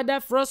 Father,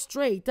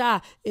 frustrate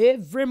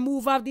every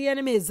move of the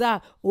enemies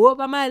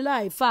over my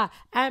life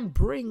and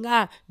bring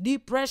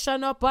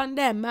depression upon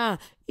them.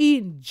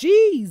 In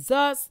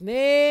Jesus'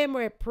 name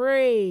we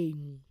pray.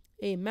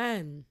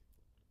 Amen.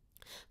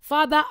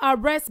 Father,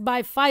 arrest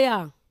by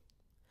fire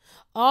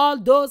all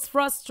those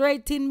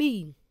frustrating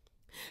me.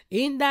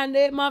 In the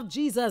name of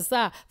Jesus,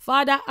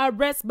 Father,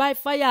 arrest by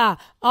fire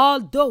all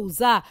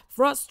those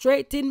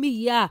frustrating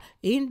me.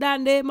 In the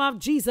name of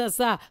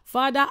Jesus,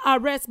 Father,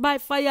 arrest by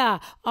fire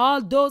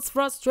all those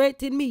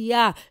frustrating me.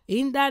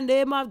 In the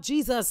name of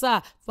Jesus,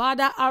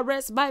 Father,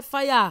 arrest by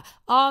fire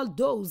all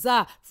those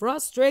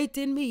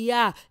frustrating me.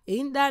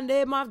 In the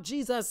name of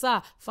Jesus,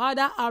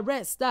 Father,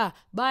 arrest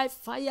by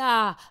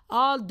fire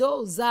all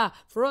those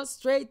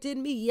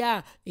frustrating me.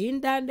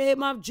 In the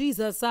name of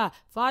Jesus,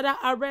 Father,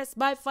 arrest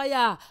by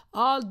fire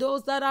all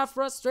those that are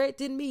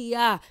frustrating me.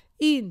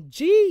 In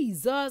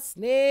Jesus'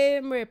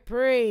 name we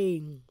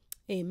pray.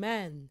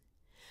 Amen.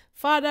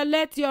 Father,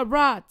 let your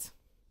wrath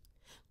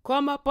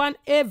come upon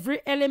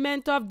every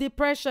element of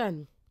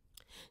depression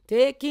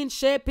taking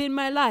shape in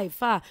my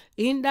life.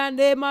 In the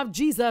name of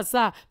Jesus,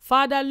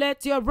 Father,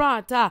 let your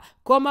wrath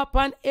come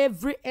upon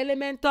every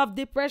element of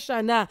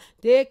depression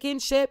taking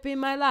shape in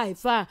my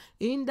life.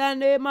 In the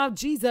name of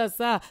Jesus,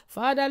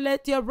 Father,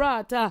 let your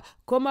wrath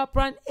come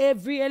upon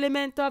every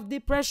element of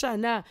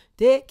depression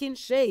taking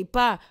shape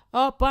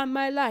upon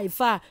my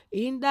life.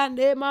 In the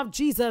name of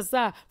Jesus,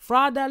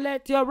 Father,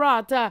 let your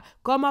wrath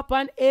come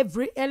upon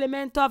every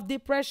element of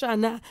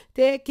depression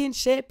taking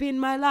shape in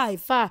my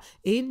life.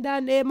 In the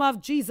name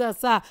of Jesus,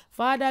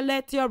 Father,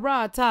 let your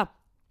wrath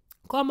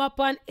come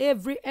upon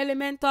every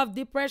element of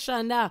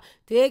depression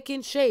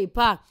taking shape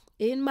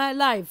in my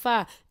life.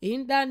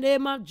 In the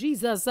name of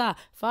Jesus,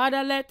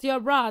 Father, let your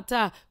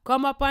wrath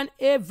come upon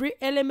every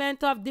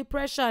element of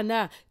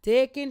depression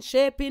taking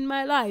shape in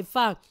my life.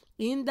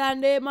 In the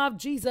name of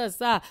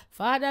Jesus,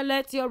 Father,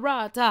 let your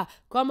wrath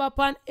come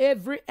upon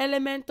every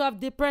element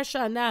of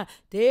depression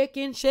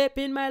taking shape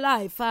in my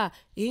life.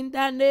 In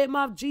the name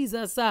of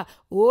Jesus, oh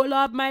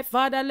Lord, my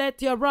Father,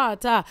 let your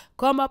wrath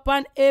come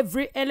upon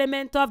every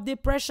element of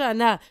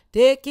depression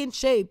taking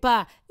shape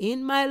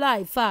in my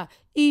life.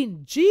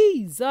 In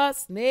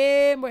Jesus'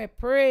 name we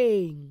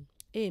pray.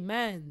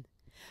 Amen.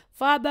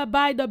 Father,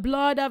 by the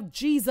blood of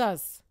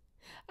Jesus,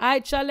 I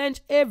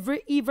challenge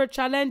every evil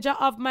challenger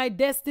of my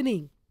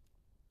destiny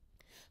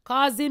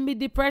causing me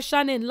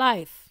depression in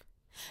life.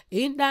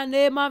 In the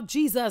name of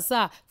Jesus,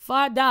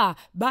 Father,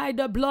 by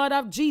the blood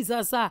of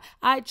Jesus,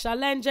 I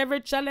challenge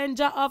every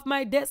challenger of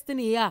my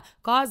destiny,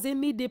 causing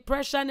me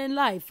depression in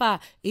life.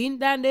 In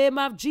the name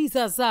of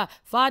Jesus,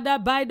 Father,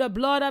 by the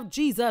blood of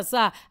Jesus,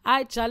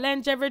 I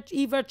challenge every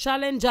evil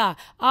challenger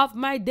of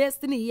my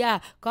destiny,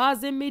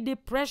 causing me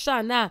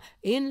depression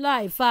in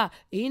life.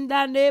 In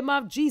the name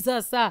of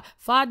Jesus,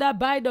 Father,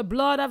 by the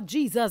blood of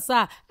Jesus,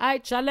 I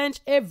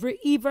challenge every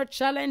evil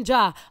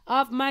challenger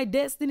of my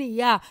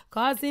destiny,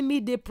 causing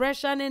me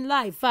depression in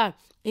life.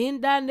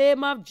 In the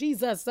name of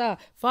Jesus,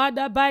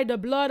 Father, by the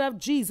blood of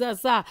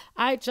Jesus,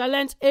 I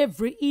challenge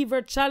every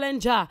evil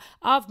challenger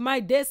of my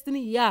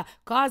destiny,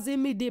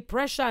 causing me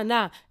depression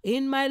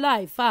in my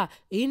life.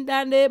 In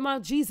the name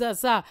of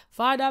Jesus,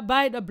 Father,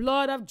 by the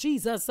blood of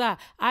Jesus,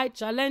 I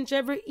challenge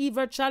every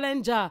evil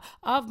challenger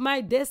of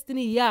my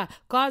destiny,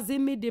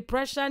 causing me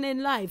depression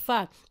in life.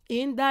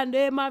 In the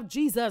name of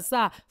Jesus,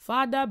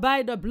 Father,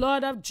 by the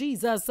blood of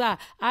Jesus,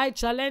 I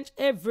challenge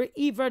every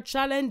evil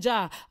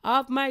challenger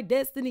of my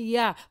destiny,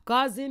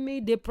 causing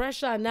me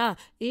depression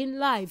in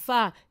life.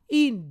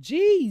 In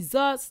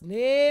Jesus'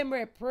 name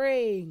we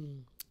pray.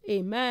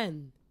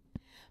 Amen.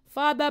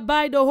 Father,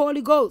 by the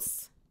Holy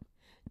Ghost,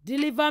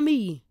 deliver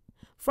me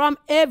from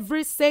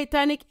every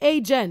satanic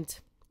agent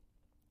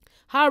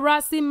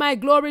harassing my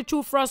glory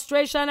through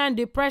frustration and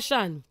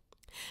depression.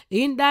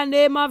 In the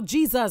name of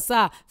Jesus,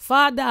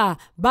 Father,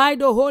 by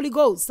the Holy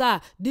Ghost,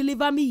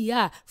 deliver me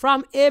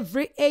from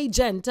every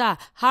agent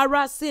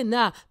harassing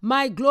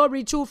my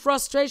glory through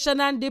frustration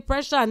and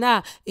depression.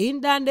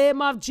 In the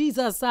name of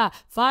Jesus,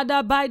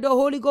 Father, by the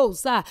Holy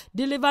Ghost,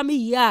 deliver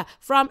me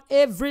from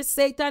every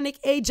satanic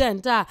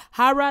agent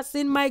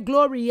harassing my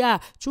glory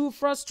through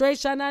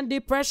frustration and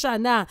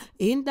depression.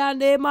 In the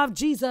name of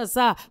Jesus,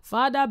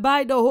 Father,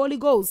 by the Holy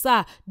Ghost,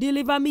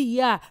 deliver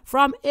me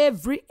from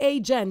every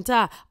agent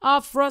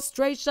of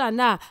frustration,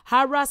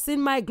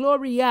 harassing my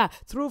glory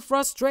through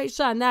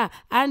frustration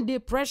and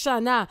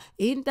depression.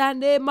 In the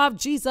name of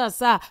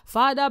Jesus,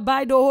 Father,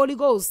 by the Holy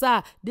Ghost,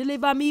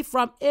 deliver me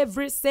from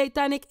every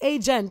satanic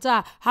agent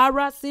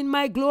harassing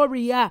my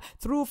glory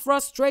through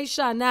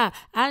frustration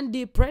and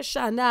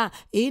depression.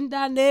 In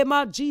the name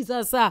of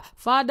Jesus,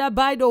 Father,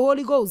 by the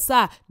Holy Ghost,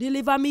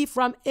 deliver me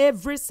from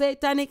every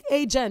satanic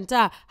agent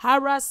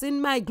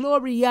harassing my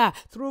glory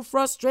through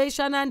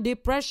frustration and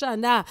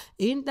depression.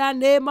 In the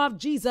name of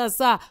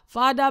Jesus,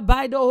 Father,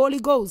 by the Holy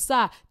Ghost,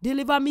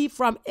 deliver me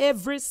from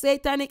every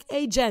satanic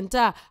agent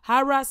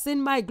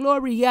harassing my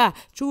glory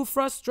through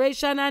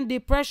frustration and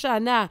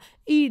depression.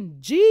 In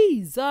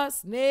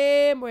Jesus'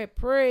 name we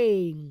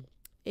pray.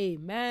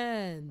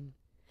 Amen.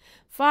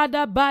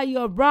 Father, by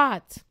your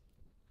wrath,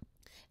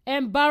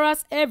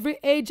 embarrass every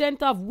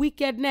agent of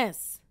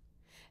wickedness,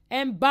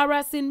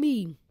 embarrassing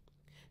me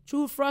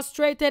through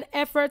frustrated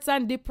efforts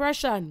and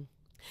depression.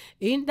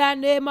 In the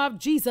name of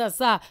Jesus,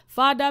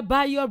 Father,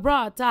 by your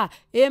wrath,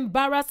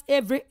 embarrass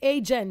every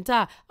agent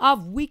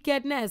of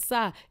wickedness,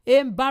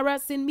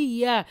 embarrassing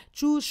me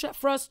through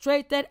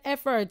frustrated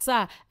efforts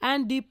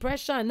and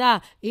depression.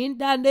 In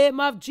the name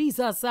of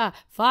Jesus,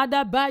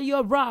 Father, by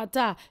your wrath,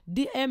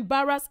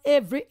 embarrass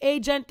every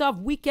agent of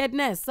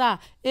wickedness,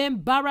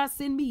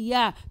 embarrassing me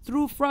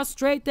through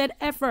frustrated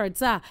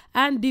efforts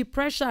and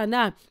depression.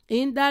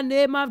 In the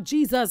name of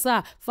Jesus,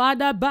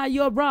 Father, by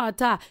your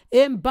wrath,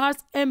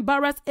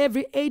 embarrass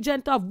every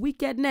agent of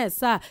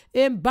wickedness,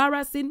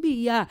 embarrassing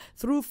me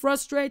through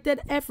frustrated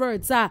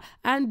efforts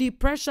and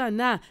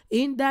depression.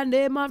 In the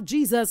name of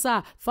Jesus,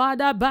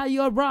 Father, by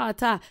your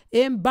wrath,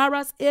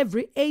 embarrass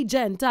every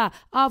agent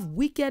of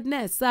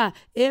wickedness,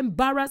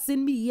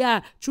 embarrassing me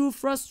through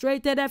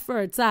frustrated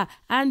efforts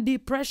and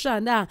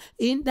depression.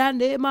 In the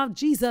name of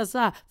Jesus,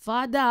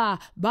 Father,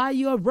 by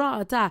your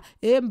wrath,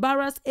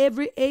 embarrass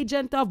every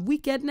agent of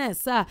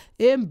wickedness,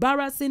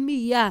 embarrassing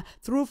me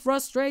through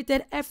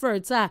frustrated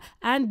efforts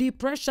and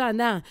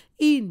depression.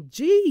 In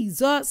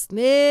Jesus'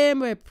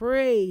 name we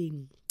pray.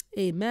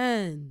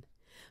 Amen.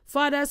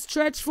 Father,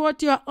 stretch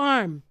forth your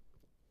arm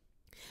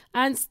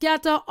and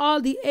scatter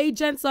all the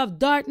agents of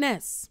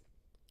darkness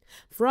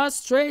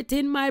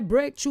frustrating my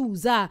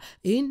breakthroughs.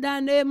 In the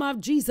name of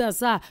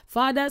Jesus,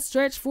 Father,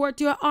 stretch forth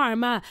your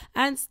arm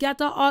and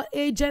scatter all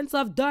agents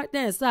of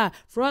darkness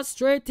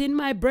frustrating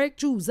my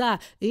breakthroughs.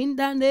 In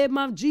the name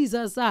of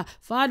Jesus,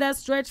 Father,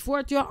 stretch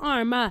forth your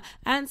arm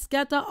and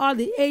scatter all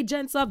the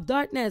agents of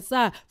darkness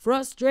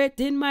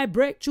frustrating my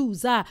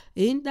breakthroughs.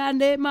 In the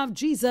name of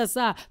Jesus,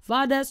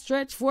 Father,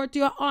 stretch forth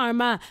your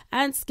arm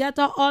and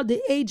scatter all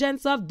the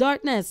agents of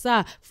darkness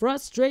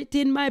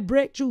frustrating my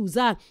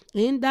breakthroughs.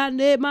 In the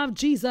name of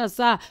Jesus,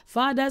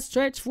 Father,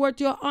 stretch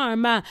forth your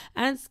arm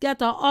and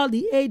scatter all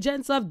the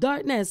agents of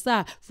darkness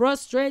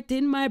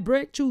frustrating my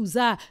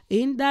breakthroughs.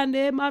 In the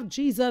name of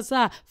Jesus,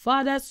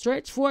 Father,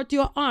 stretch forth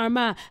your arm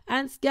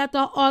and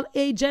scatter all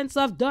agents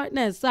of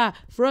darkness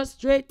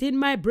frustrating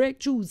my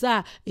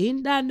breakthroughs.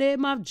 In the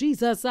name of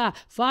Jesus,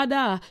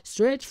 Father,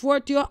 stretch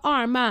forth your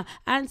arm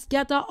and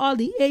scatter all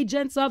the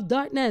agents of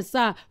darkness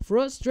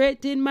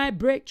frustrating my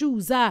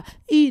breakthroughs.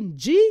 In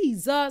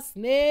Jesus'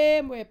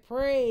 name we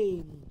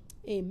pray.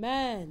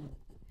 Amen.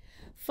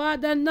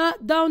 Father, knock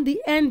down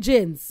the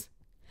engines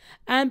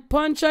and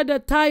puncture the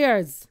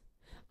tires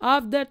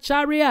of the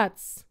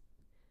chariots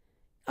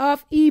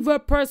of evil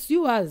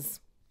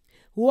pursuers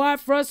who are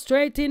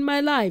frustrating my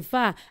life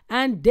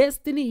and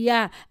destiny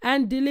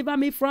and deliver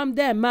me from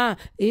them.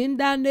 In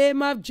the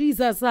name of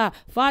Jesus,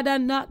 Father,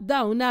 knock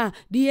down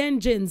the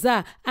engines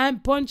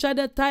and puncture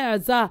the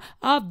tires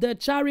of the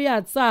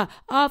chariots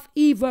of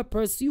evil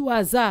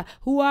pursuers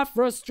who are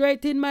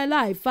frustrating my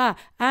life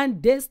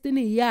and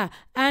destiny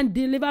and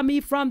deliver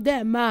me from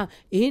them.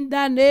 In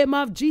the name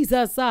of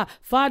Jesus,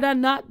 Father,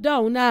 knock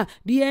down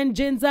the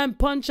engines and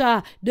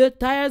puncture the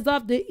tires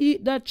of the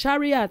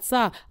chariots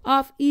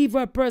of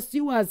evil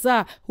pursuers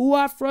who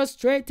are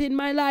frustrating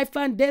my life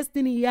and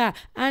destiny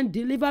and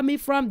deliver me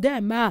from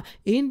them.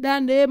 In the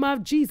name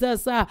of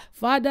Jesus,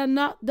 Father,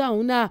 knock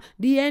down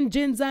the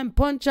engines and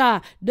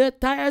puncture the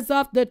tires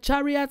of the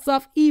chariots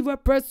of evil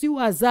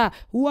pursuers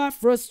who are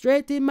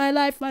frustrating my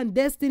life and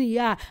destiny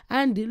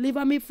and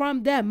deliver me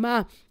from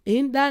them.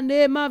 In the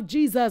name of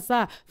Jesus,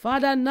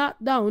 Father, knock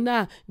down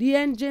the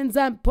engines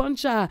and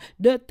puncture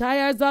the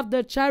tires of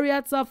the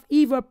chariots of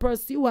evil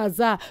pursuers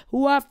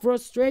who are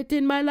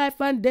frustrating my life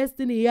and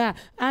destiny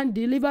and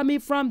deliver me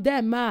from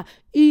them.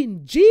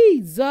 In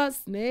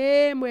Jesus'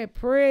 name we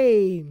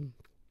pray.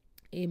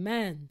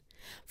 Amen.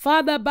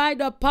 Father, by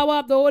the power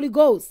of the Holy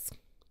Ghost,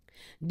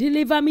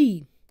 Deliver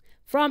me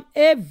from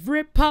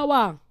every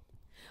power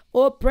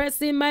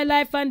oppressing my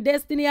life and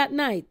destiny at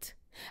night,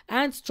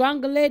 and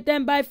strangulate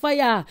them by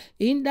fire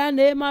in the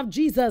name of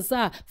Jesus.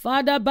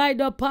 Father, by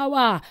the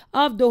power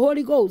of the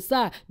Holy Ghost,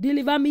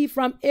 deliver me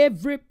from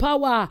every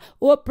power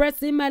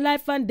oppressing my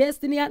life and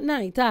destiny at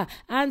night,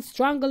 and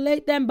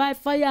strangulate them by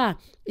fire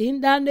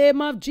in the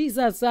name of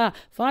Jesus.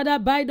 Father,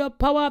 by the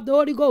power of the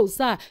Holy Ghost,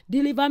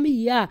 deliver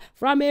me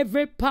from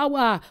every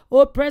power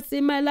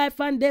oppressing my life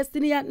and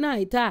destiny at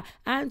night,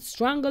 and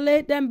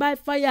strangulate them by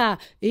fire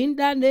in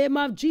the name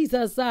of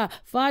Jesus.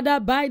 Father,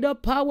 by the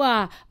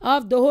power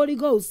of the Holy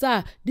Ghost,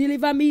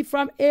 deliver me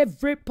from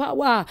every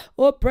power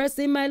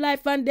oppressing my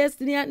life and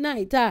destiny at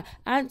night,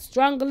 and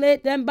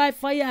strangulate them by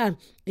fire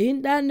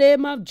in the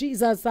name of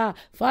Jesus.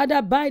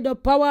 Father, by the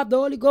power of the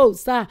Holy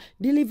Ghost,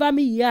 deliver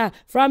me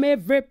from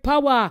every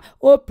power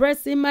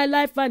oppressing my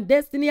life and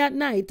destiny at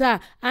night,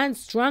 and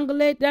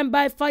strangulate them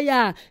by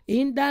fire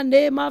in the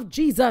name of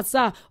Jesus.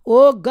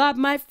 Oh God,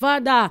 my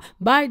Father,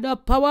 by the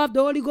power of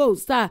the Holy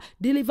Ghost,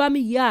 deliver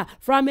me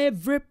from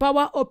every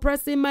power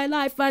oppressing my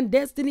life and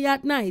destiny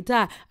at night,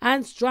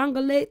 and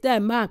strangulate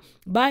them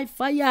by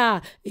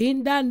fire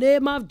in the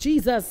name of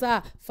Jesus.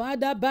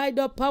 Father, by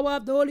the power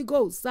of the Holy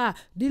Ghost,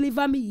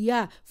 deliver me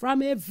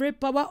from every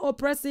power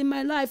oppressing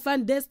my life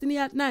and destiny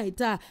at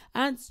night,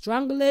 and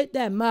strangulate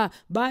them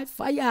by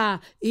fire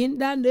in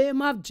the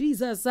name of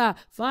Jesus.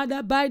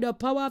 Father, by the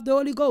power of the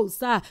Holy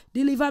Ghost,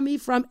 deliver me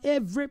from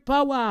every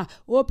power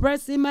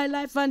oppressing my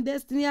life and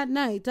destiny at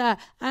night,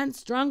 and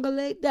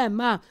strangulate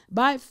them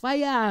by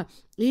fire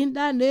in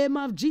the name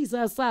of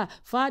Jesus.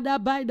 Father,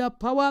 by the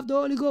power of the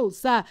Holy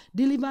Ghost,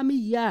 deliver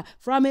me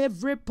from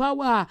every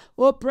power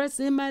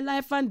oppressing my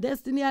life and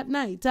destiny at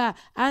night,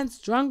 and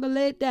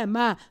strangulate them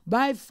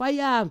by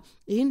fire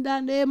in the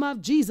name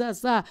of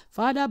Jesus.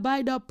 Father,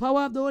 by the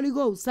power of the Holy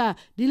Ghost,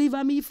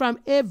 deliver me from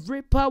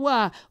every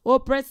power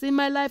oppressing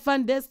my life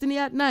and destiny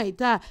at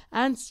night,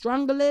 and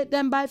strangulate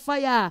them by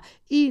fire.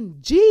 In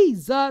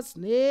Jesus'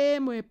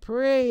 name we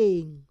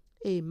pray.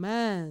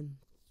 Amen.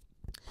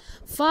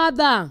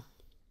 Father,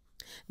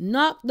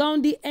 knock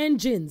down the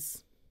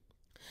engines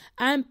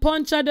and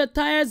puncture the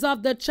tires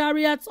of the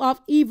chariots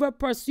of evil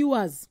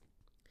pursuers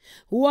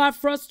who are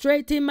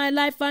frustrating my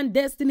life and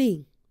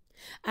destiny,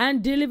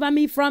 and deliver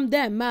me from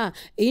them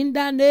in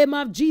the name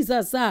of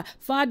Jesus.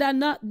 Father,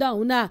 knock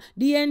down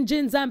the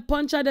engines and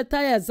puncture the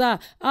tires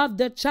of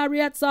the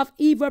chariots of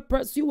evil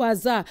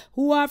pursuers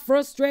who are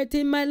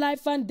frustrating my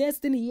life and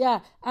destiny,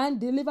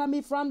 and deliver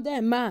me from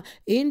them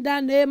in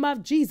the name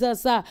of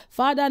Jesus.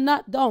 Father,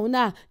 knock down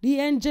the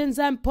engines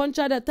and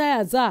puncture the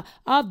tires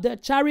of the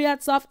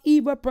chariots of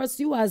evil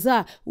pursuers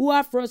who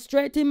are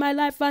frustrating my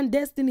life and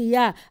destiny,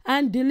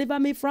 and deliver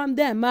me from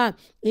them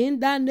in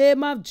the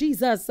name of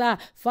Jesus.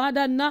 Father,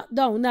 knock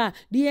down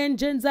the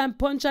engines and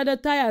puncture the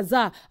tires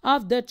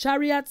of the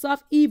chariots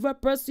of evil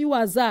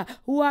pursuers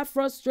who are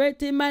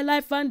frustrating my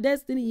life and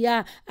destiny,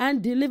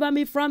 and deliver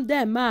me from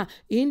them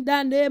in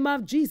the name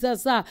of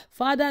Jesus.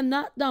 Father,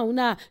 knock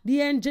down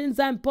the engines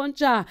and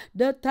puncture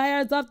the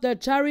tires of the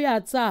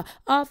chariots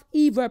of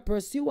evil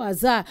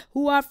pursuers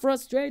who are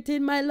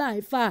frustrating my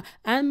life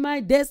and my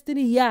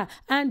destiny,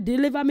 and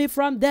deliver me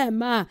from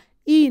them.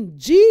 In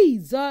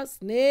Jesus'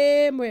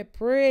 name we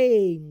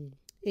pray.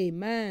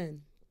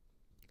 Amen.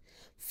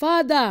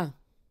 Father,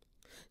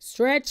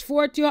 stretch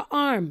forth your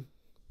arm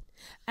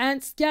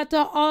and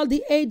scatter all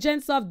the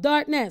agents of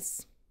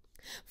darkness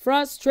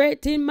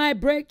frustrating my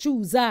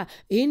breakthroughs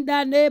in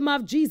the name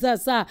of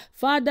Jesus.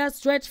 Father,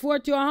 stretch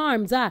forth your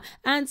arms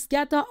and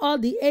scatter all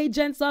the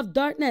agents of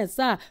darkness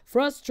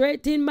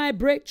frustrating my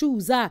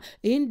breakthroughs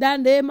in the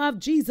name of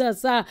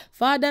Jesus.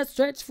 Father,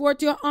 stretch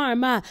forth your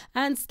arm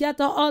and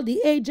scatter all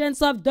the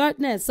agents of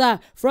darkness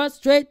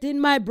frustrating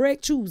my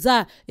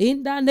breakthroughs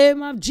in the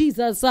name of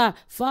Jesus.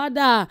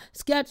 Father,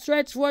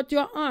 stretch forth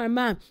your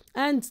arm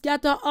and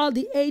scatter all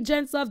the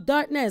agents of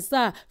darkness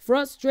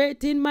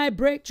frustrating my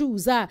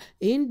breakthroughs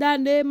in the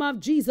name of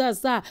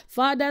Jesus.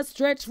 Father,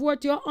 stretch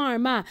forth your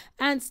arm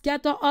and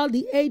scatter all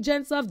the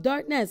agents of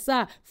darkness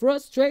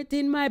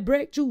frustrating my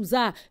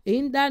breakthroughs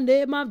in the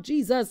name of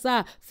Jesus.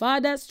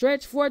 Father,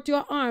 stretch forth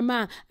your arm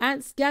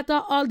and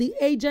scatter all the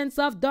agents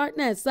of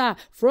darkness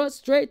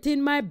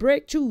frustrating my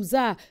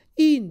breakthroughs.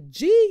 In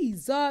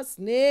Jesus'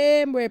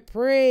 name we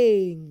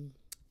pray.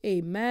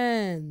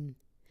 Amen.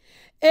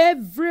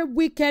 Every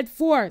wicked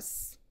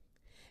force,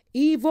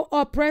 evil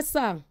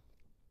oppressor,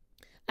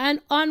 an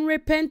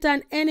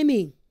unrepentant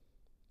enemy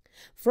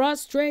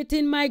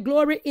frustrating my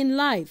glory in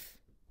life,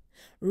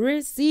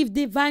 receive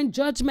divine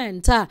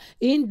judgment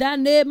in the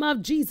name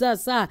of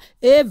Jesus.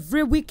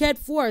 Every wicked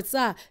force,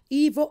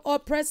 evil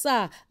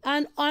oppressor,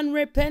 and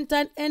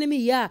unrepentant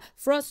enemy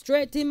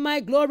frustrating my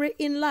glory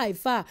in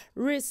life,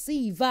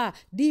 receive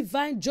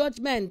divine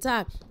judgment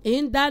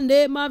in the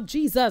name of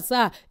Jesus.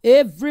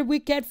 Every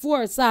wicked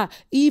force,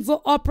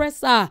 evil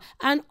oppressor,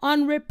 and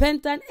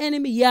unrepentant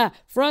enemy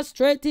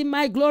frustrating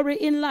my glory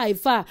in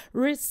life,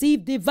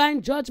 receive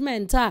divine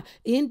judgment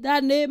in the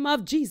name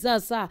of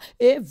Jesus.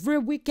 Every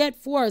wicked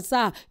force, force,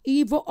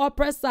 evil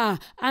oppressor,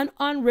 and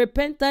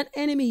unrepentant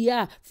enemy,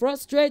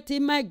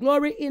 frustrating my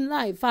glory in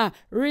life,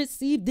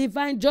 receive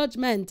divine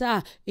judgment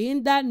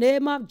in the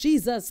name of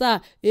Jesus.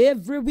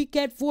 Every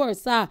wicked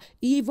force,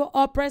 evil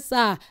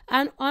oppressor,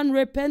 and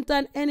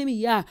unrepentant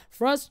enemy,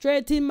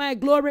 frustrating my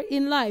glory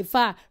in life,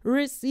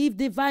 receive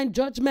divine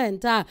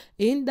judgment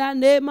in the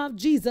name of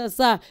Jesus.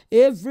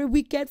 Every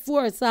wicked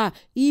force,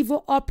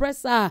 evil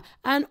oppressor,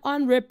 and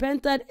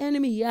unrepentant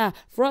enemy,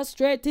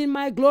 frustrating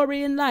my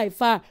glory in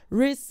life,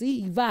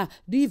 receive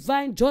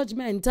divine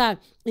judgment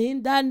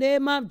in the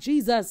name of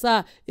Jesus.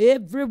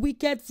 Every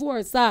wicked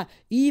force,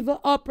 evil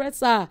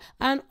oppressor,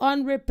 and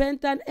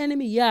unrepentant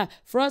enemy,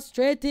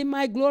 frustrating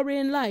my glory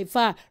in life,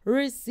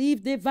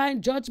 receive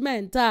divine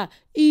judgment.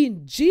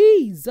 In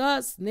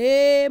Jesus'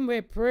 name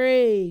we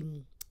pray.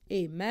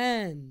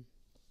 Amen.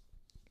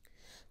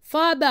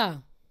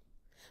 Father,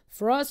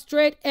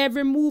 frustrate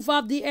every move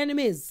of the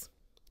enemies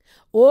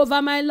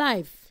over my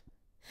life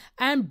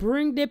and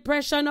bring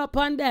depression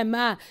upon them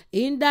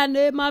in the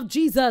name of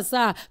Jesus.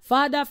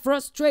 Father,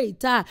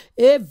 frustrate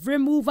every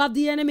move of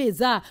the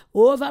enemies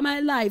over my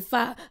life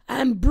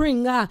and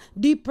bring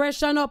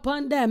depression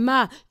upon them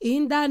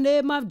in the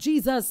name of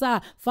Jesus.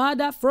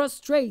 Father,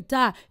 frustrate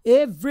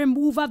every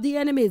move of the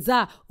enemies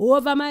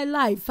over my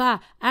life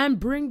and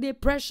bring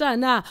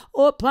depression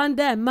upon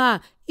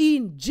them.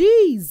 In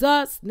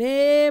Jesus'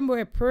 name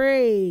we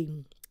pray.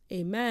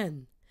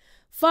 Amen.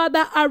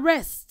 Father,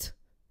 arrest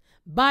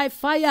by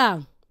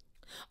fire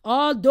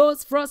all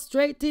those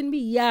frustrating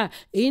me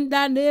in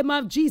the name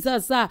of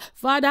Jesus.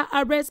 Father,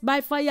 arrest by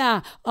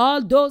fire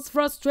all those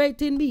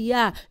frustrating me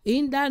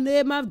in the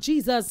name of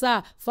Jesus.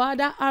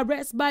 Father,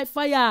 arrest by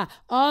fire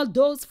all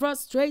those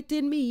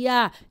frustrating me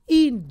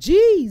in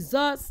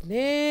Jesus'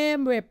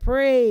 name we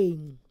pray.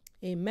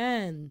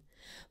 Amen.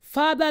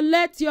 Father,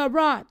 let your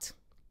wrath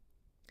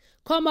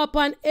come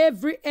upon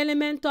every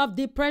element of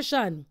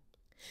depression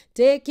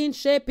taking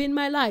shape in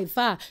my life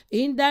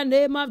in the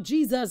name of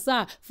Jesus.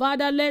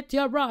 Father, let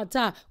your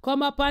wrath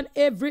come upon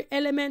every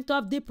element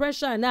of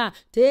depression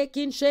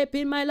taking shape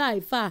in my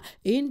life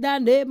in the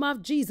name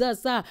of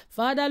Jesus.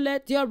 Father,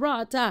 let your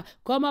wrath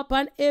come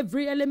upon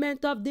every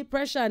element of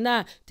depression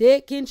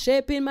taking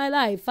shape in my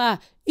life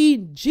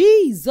in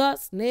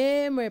Jesus'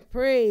 name we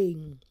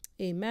pray.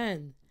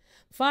 Amen.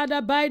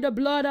 Father, by the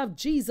blood of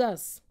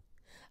Jesus,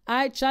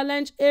 I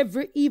challenge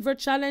every evil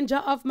challenger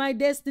of my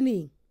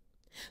destiny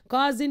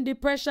causing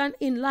depression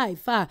in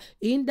life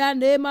in the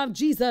name of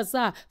Jesus.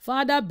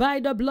 Father, by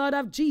the blood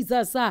of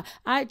Jesus,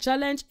 I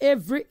challenge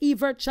every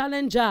evil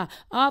challenger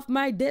of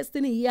my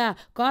destiny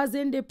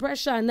causing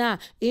depression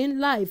in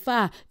life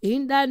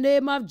in the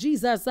name of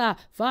Jesus.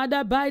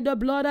 Father, by the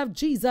blood of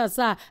Jesus,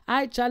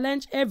 I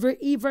challenge every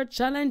evil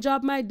challenger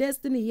of my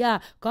destiny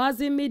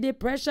causing me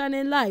depression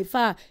in life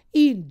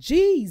in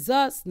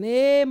Jesus'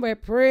 name we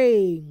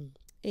pray.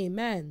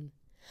 Amen.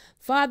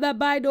 Father,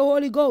 by the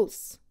Holy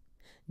Ghost,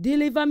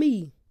 deliver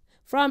me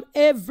from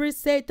every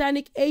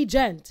satanic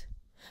agent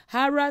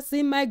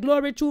harassing my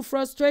glory through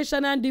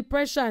frustration and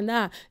depression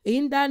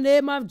in the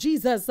name of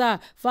Jesus.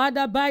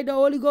 Father, by the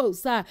Holy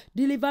Ghost,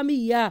 deliver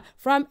me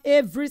from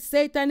every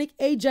satanic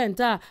agent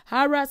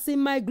harassing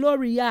my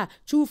glory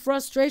through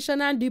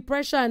frustration and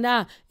depression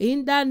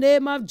in the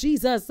name of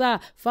Jesus.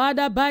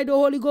 Father, by the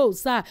Holy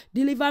Ghost,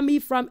 deliver me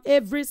from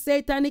every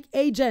satanic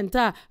agent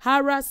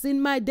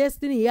harassing my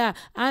destiny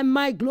and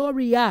my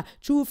glory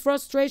through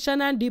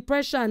frustration and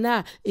depression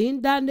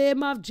in the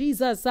name of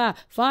Jesus.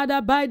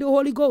 Father, by the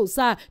Holy Ghost,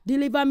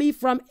 deliver me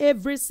from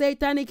every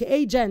satanic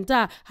agent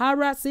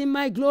harassing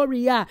my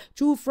glory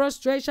through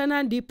frustration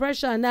and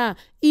depression.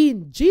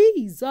 In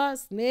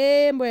Jesus'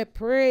 name we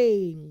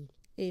pray.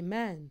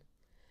 Amen.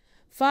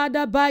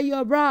 Father, by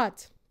your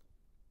wrath,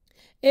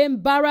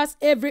 embarrass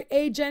every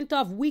agent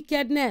of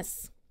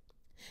wickedness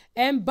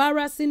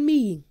embarrassing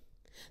me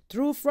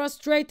through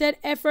frustrated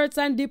efforts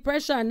and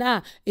depression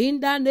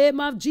in the name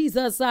of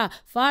Jesus.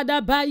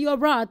 Father, by your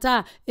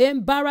wrath,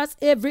 embarrass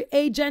every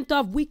agent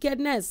of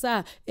wickedness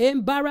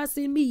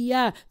embarrassing me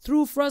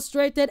through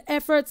frustrated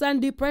efforts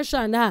and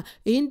depression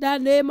in the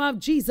name of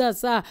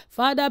Jesus.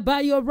 Father, by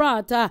your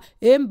wrath,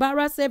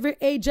 embarrass every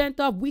agent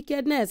of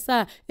wickedness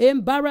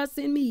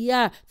embarrassing me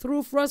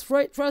through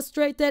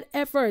frustrated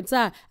efforts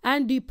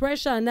and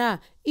depression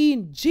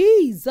in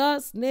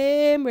Jesus'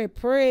 name we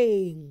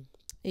pray.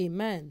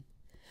 Amen.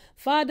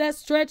 Father,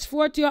 stretch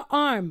forth your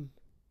arm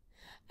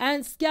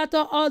and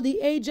scatter all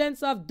the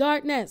agents of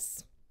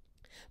darkness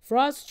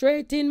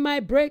frustrating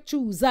my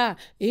breakthroughs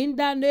in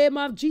the name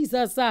of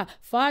Jesus.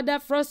 Father,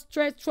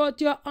 frustrate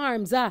forth your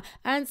arms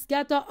and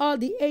scatter all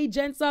the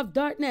agents of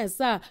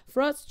darkness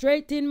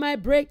frustrating my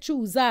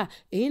breakthroughs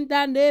in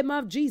the name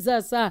of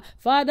Jesus.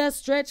 Father,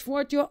 stretch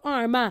forth your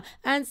arm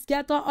and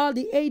scatter all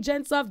the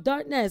agents of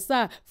darkness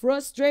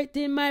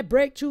frustrating my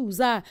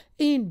breakthroughs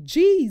in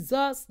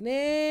Jesus'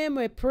 name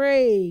we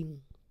pray.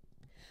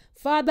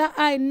 Father,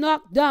 I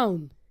knock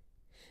down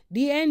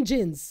the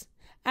engines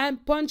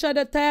and puncture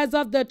the tires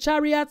of the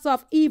chariots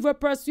of evil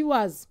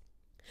pursuers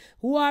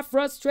who are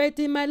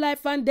frustrating my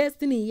life and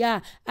destiny,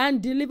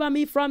 and deliver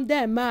me from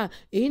them,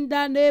 in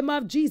the name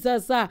of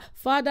Jesus.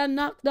 Father,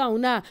 knock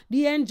down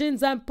the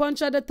engines and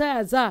puncture the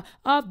tires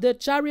of the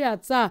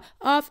chariots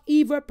of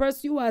evil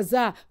pursuers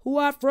who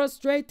are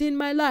frustrating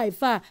my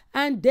life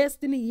and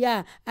destiny,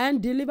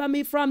 and deliver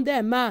me from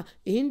them,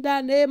 in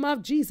the name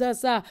of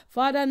Jesus.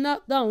 Father,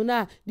 knock down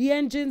the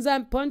engines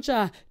and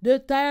puncture the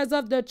tires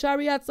of the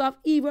chariots of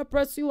evil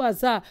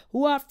pursuers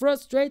who are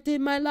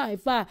frustrating my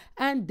life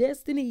and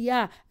destiny,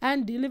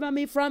 and deliver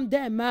me from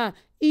them.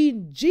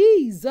 In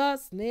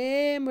Jesus'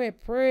 name we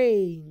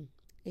pray.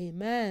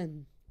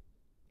 Amen.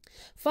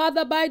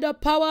 Father, by the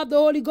power of the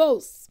Holy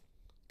Ghost,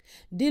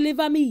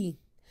 deliver me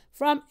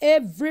from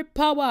every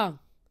power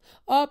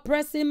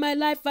oppressing my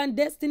life and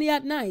destiny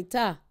at night,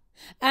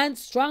 and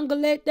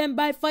strangulate them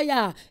by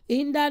fire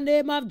in the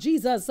name of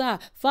Jesus.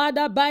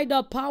 Father, by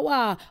the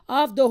power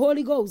of the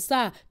Holy Ghost,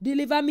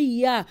 deliver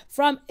me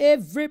from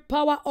every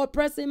power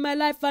oppressing my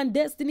life and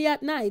destiny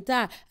at night,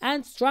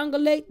 and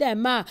strangulate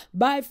them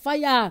by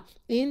fire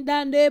in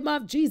the name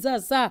of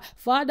Jesus.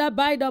 Father,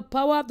 by the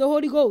power of the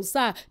Holy Ghost,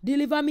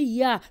 deliver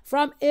me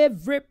from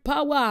every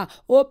power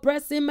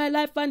oppressing my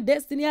life and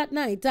destiny at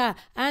night,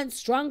 and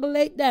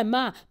strangulate them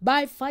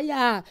by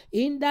fire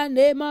in the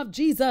name of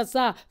Jesus.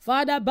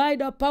 Father, by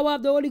the power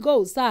of the Holy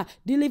Ghost,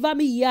 deliver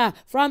me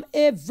from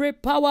every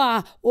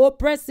power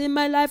oppressing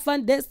my life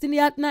and destiny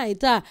at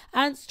night,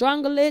 and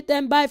strangulate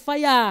them by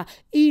fire.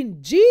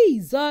 In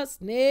Jesus'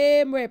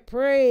 name we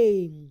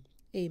pray.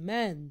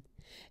 Amen.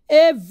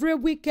 Every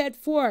wicked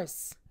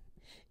force,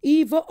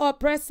 evil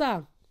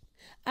oppressor,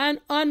 and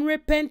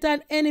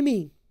unrepentant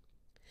enemy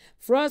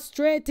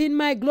frustrating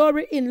my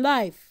glory in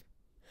life,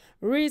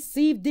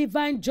 receive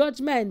divine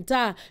judgment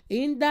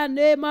in the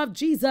name of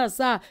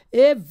Jesus.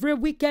 Every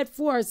wicked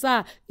force,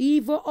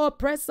 evil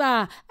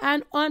oppressor,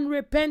 and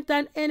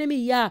unrepentant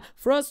enemy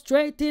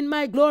frustrating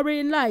my glory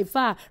in life,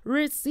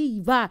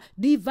 receive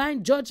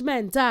divine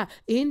judgment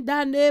in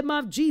the name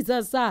of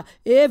Jesus.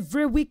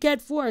 Every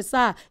wicked force,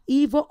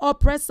 evil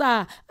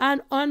oppressor,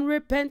 and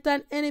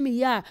unrepentant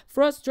enemy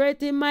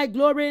frustrating my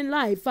glory in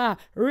life,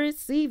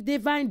 receive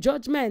divine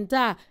judgment.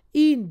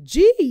 In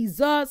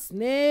Jesus'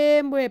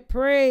 name we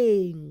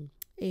pray.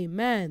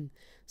 Amen.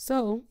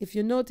 So, if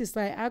you notice,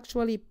 I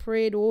actually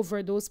prayed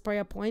over those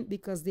prayer points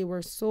because they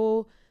were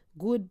so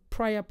good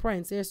prayer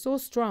points. They're so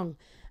strong.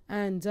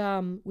 And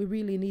we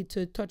really need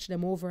to touch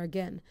them over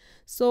again.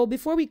 So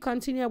before we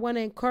continue, I want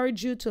to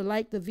encourage you to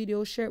like the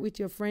video, share it with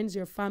your friends,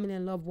 your family,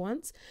 and loved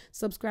ones.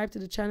 Subscribe to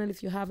the channel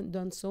if you haven't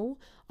done so.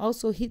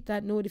 Also hit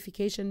that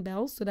notification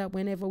bell so that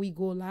whenever we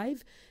go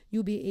live,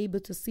 you'll be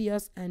able to see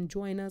us and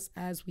join us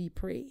as we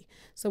pray.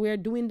 So we are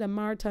doing the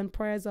marathon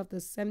prayers of the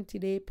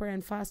 70-day prayer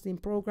and fasting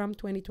program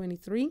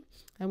 2023.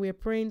 And we're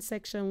praying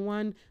section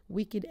 1,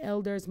 wicked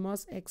elders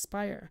must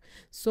expire.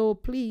 So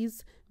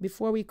please,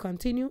 before we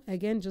continue,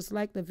 again, just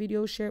like the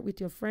video, share it with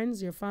your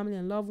friends, your family,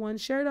 and loved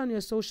ones. Share it on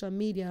your social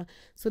media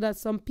so that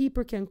some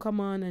people can come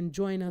on and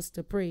join us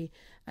to pray.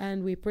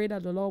 And we pray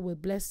that the Lord will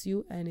bless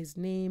you and his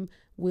name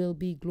will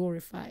be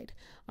glorified.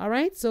 All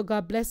right, so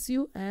God bless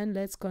you, and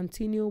let's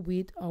continue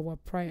with our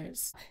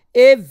prayers.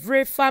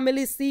 Every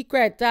family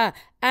secret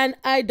and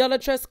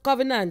idolatrous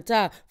covenant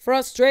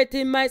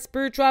frustrating my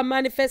spiritual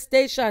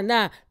manifestation,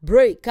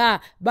 break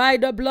by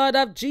the blood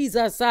of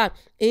Jesus.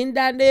 In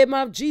the name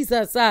of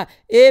Jesus,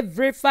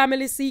 every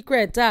family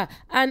secret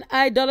and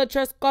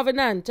idolatrous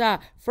covenant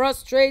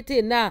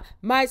frustrating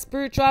my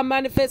spiritual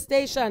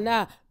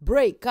manifestation,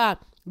 break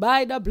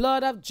by the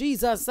blood of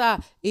Jesus.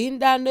 In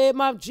the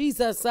name of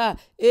Jesus,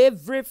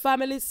 every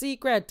family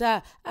secret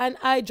and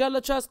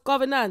idolatrous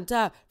covenant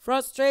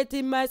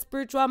frustrating my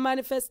spiritual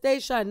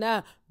manifestation,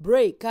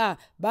 break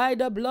by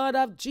the blood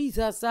of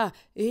Jesus.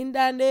 In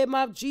the name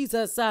of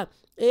Jesus,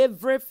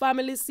 every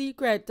family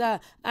secret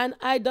and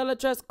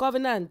idolatrous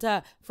covenant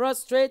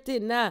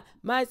frustrating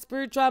my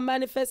spiritual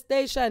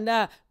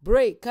manifestation,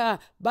 break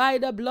by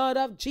the blood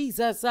of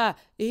Jesus.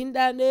 In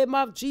the name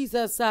of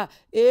Jesus,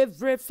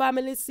 every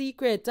family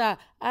secret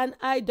and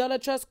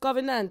idolatrous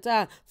covenant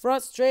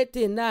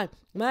frustrating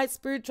my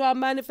spiritual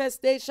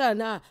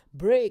manifestation,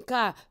 break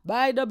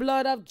by the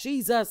blood of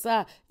Jesus.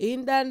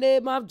 In the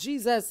name of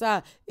Jesus,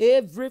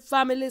 every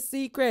family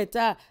secret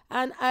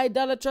and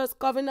idolatrous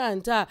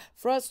covenant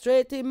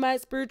frustrating my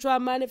spiritual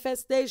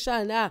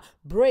manifestation,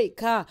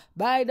 break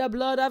by the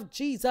blood of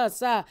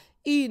Jesus.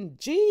 In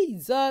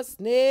Jesus'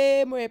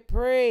 name we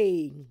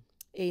pray.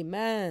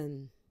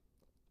 Amen.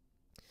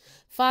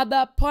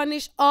 Father,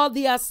 punish all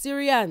the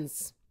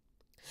Assyrians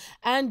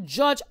and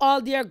judge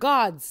all their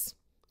gods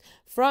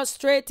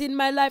frustrating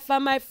my life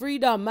and my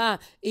freedom.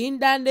 In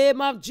the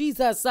name of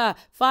Jesus,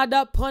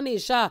 Father,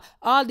 punish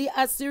all the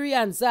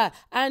Assyrians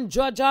and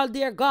judge all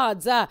their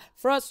gods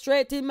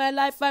frustrating my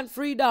life and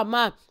freedom.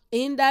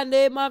 In the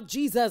name of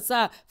Jesus,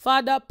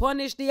 Father,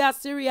 punish the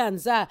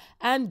Assyrians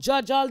and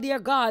judge all their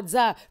gods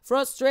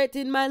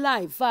frustrating my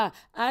life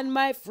and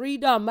my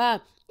freedom.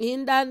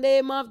 In the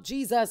name of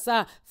Jesus,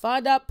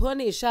 Father,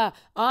 punish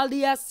all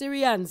the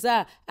Assyrians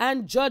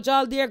and judge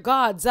all their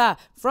gods,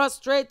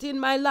 frustrating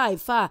my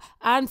life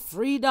and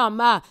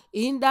freedom.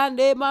 In the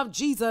name of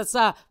Jesus,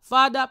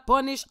 Father,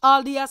 punish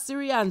all the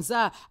Assyrians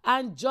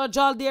and judge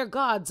all their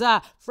gods,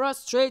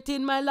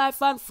 frustrating my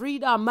life and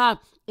freedom.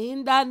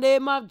 In the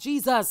name of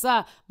Jesus,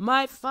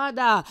 my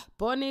Father,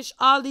 punish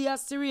all the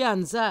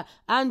Assyrians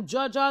and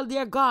judge all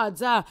their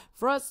gods,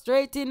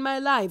 frustrating my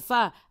life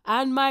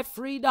and my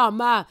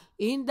freedom.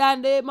 In the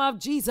name of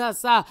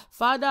Jesus,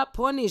 Father,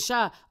 punish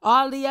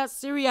all the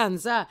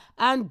Assyrians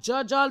and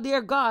judge all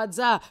their gods,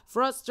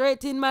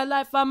 frustrating my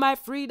life and my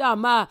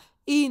freedom.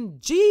 In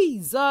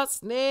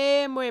Jesus'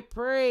 name we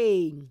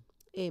pray.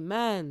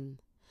 Amen.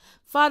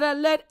 Father,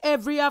 let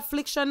every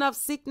affliction of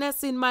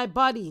sickness in my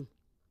body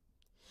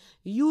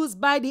used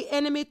by the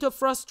enemy to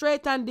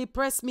frustrate and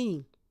depress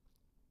me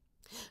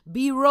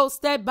be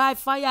roasted by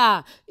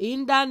fire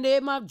in the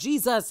name of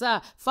Jesus.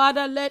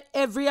 Father, let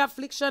every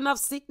affliction of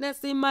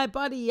sickness in my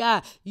body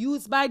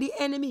used by the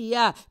enemy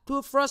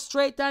to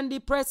frustrate and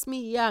depress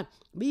me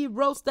be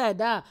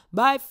roasted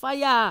by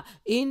fire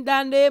in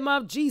the name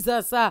of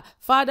Jesus.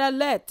 Father,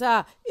 let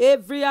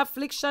every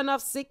affliction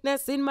of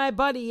sickness in my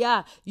body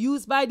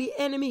used by the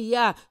enemy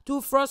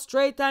to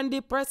frustrate and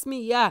depress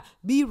me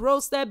be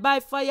roasted by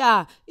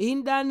fire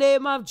in the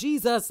name of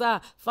Jesus.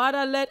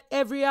 Father, let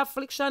every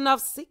affliction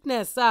of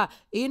sickness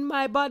in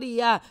my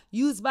body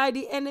used by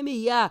the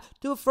enemy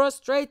to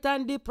frustrate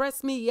and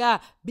depress me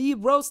be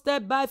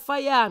roasted by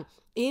fire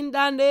in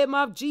the name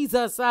of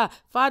Jesus.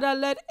 Father,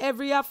 let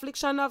every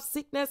affliction of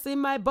sickness in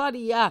my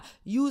body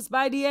used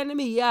by the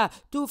enemy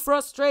to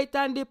frustrate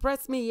and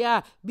depress me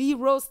be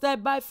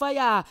roasted by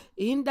fire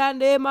in the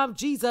name of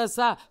Jesus.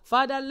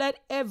 Father,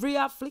 let every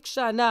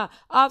affliction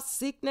of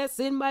sickness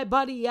in my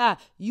body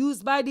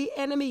used by the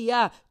enemy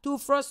to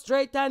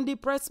frustrate and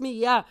depress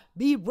me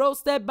be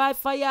roasted by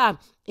fire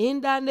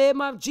in the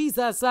name of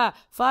Jesus.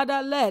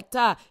 Father, let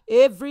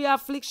every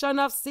affliction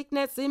of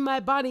sickness in my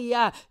body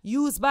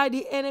used by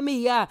the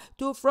enemy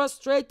to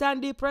frustrate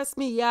and depress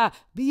me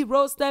be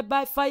roasted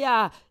by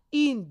fire.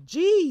 In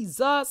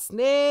Jesus'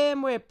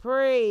 name we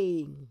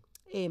pray.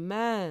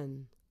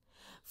 Amen.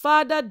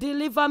 Father,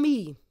 deliver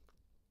me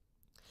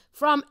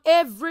from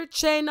every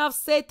chain of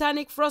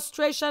satanic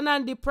frustration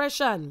and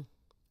depression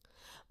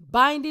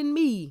binding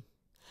me,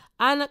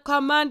 and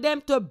command them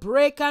to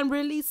break and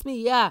release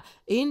me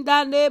in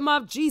the name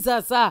of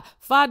Jesus.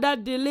 Father,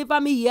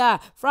 deliver me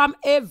from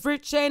every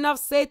chain of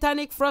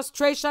satanic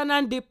frustration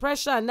and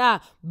depression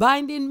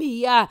binding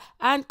me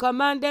and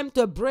command them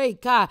to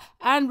break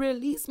and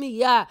release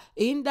me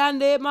in the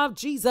name of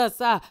Jesus.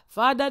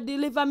 Father,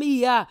 deliver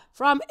me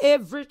from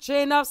every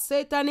chain of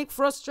satanic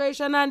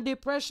frustration and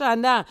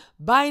depression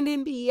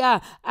binding me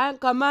and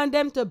command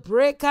them to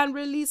break and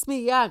release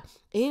me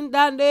in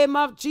the name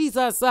of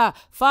Jesus.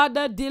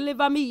 Father,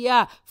 deliver me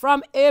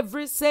from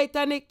every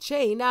satanic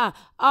chain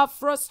of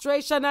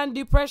frustration and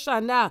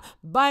depression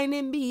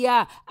binding me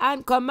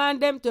and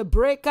command them to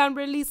break and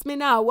release me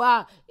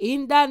now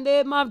in the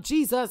name of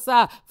Jesus.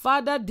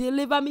 Father,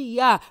 deliver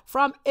me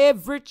from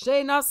every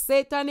chain of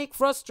satanic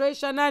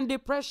frustration and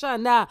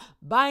depression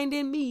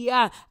binding me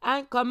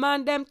and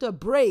command them to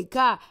break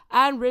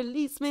and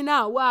release me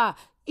now.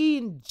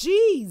 In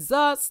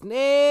Jesus'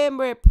 name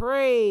we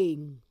pray.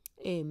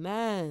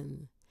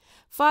 Amen.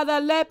 Father,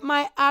 let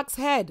my axe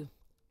head,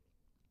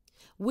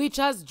 which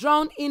has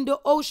drowned in the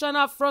ocean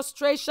of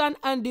frustration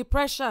and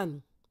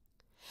depression,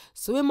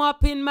 swim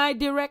up in my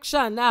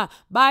direction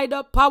by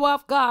the power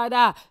of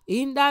God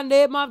in the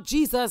name of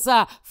Jesus.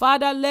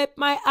 Father, let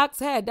my axe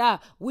head,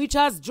 which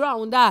has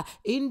drowned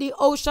in the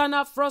ocean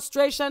of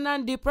frustration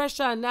and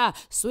depression,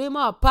 swim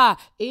up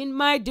in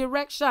my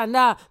direction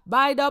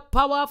by the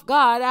power of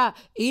God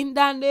in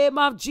the name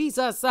of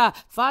Jesus.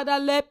 Father,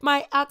 let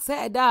my axe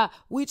head,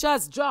 which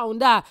has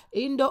drowned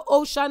in the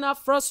ocean of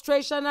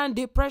frustration and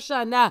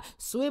depression,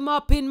 swim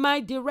up in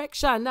my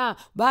direction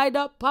by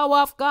the power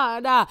of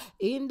God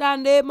in the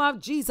name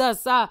of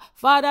Jesus.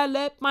 Father,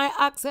 let my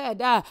axe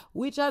head,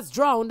 which has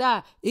drowned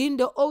in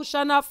the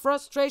ocean of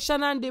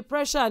frustration and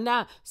depression,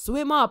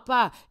 swim up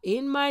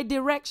in my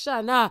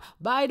direction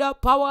by the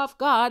power of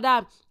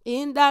God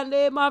in the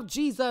name of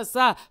Jesus.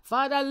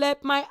 Father,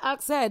 let my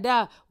axe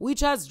head,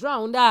 which has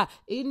drowned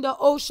in the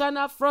ocean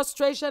of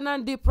frustration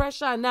and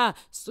depression,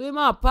 swim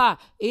up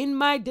in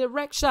my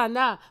direction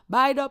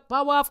by the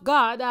power of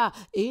God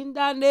in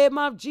the name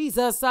of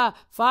Jesus.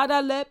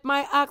 Father, let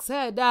my axe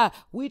head,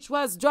 which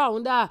was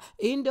drowned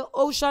in the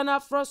ocean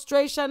of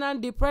frustration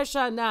and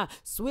depression,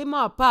 swim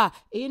up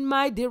in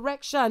my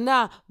direction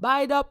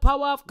by the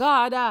power of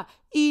God.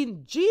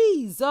 In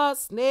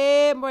Jesus'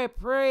 name we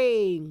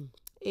pray.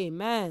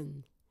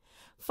 Amen.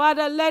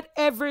 Father, let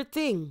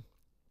everything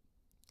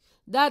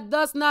that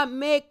does not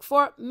make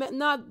for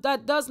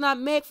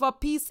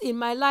peace in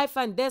my life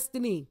and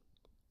destiny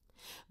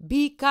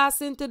be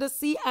cast into the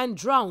sea and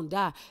drowned.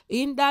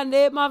 In the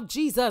name of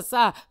Jesus,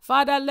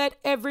 Father, let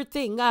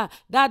everything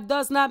that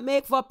does not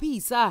make for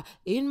peace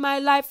in my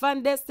life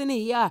and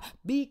destiny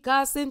be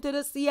cast into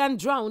the sea and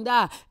drowned.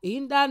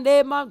 In the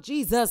name of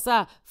Jesus,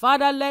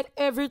 Father, let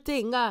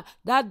everything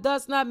that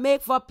does not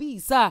make for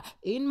peace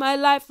in my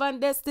life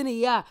and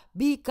destiny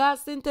be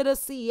cast into the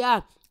sea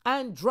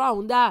and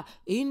drowned.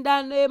 In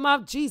the name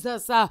of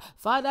Jesus,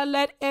 Father,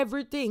 let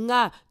everything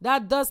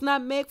that does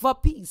not make for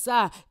peace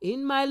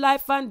in my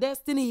life and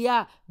destiny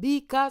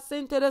be cast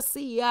into the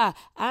sea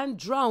and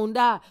drowned.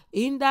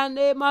 In the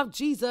name of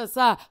Jesus,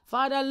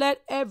 Father,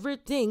 let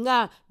everything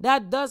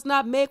that does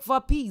not make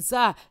for peace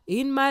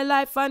in my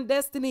life and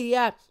destiny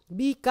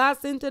be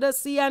cast into the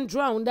sea and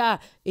drowned.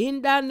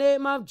 In the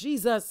name of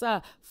Jesus,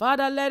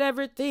 Father, let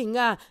everything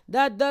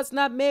that does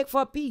not make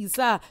for peace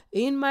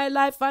in my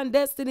life and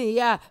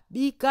destiny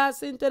be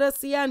cast into the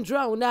sea and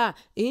drowned.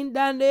 In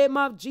the name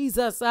of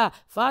Jesus,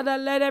 Father,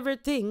 let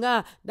everything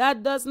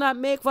that does not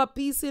make for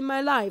peace in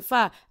my life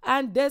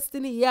and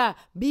destiny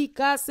be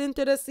cast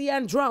into the sea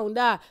and drowned.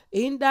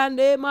 In the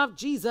name of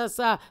Jesus,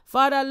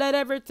 Father, let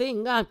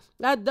everything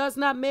that does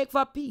not make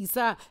for peace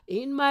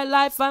in my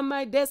life and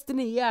my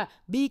destiny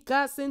be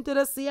cast into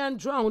the sea and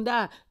drowned.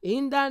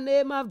 In the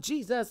name of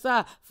Jesus,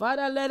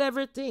 Father, let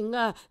everything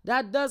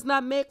that does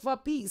not make for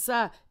peace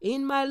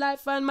in my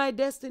life and my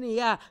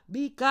destiny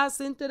be cast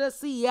into the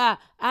sea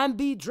and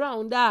be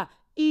drowned.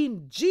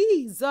 In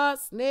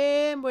Jesus'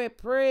 name we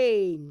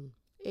pray.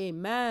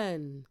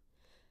 Amen.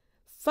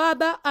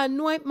 Father,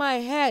 anoint my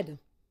head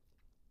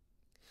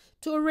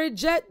to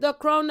reject the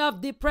crown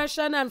of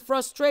depression and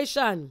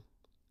frustration,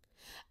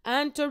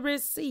 and to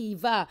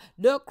receive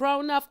the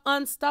crown of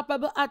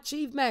unstoppable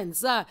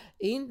achievements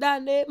in the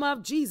name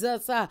of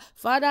Jesus.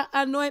 Father,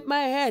 anoint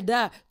my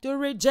head to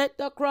reject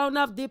the crown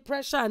of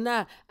depression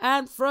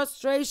and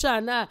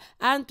frustration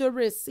and to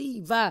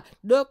receive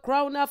the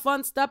crown of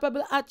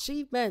unstoppable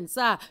achievements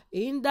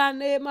in the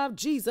name of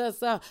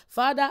Jesus.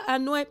 Father,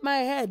 anoint my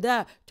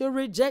head to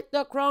reject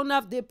the crown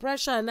of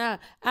depression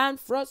and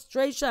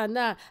frustration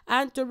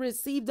and to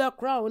receive the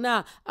crown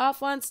of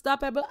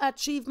unstoppable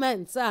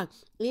achievements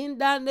in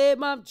the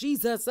name of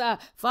Jesus.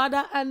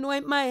 Father,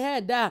 anoint my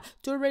head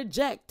to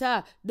reject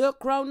the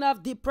crown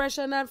of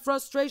depression and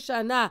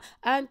frustration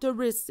and to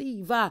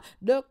receive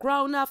the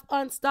crown of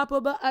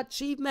unstoppable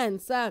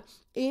achievements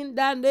in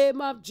the name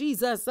of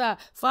Jesus.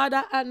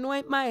 Father,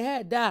 anoint my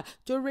head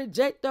to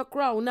reject the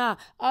crown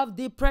of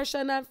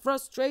depression and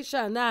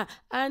frustration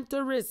and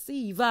to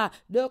receive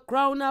the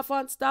crown of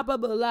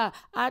unstoppable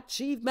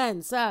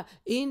achievements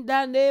in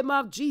the name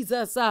of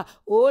Jesus. Oh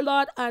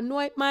Lord,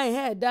 anoint my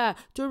head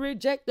to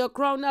reject the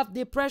crown of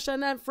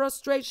depression and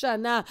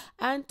frustration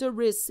and to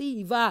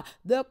receive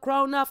the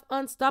crown of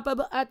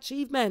unstoppable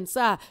achievements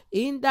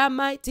in the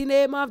mighty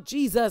name of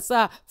Jesus.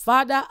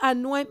 Father,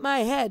 anoint my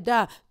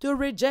head to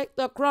reject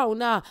the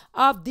crown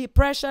of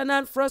depression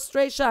and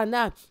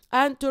frustration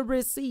and to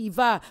receive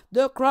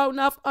the crown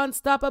of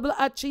unstoppable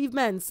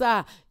achievements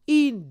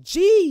in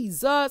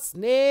Jesus'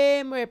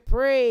 name we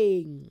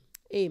pray.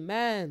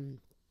 Amen.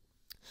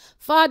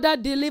 Father,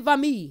 deliver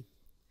me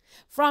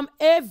from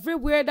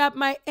everywhere that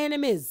my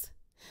enemies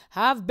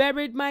have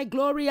buried my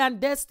glory and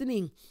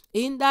destiny.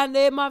 In the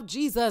name of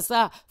Jesus,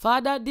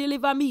 Father,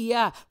 deliver me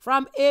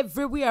from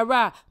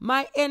everywhere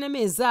my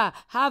enemies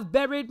have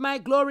buried my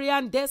glory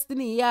and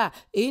destiny.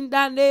 In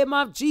the name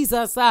of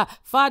Jesus,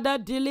 Father,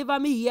 deliver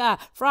me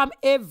from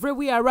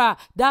everywhere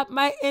that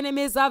my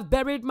enemies have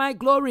buried my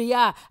glory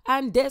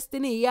and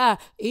destiny.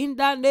 In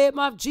the name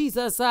of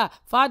Jesus,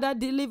 Father,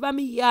 deliver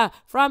me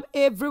from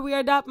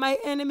everywhere that my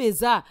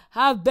enemies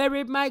have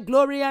buried my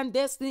glory and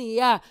destiny.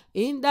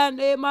 In the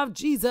name of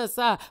Jesus,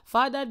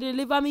 Father,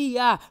 deliver me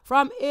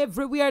from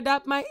everywhere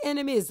that my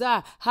enemies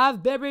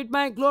have buried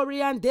my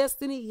glory and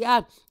destiny.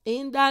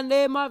 In the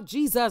name of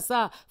Jesus,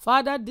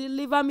 Father,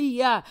 deliver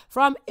me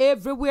from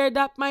everywhere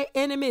that my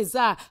enemies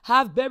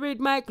have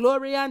buried my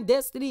glory and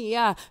destiny.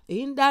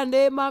 In the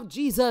name of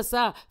Jesus,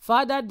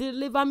 Father,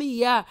 deliver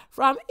me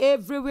from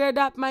everywhere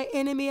that my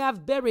enemy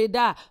have buried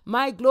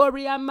my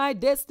glory and my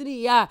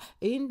destiny.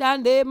 In the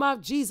name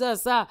of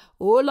Jesus, oh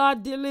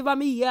Lord, deliver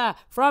me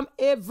from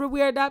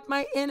everywhere that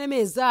my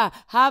enemies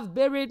have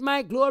buried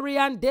my glory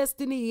and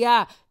destiny.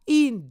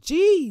 In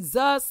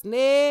Jesus'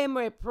 name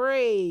we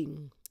pray.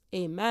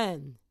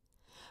 Amen.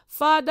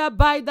 Father,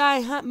 by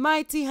thy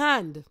mighty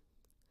hand,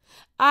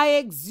 I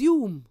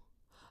exhume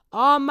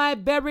all my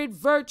buried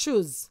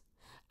virtues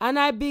and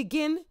I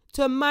begin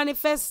to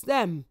manifest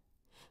them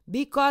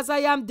because I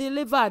am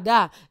delivered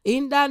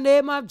in the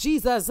name of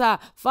Jesus.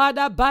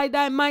 Father, by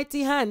thy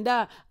mighty hand,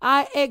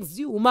 I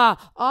exhume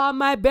all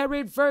my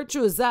buried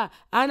virtues and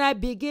I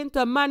begin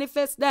to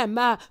manifest them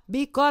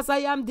because I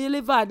am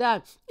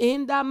delivered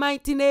in the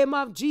mighty name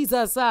of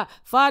Jesus.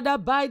 Father,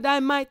 by thy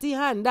mighty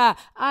hand,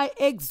 I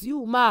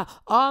exhume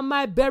all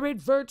my buried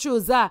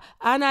virtues and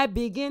I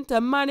begin to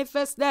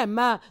manifest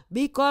them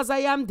because I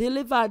am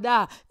delivered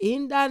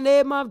in the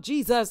name of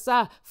Jesus.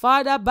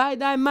 Father, by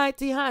thy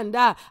mighty hand,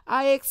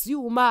 I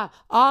exhume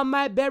all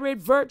my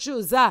buried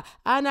virtues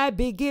and I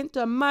begin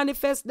to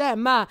manifest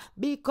them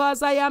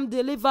because I am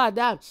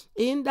delivered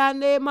in the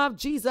name of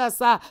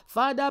Jesus.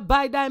 Father,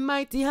 by thy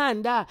mighty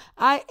hand,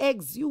 I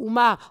exhume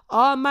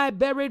all my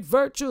buried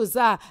virtues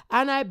and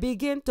I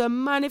begin to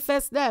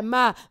manifest them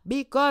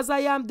because I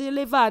am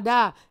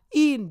delivered.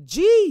 In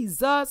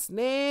Jesus'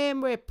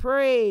 name we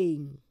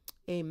pray.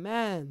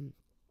 Amen.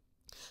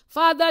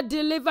 Father,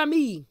 deliver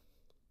me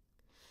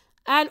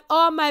and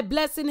all my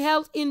blessing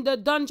held in the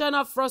dungeon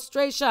of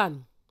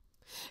frustration.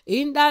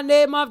 In the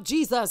name of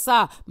Jesus,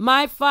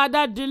 my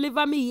Father,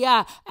 deliver me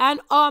and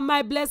all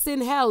my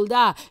blessing held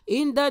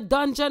in the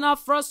dungeon of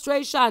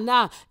frustration.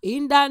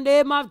 In the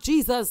name of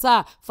Jesus,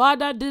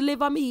 Father,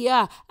 deliver me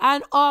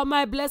and all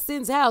my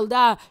blessings held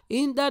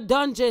in the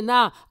dungeon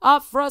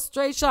of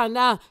frustration.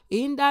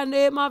 In the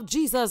name of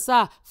Jesus,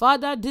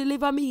 Father,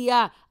 deliver me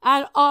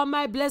and all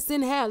my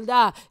blessing held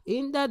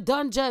in the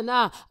dungeon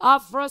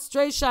of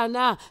frustration.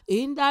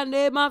 In the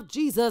name of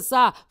Jesus,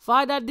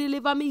 Father,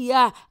 deliver me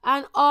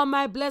and all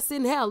my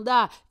blessing held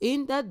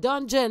in the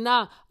dungeon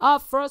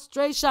of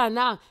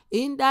frustration.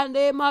 In the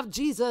name of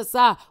Jesus,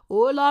 oh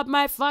Lord,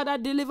 my Father,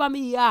 deliver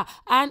me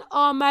and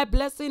all my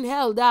blessing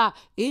held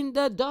in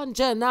the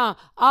dungeon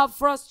of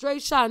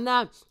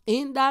frustration.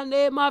 In the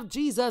name of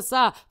Jesus,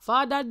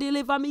 Father,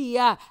 deliver me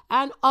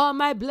and all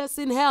my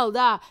blessing held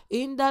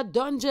in the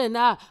dungeon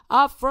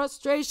of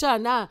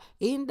frustration.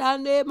 In the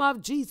name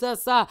of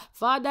Jesus,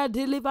 Father,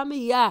 deliver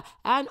me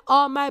and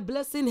all my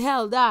blessing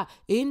held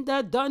in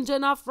the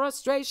dungeon of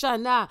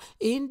frustration.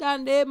 In the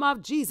name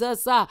of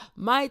Jesus,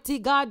 mighty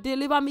God,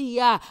 deliver me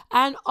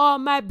and all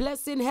my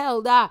blessing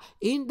held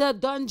in the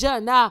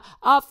dungeon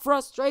of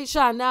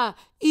frustration.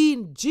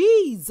 In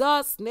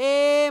Jesus'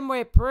 name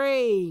we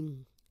pray.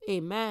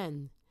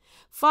 Amen.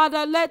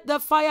 Father, let the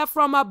fire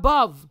from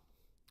above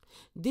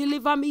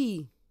deliver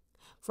me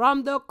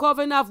from the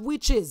coven of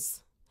witches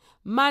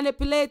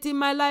manipulating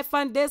my life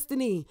and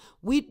destiny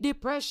with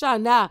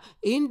depression.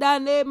 In the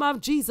name of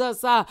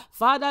Jesus,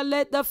 Father,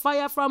 let the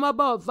fire from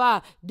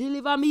above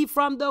deliver me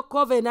from the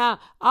coven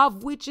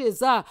of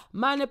witches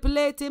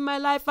manipulating my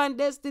life and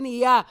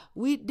destiny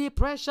with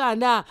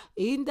depression.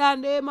 In the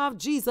name of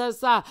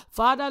Jesus,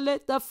 Father,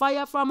 let the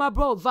fire from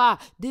above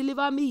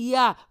deliver me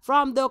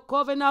from the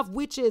coven of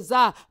witches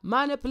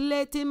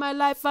manipulating my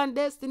life and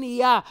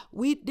destiny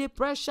with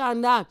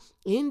depression.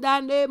 In the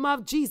name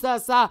of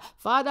Jesus,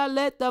 Father,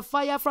 let the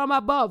fire from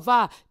above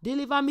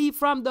deliver me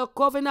from the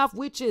coven of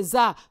witches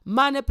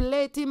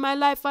manipulating my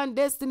life and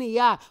destiny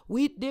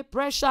with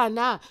depression.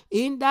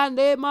 In the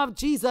name of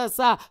Jesus,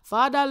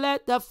 Father,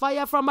 let the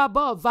fire from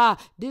above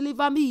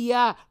deliver me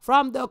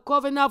from the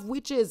coven of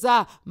witches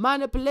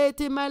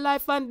manipulating my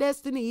life and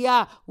destiny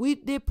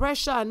with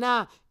depression.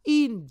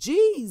 In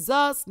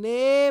Jesus'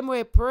 name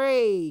we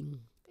pray.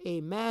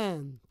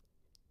 Amen.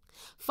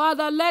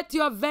 Father, let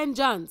your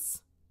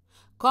vengeance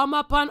come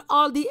upon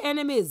all the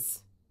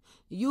enemies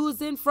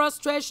using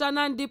frustration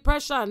and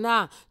depression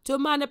to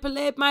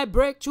manipulate my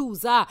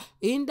breakthroughs.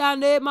 In the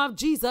name of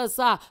Jesus,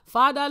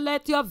 Father,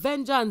 let your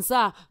vengeance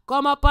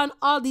come upon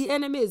all the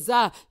enemies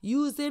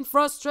using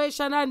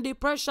frustration and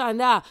depression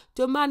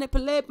to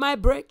manipulate my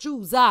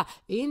breakthroughs.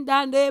 In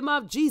the name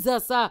of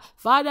Jesus,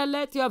 Father,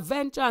 let your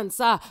vengeance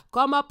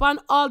come upon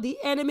all the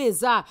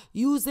enemies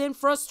using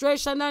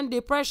frustration and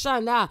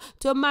depression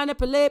to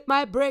manipulate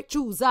my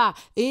breakthroughs.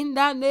 In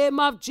the name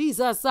of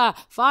Jesus,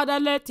 Father,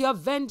 let your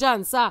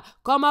vengeance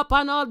come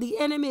upon all the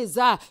enemies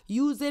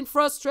using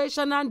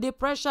frustration and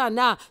depression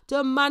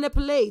to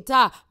manipulate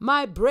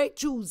my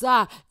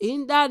breakthroughs.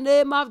 In the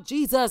name of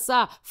Jesus,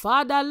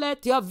 Father,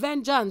 let your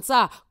vengeance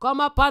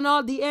come upon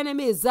all the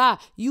enemies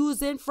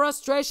using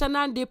frustration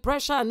and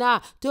depression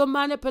to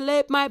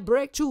manipulate my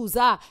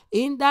breakthroughs.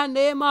 In the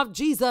name of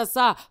Jesus,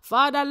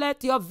 Father,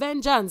 let your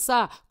vengeance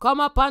come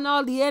upon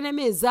all the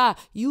enemies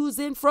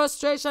using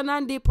frustration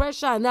and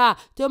depression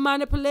to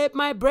manipulate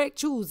my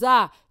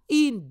breakthroughs.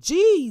 In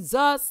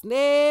Jesus'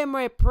 name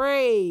we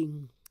pray.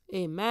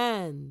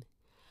 Amen.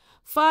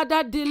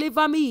 Father,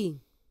 deliver me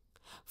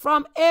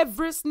from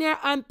every snare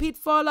and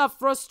pitfall of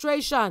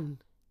frustration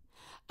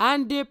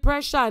and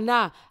depression,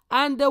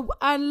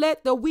 and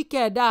let the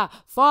wicked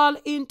fall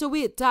into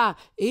it.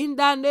 In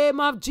the name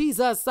of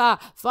Jesus,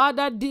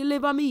 Father,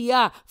 deliver me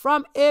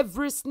from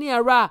every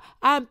snare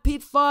and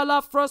pitfall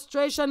of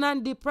frustration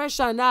and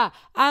depression,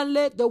 and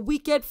let the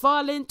wicked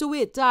fall into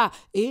it.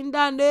 In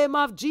the name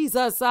of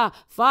Jesus,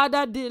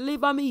 Father,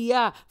 deliver me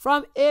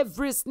from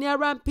every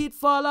snare and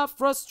pitfall of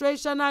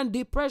frustration and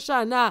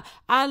depression,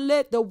 and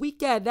let the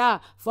wicked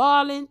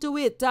fall into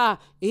it.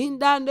 In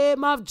the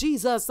name of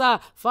Jesus,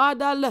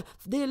 Father,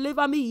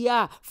 deliver me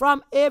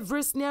from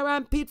every snare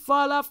and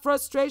pitfall of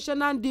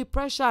frustration and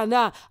depression,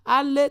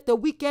 and let the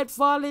wicked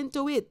fall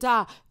into it.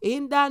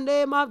 In the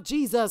name of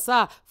Jesus,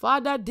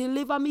 Father,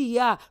 deliver me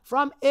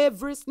from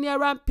every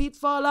snare and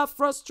pitfall of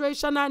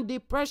frustration and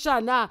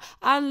depression,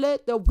 and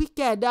let the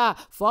wicked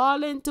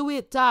fall into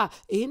it.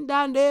 In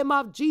the name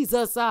of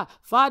Jesus,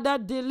 Father,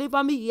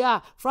 deliver me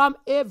from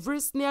every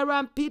snare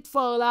and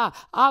pitfall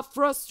of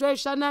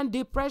frustration and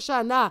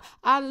depression,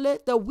 and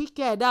let the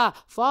wicked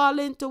fall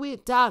into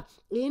it.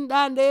 In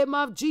the name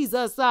of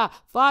Jesus,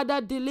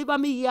 Father, deliver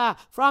me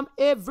from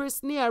every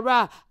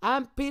snare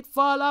and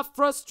pitfall of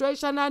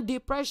frustration and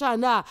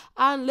depression,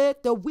 and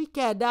let the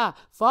wicked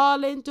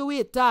fall into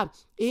it.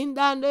 In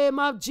the name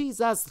of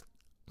Jesus,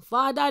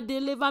 Father,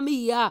 deliver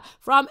me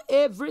from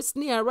every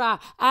snare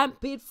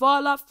and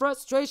pitfall of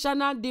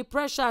frustration and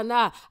depression,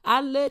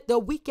 and let the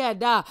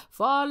wicked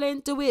fall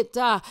into it.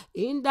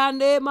 In the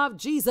name of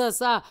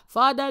Jesus,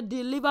 Father,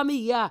 deliver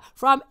me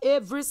from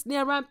every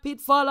snare and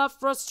pitfall of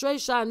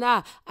frustration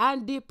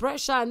and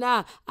depression,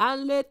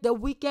 and let the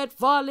wicked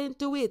fall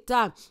into it.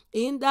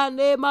 In the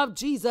name of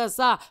Jesus,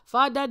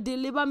 Father,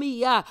 deliver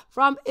me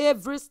from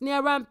every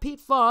snare and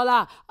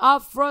pitfall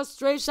of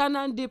frustration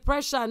and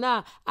depression,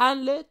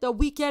 and let the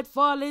wicked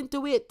fall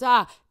into it.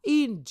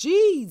 In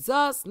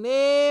Jesus'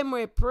 name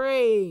we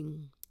pray.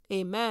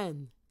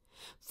 Amen.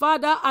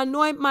 Father,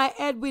 anoint my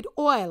head with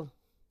oil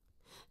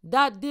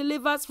that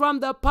delivers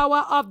from the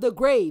power of the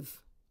grave,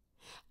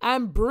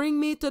 and bring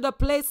me to the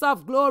place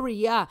of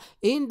glory.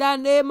 In the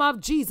name of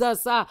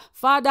Jesus,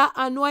 Father,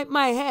 anoint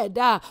my head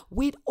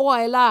with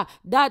oil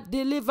that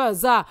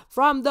delivers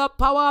from the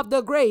power of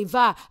the grave,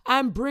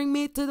 and bring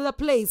me to the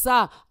place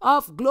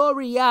of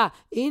glory.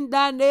 In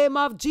the name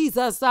of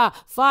Jesus,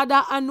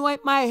 Father,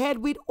 anoint my head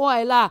with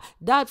oil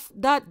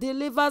that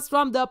delivers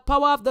from the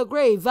power of the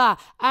grave,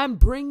 and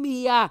bring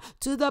me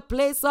to the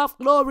place of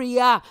glory.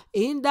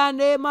 In the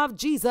name of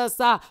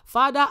Jesus,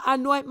 Father,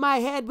 anoint my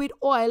head with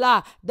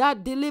oil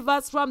that delivers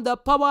from the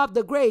power of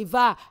the grave,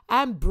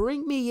 and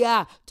bring me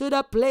to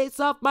the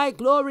place of my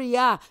glory.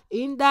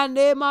 In the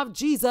name of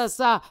Jesus,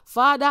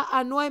 Father,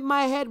 anoint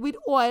my head with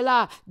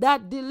oil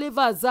that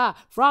delivers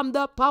from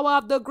the power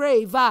of the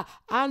grave,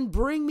 and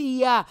bring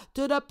me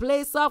to the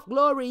place of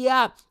glory.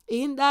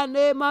 In the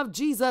name of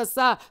Jesus,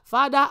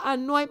 Father,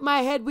 anoint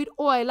my head with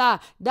oil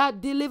that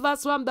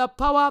delivers from the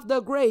power of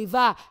the grave,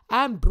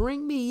 and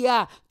bring me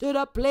to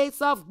the place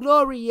of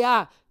glory.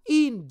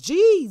 In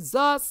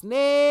Jesus'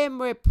 name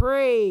we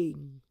pray.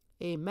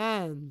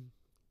 Amen.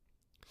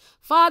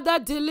 Father,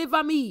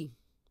 deliver me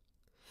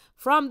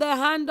from the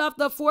hand of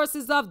the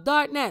forces of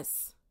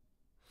darkness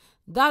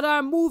that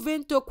are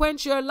moving to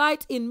quench your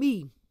light in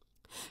me.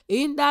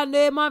 In the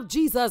name of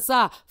Jesus,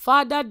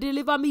 Father,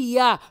 deliver me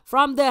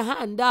from the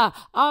hand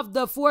of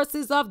the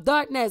forces of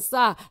darkness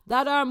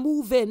that are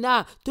moving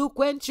to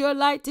quench your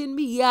light in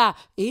me.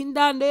 In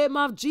the name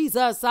of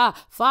Jesus,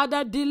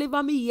 Father,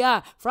 deliver me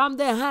from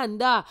the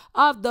hand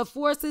of the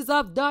forces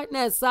of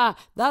darkness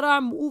that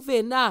are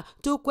moving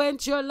to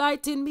quench your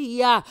light in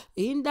me.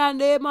 In the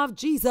name of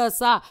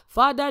Jesus,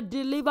 Father,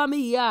 deliver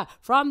me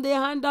from the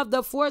hand of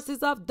the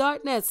forces of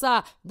darkness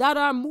that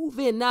are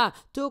moving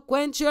to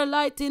quench your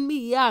light in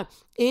me.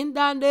 In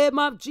the name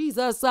of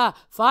Jesus,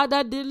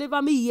 Father,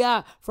 deliver me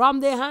from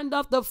the hand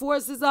of the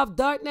forces of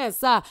darkness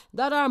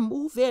that are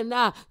moving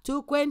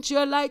to quench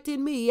your light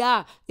in me.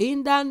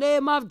 In the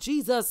name of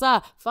Jesus,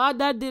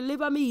 Father,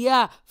 deliver me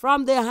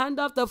from the hand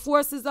of the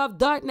forces of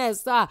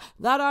darkness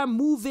that are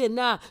moving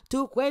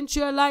to quench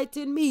your light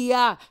in me.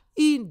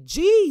 In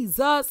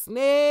Jesus'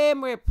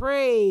 name we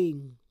pray.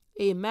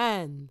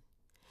 Amen.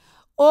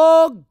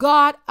 Oh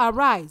God,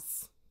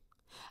 arise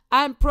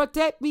and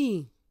protect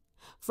me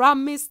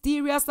from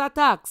mysterious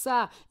attacks.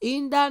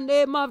 In the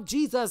name of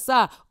Jesus,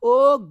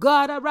 oh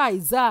God,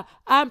 arise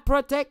and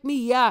protect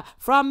me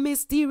from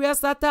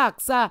mysterious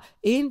attacks.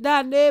 In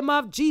the name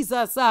of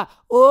Jesus,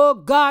 oh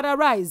God,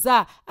 arise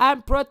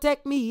and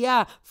protect me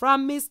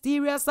from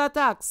mysterious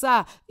attacks.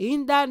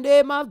 In the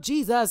name of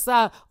Jesus,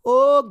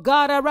 oh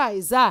God,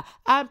 arise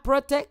and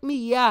protect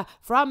me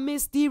from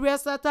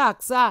mysterious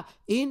attacks.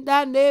 In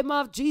the name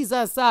of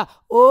Jesus,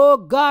 oh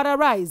God,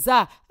 arise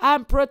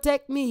and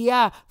protect me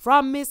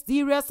from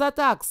mysterious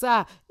attacks.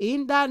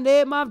 In the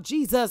name of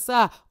Jesus,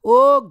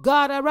 oh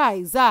God,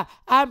 arise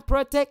and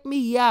protect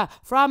me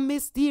from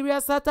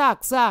mysterious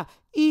attacks.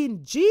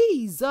 In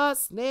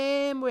Jesus'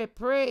 name we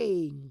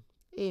pray.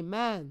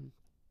 Amen.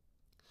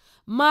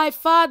 My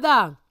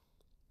Father,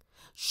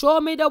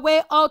 show me the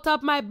way out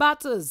of my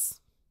battles.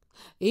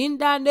 In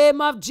the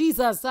name of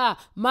Jesus,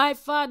 my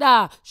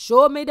Father,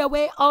 show me the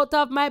way out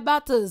of my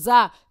battles.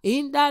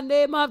 In the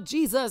name of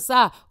Jesus,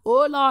 oh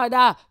Lord,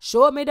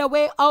 show me the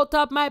way out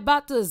of my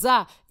battles.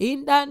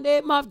 In the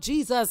name of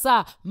Jesus,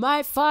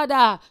 my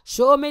Father,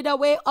 show me the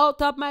way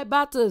out of my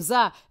battles.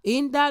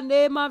 In the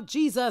name of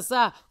Jesus,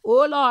 oh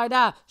Lord,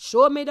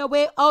 show me the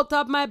way out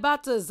of my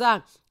battles.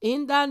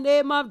 in the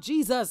name of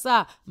Jesus.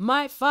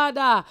 My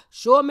Father,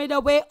 show me the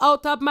way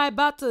out of my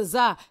battles,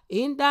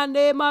 in the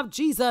name of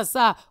Jesus.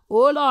 Oh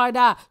Lord,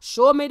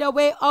 show me the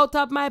way out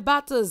of my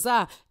battles,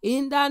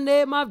 in the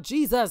name of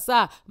Jesus.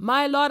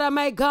 My Lord and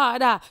my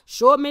God,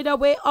 show me the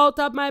way out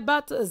of my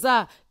battles,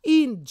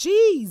 in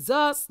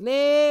Jesus'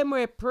 name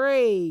we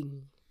pray.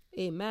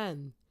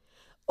 Amen.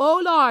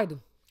 Oh Lord,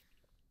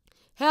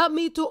 help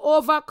me to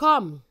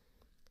overcome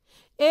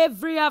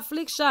every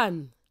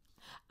affliction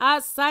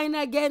assigned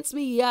against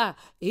me,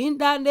 in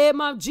the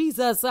name of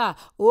Jesus. Oh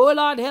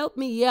Lord, help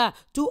me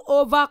to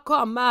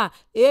overcome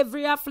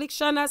every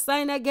affliction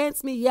assigned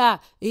against me,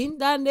 in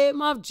the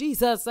name of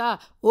Jesus.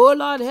 Oh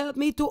Lord, help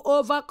me to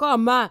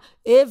overcome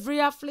every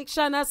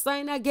affliction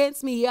assigned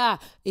against me,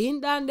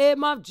 in the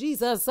name of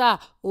Jesus.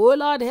 Oh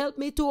Lord, help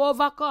me to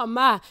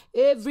overcome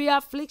every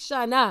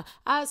affliction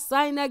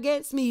assigned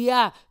against me,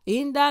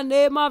 in the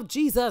name of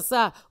Jesus.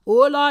 Oh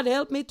Lord,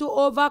 help me to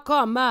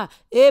overcome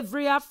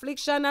every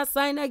affliction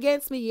assigned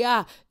against me,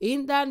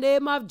 in the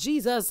name of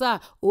Jesus.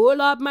 Oh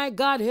Lord, my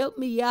God, help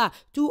me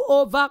to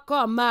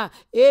overcome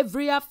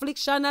every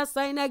affliction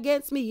assigned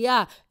against me,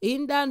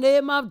 in the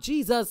name of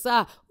Jesus.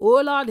 Oh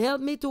Lord,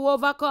 help me to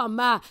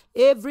overcome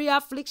every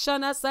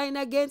affliction assigned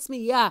against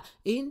me,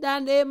 in the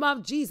name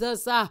of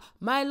Jesus.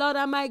 My Lord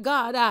and my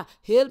God,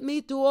 help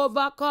me to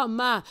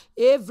overcome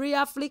every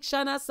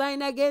affliction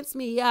assigned against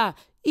me,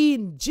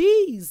 in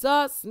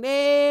Jesus'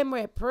 name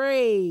we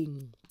pray.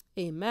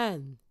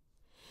 Amen.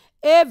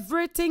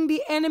 Everything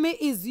the enemy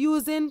is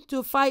using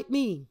to fight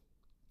me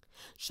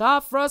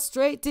shall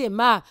frustrate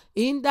him,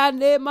 in the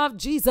name of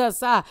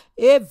Jesus.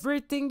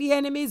 Everything the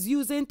enemy is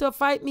using to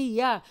fight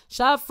me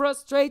shall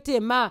frustrate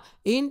him,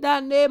 in the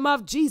name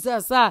of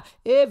Jesus.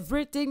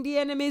 Everything the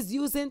enemy is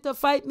using to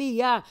fight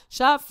me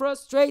shall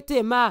frustrate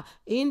him,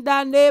 in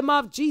the name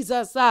of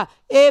Jesus.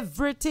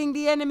 Everything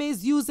the enemy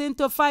is using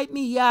to fight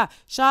me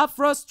shall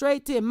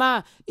frustrate him,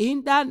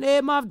 in the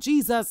name of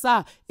Jesus.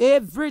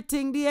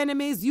 Everything the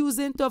enemy is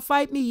using to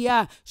fight me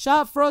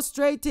shall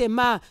frustrate him,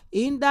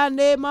 in the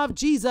name of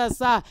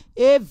Jesus.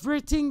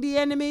 Everything the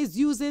enemy is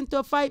using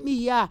to fight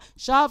me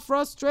shall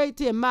frustrate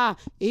him,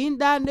 in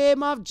the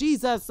name of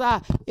Jesus.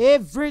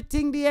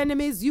 Everything the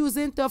enemy is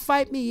using to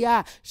fight me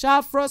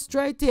shall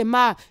frustrate him,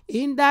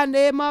 in the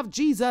name of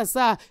Jesus.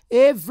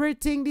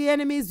 Everything the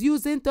enemy is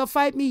using to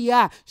fight me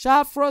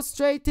shall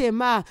frustrate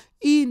him,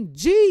 in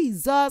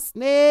Jesus'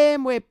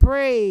 name we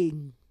pray.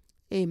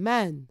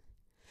 Amen.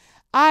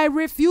 I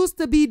refuse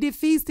to be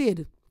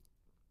defeated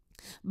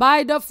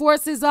by the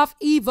forces of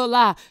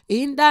evil,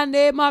 in the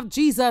name of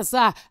Jesus.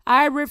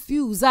 I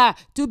refuse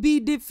to be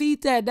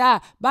defeated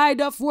by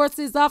the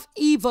forces of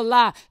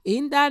evil,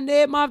 in the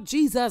name of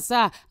Jesus.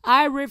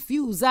 I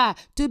refuse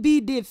to be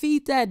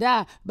defeated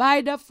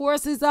by the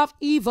forces of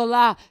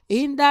evil,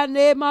 in the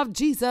name of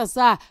Jesus.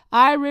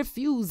 I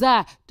refuse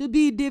to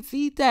be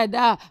defeated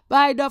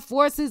by the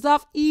forces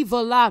of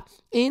evil,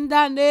 in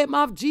the name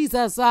of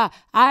Jesus.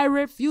 I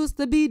refuse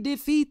to be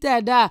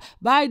defeated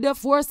by the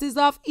forces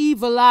of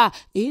evil,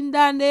 in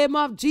the name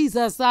of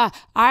Jesus.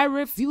 I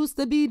refuse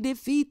to be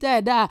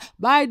defeated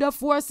by the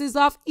forces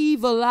of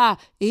evil,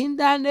 in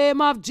the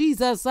name of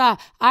Jesus.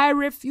 I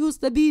refuse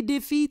to be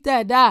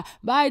defeated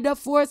by the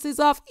forces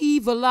of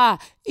evil,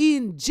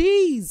 in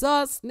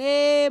Jesus'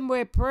 name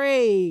we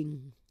pray.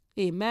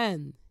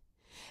 Amen.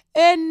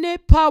 Any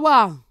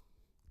power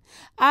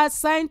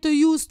assigned to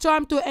use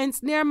charm to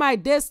ensnare my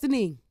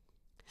destiny,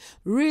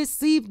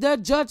 receive the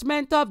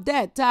judgment of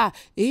death,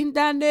 in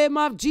the name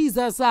of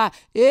Jesus.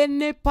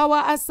 Any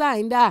power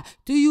assigned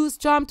to use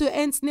charm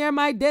to ensnare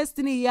my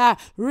destiny,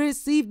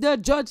 receive the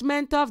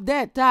judgment of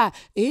death,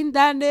 in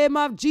the name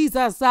of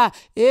Jesus.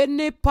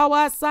 Any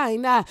power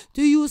assigned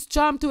to use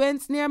charm to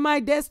ensnare my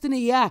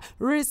destiny,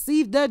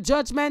 receive the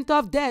judgment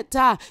of death,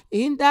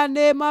 in the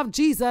name of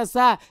Jesus.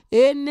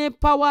 Any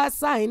power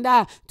assigned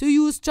to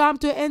use charm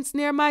to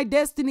ensnare my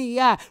destiny,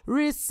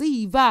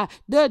 receive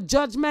the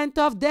judgment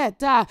of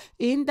death,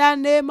 in the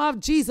name of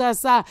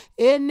Jesus.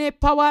 Any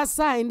power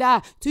assigned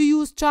to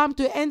use charm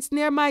to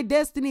ensnare my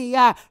destiny,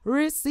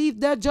 receive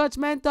the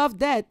judgment of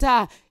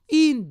death,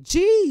 in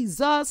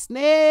Jesus'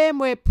 name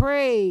we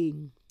pray.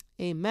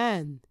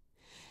 Amen.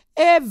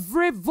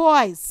 Every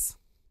voice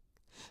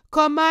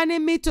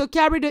commanding me to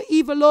carry the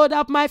evil load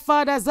of my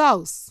father's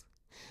house,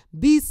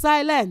 be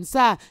silenced,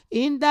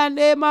 in the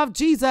name of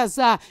Jesus.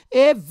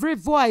 Every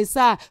voice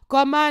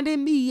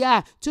commanding me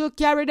to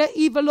carry the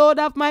evil load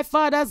of my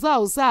father's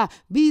house,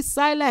 be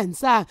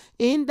silenced,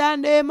 in the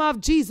name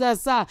of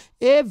Jesus.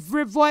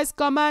 Every voice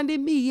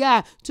commanding me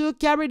to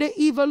carry the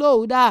evil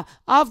load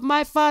of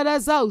my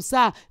father's house,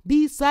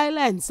 be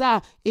silenced,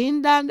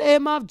 in the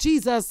name of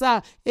Jesus.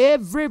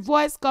 Every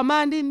voice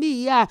commanding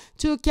me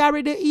to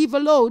carry the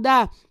evil load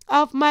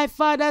of my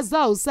father's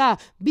house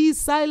be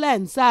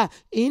silenced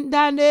in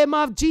the name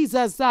of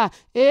Jesus.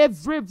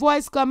 Every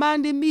voice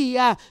commanding me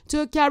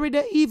to carry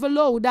the evil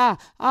load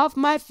of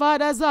my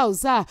father's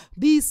house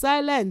be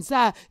silenced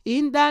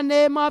in the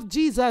name of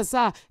Jesus.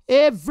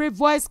 Every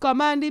voice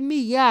commanding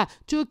me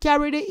to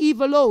carry the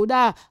evil load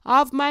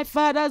of my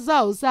father's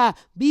house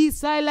be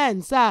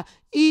silenced.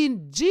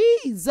 In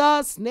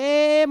Jesus'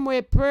 name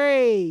we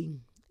pray.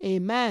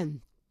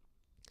 Amen.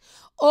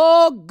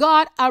 Oh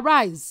God,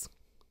 arise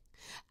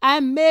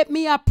and make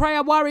me a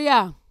prayer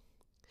warrior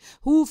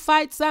who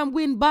fights and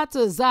win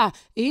battles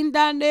in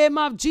the name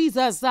of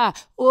Jesus.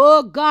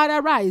 Oh God,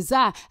 arise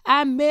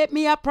and make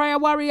me a prayer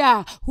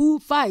warrior who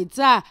fights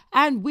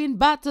and win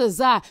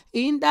battles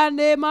in the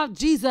name of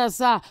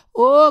Jesus.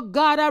 Oh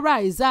God,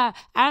 arise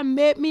and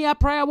make me a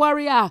prayer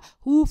warrior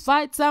who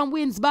fights and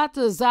wins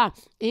battles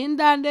in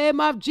the name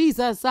of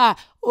Jesus.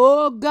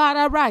 Oh God,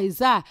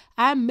 arise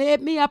and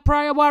make me a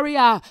prayer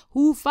warrior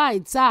who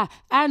fights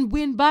and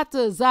win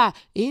battles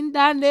in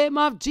the name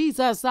of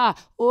Jesus.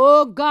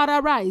 Oh God,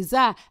 arise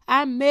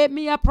and make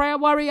me a prayer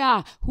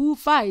warrior who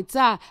fights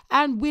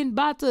and win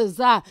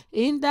battles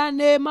in the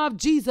name of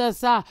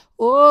Jesus.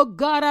 Oh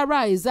God,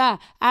 arise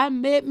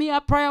and make me a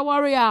prayer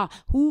warrior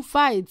who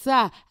fights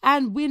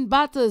and win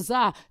battles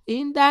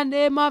in the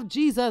name of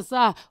Jesus.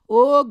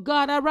 Oh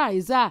God,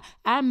 arise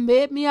and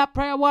make me a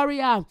prayer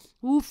warrior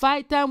who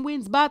fights and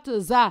wins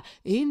battles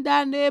in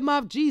the name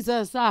of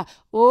Jesus.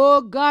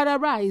 Oh God,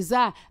 arise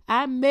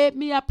and make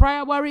me a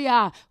prayer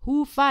warrior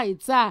who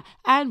fights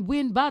and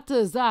win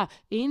battles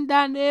in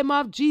the name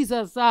of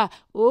Jesus.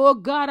 Oh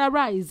God,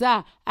 arise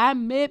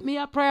and make me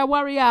a prayer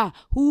warrior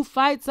who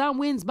fights and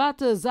wins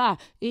battles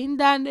in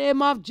the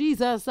name of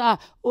Jesus.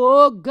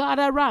 Oh God,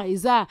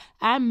 arise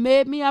and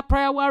make me a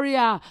prayer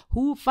warrior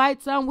who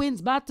fights and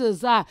wins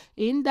battles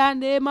in the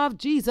name of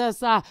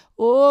Jesus.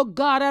 Oh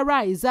God,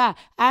 arise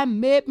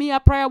and make me a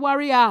prayer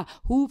warrior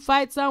who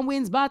fights and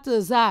wins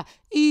battles.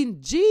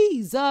 In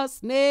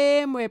Jesus'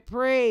 name we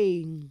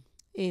pray.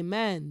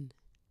 Amen.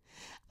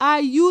 I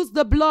use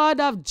the blood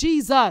of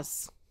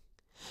Jesus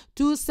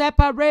to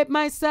separate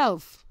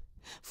myself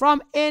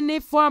from any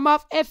form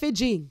of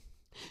effigy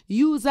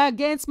used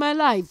against my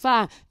life.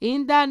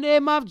 In the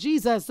name of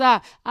Jesus,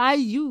 I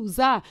use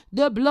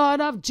the blood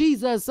of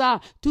Jesus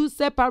to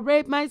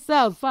separate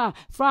myself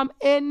from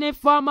any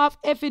form of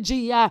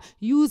effigy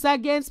used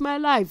against my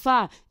life.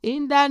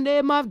 In the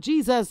name of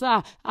Jesus,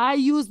 I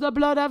use the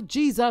blood of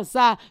Jesus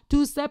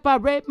to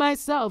separate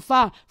myself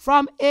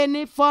from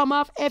any form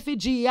of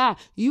effigy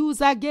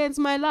used against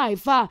my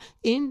life.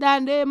 In the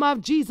name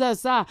of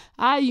Jesus,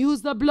 I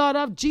use the blood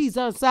of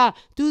Jesus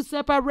to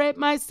separate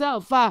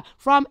myself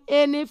from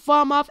any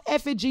form of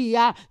effigy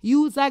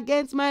used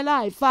against my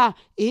life.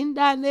 In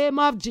the name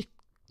of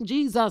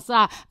Jesus,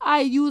 I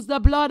use the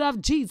blood of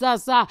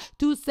Jesus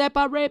to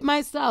separate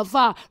myself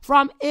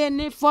from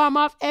any form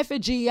of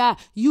effigy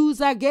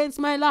used against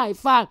my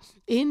life.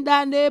 In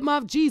the name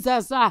of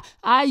Jesus,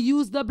 I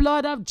use the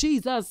blood of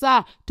Jesus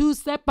to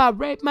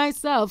separate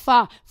myself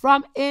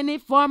from any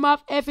form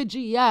of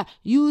effigy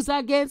used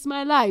against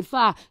my life.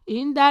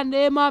 In the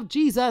name of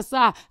Jesus,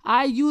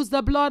 I use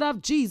the blood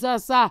of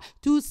Jesus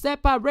to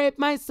separate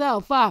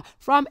myself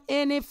from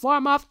any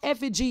form of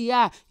effigy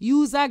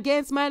used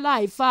against my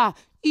life.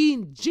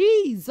 In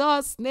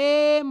Jesus'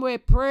 name we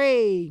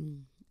pray.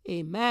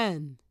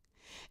 Amen.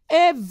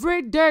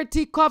 Every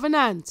dirty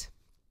covenant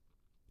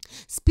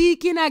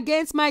speaking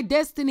against my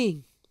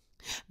destiny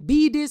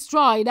be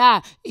destroyed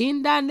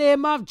in the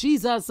name of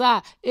Jesus.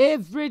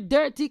 Every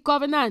dirty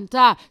covenant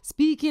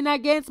speaking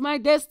against my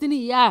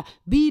destiny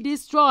be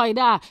destroyed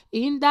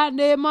in the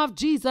name of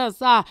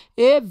Jesus.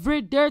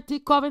 Every dirty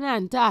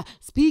covenant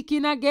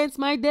speaking against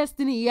my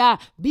destiny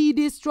be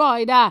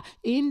destroyed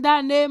in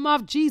the name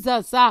of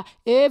Jesus.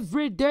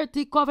 Every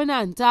dirty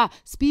covenant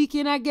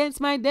speaking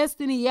against my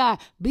destiny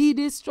be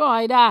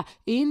destroyed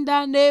in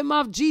the name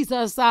of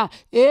Jesus.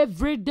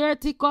 Every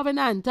dirty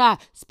covenant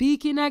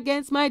speaking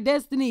against my destiny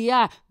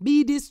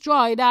be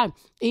destroyed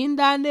in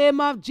the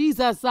name of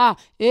Jesus.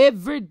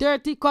 Every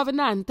dirty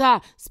covenant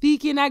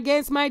speaking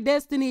against my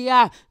destiny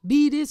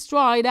be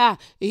destroyed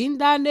in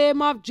the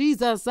name of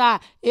Jesus.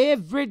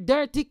 Every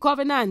dirty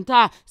covenant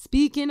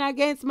speaking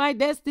against my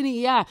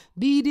destiny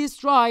be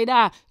destroyed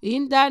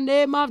in the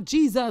name of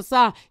Jesus.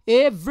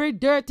 Every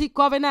dirty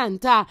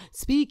covenant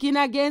speaking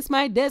against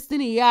my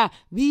destiny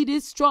be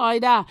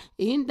destroyed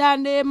in the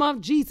name of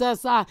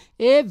Jesus.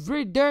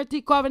 Every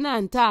dirty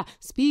covenant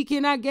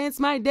speaking against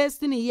my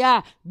destiny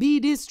be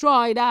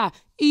destroyed.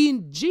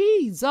 In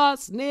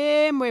Jesus'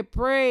 name we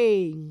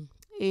pray.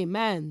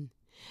 Amen.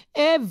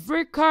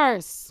 Every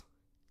curse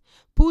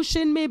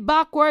pushing me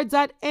backwards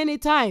at any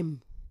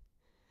time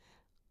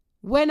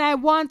when I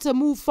want to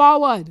move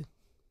forward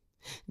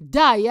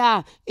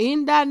Die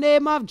in the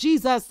name of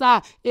Jesus.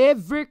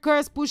 Every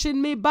curse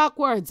pushing me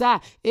backwards.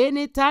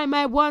 Anytime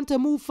I want to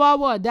move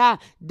forward,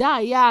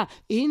 die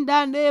in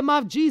the name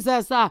of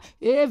Jesus.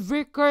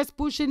 Every curse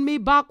pushing me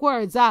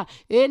backwards.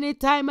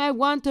 Anytime I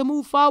want to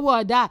move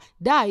forward,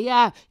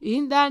 die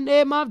in the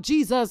name of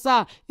Jesus.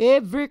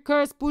 Every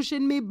curse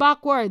pushing me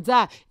backwards.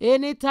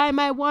 Anytime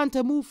I want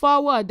to move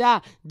forward,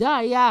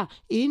 die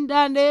in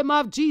the name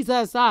of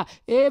Jesus.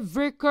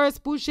 Every curse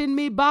pushing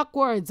me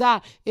backwards.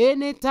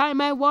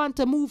 Anytime I want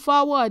to move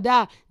forward,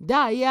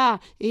 die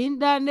in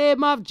the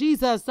name of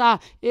Jesus.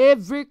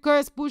 Every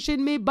curse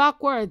pushing me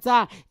backwards.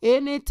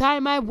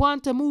 Anytime I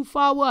want to move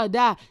forward,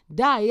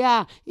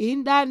 die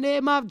in the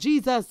name of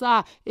Jesus.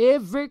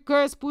 Every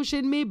curse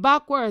pushing me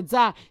backwards.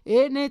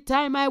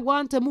 Anytime I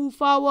want to move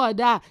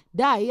forward,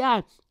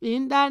 die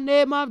in the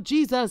name of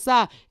Jesus.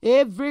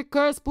 Every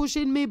curse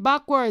pushing me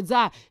backwards.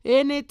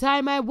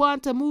 Anytime I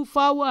want to move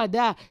forward,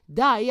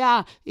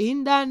 die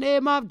in the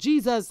name of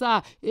Jesus.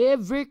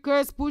 Every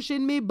curse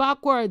pushing me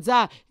backwards.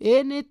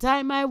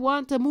 Anytime I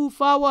want to move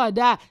forward,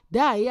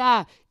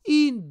 die.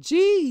 In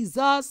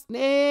Jesus'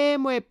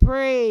 name we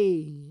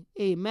pray.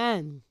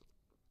 Amen.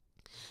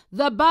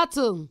 The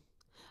battle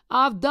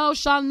of thou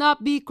shalt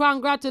not be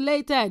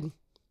congratulated.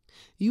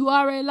 You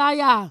are a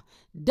liar.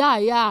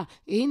 Die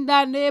in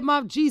the name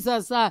of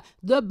Jesus.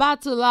 The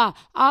battle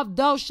of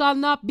thou shalt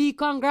not be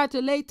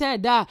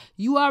congratulated.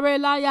 You are a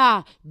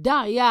liar.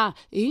 Die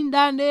in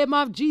the name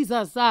of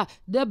Jesus.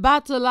 The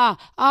battle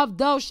of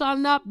thou shalt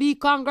not be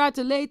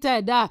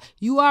congratulated.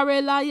 You are a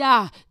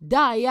liar.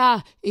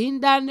 Die in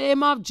the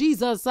name of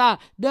Jesus.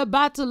 The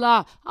battle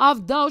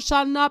of thou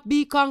shalt not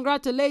be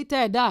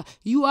congratulated.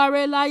 You are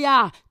a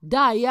liar.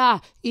 Die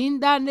in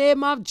the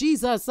name of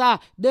Jesus.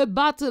 The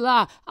battle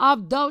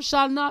of thou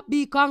shalt not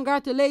be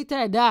congratulated.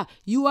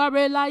 You are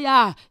a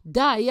liar.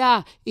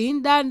 Die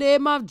in the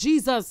name of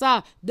Jesus.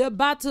 The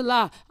battle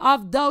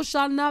of thou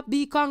shalt not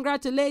be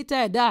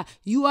congratulated.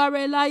 You are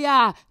a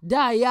liar.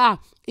 Die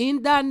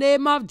in the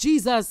name of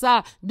Jesus.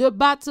 The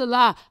battle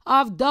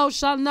of thou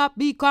shalt not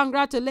be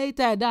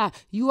congratulated.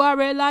 You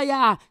are a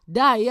liar.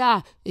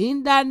 Die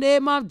in the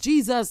name of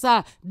Jesus.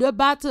 The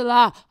battle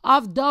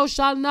of thou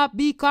shalt not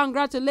be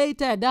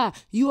congratulated.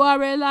 You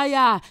are a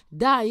liar.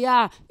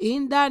 Die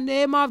in the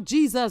name of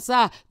Jesus.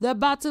 The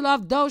battle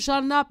of thou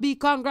shalt not be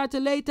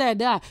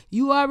congratulated.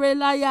 You are a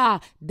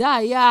liar.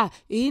 Die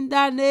in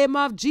the name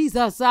of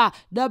Jesus.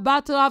 The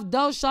battle of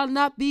thou shalt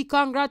not be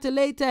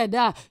congratulated.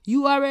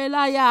 You are a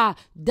liar.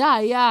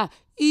 Die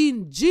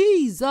in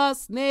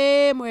Jesus'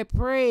 name we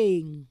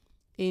pray.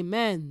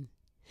 Amen.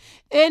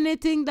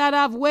 Anything that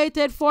I've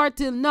waited for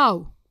till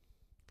now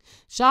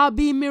shall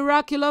be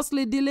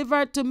miraculously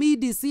delivered to me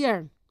this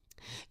year.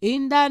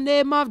 In the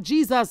name of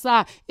Jesus,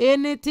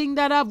 anything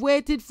that I've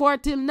waited for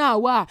till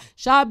now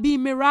shall be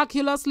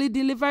miraculously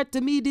delivered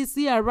to me this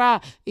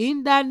year.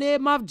 In the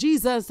name of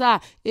Jesus,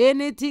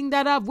 anything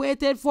that I've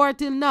waited for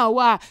till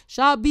now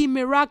shall be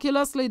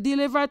miraculously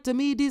delivered to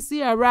me this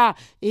year.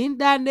 In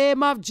the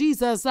name of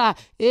Jesus,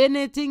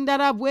 anything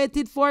that I've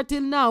waited for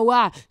till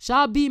now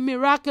shall be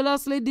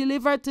miraculously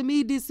delivered to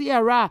me this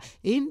year.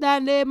 In the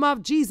name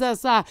of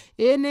Jesus,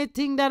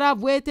 anything that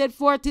I've waited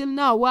for till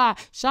now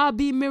shall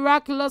be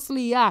miraculously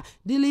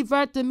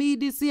delivered to me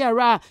this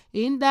year.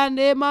 In the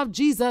name of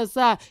Jesus,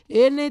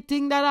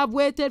 anything that I've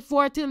waited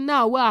for till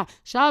now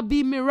shall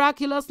be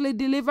miraculously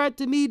delivered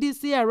to me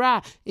this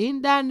year.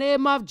 In the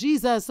name of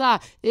Jesus,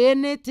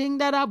 anything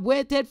that I've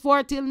waited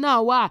for till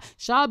now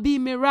shall be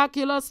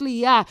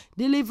miraculously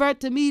delivered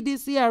to me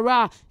this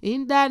year.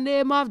 In the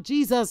name of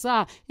Jesus,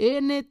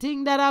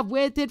 anything that I've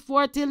waited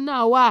for till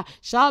now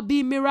shall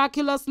be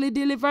miraculously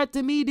delivered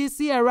to me this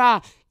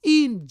year.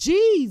 In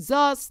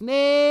Jesus'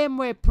 name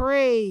we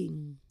pray.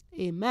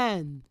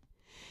 Amen.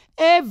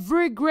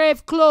 Every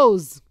grave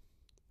close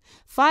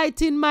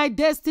fighting my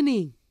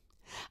destiny,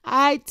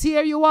 I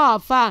tear you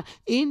off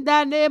in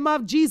the name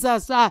of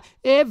Jesus.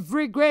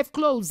 Every grave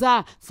close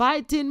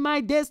fighting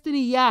my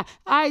destiny,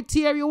 I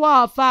tear you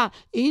off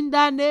in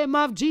the name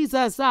of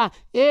Jesus.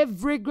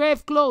 Every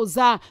grave close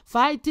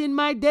fighting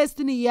my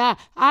destiny,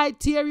 I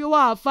tear you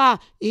off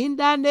in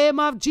the name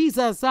of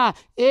Jesus.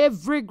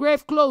 Every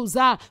grave close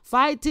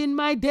fighting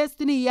my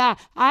destiny,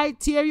 I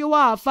tear you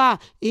off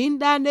in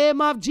the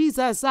name of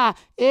Jesus.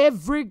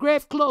 Every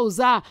grave close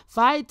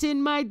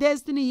fighting my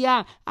destiny,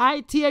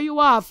 I tear you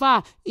off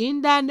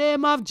in the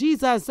name of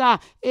Jesus.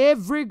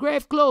 Every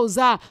grave close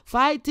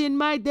fighting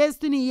my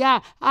destiny,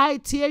 I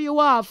tear you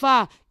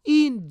off.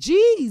 In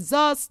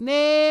Jesus'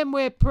 name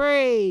we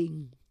pray.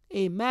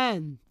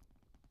 Amen.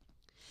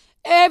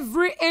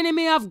 Every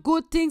enemy of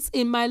good things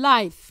in my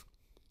life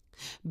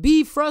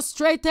be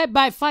frustrated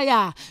by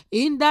fire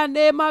in the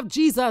name of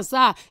Jesus.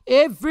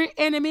 Every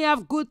enemy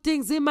of good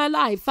things in my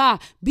life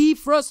be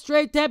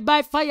frustrated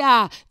by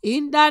fire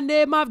in the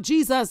name of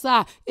Jesus.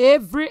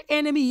 Every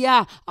enemy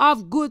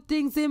of good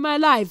things in my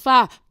life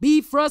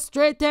be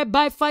frustrated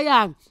by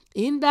fire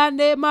In the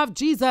name of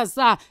Jesus,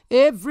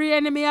 every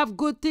enemy of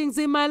good things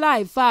in my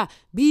life,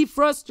 be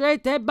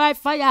frustrated by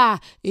fire.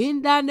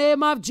 In the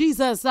name of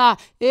Jesus,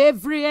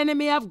 every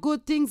enemy of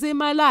good things in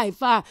my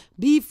life,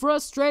 be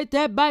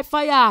frustrated by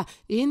fire.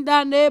 In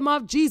the name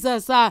of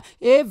Jesus,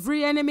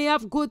 every enemy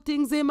of good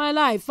things in my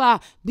life,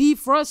 be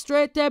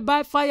frustrated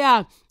by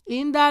fire.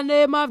 In the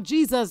name of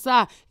Jesus,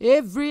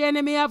 every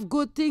enemy of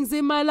good things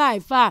in my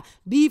life,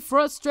 be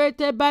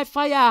frustrated by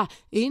fire.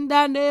 In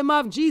the name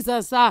of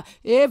Jesus,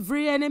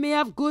 every enemy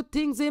of good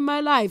things in my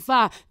life,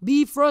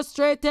 be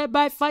frustrated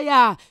by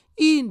fire.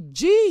 In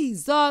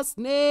Jesus'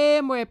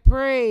 name we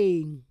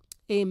pray.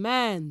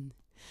 Amen.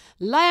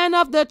 Lion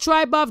of the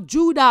tribe of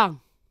Judah,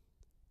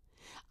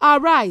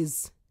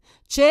 arise.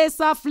 Chase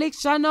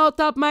affliction out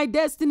of my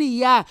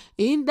destiny,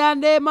 in the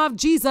name of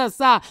Jesus.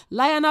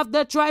 Lion of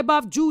the tribe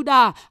of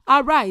Judah,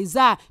 arise.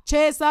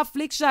 Chase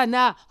affliction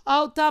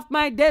out of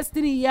my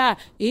destiny,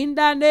 in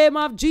the name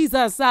of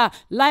Jesus.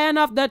 Lion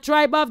of the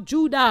tribe of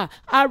Judah,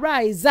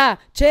 arise.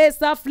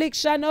 Chase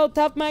affliction out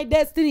of my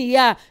destiny,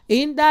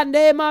 in the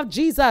name of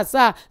Jesus.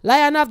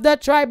 Lion of the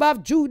tribe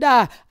of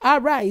Judah,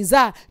 arise.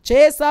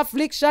 Chase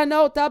affliction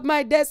out of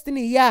my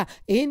destiny,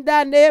 in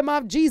the name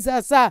of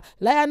Jesus.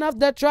 Lion of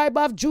the tribe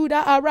of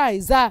Judah,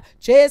 arise,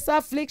 chase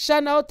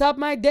affliction out of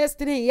my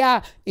destiny,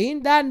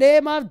 in the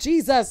name of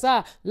Jesus.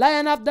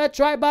 Lion of the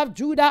tribe of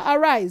Judah,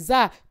 arise,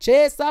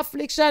 chase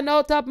affliction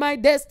out of my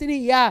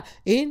destiny,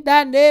 in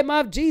the name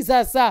of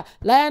Jesus.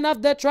 Lion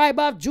of the tribe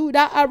of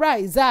Judah,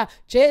 arise,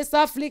 chase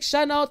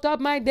affliction out of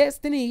my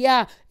destiny,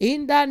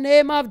 in the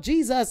name of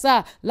Jesus.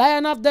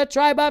 Lion of the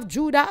tribe of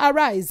Judah,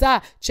 arise,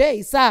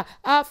 chase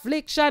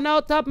affliction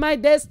out of my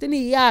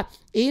destiny,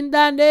 in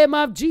the name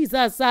of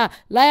Jesus.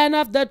 Lion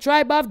of the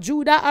tribe of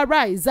Judah,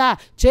 arise,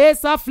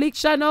 chase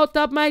affliction out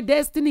of my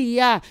destiny,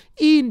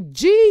 in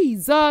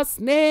Jesus'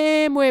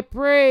 name we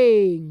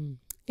pray.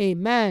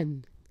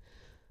 Amen.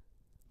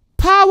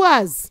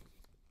 Powers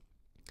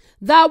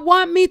that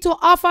want me to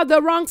offer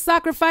the wrong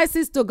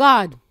sacrifices to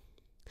God,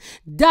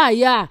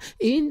 die,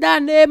 in the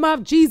name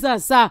of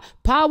Jesus.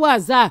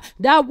 Powers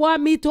that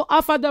want me to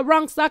offer the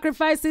wrong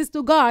sacrifices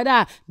to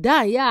God,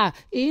 die,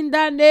 in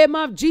the name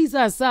of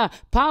Jesus.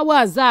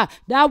 Powers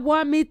that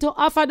want me to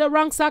offer the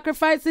wrong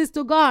sacrifices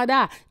to God,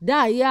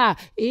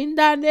 die, in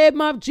the name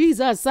of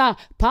Jesus.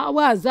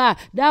 Powers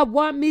that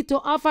want me to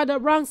offer the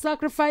wrong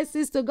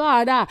sacrifices to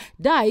God,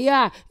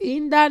 die,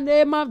 in the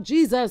name of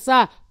Jesus.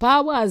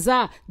 Powers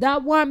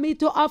that want me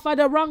to offer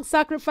the wrong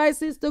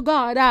sacrifices to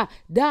God,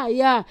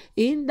 die,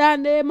 in the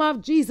name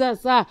of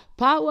Jesus.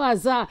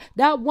 Powers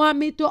that want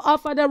me to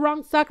offer the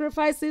wrong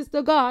sacrifices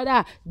to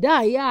God,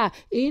 die,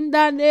 in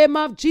the name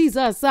of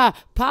Jesus.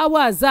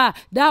 Powers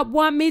that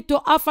want me to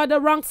offer the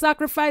wrong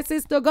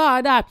sacrifices to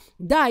God,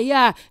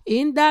 die,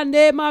 in the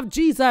name of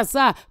Jesus.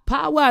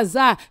 Powers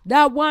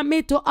that want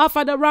me to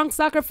offer the wrong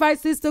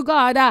sacrifices to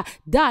God,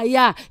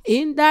 die,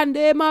 in the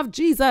name of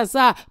Jesus.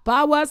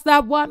 Powers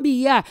that want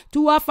me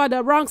to offer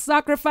the wrong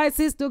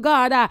sacrifices to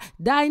God,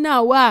 die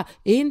now,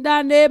 in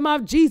the name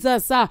of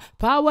Jesus.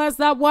 Powers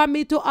that want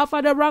me to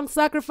offer the wrong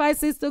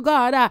sacrifices to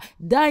God,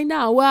 die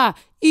now,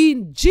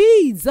 in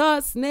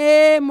Jesus'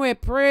 name we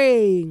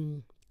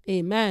pray.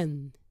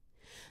 Amen.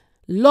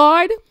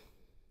 Lord,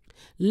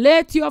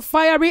 let your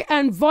fiery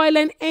and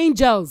violent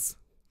angels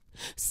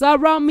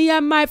surround me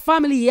and my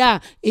family,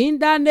 in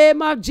the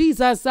name of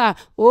Jesus. Oh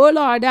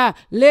Lord,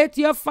 let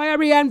your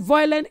fiery and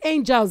violent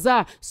angels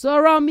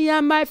surround me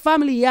and my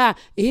family,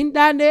 in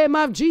the name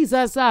of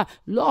Jesus.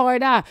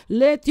 Lord,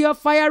 let your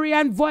fiery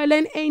and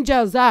violent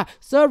angels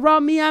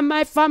surround me and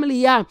my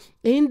family,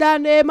 in the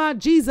name of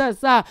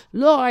Jesus.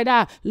 Lord,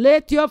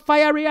 let your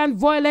fiery and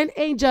violent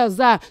angels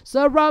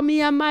surround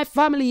me and my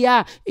family,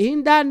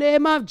 in the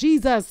name of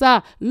Jesus.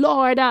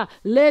 Lord,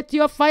 let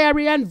your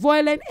fiery and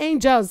violent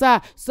angels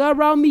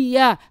surround me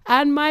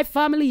and my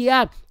family,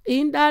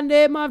 in the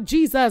name of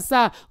Jesus.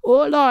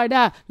 Oh Lord,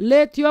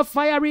 let your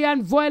fiery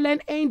and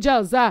violent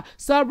angels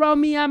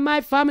surround me and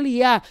my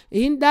family,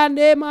 in the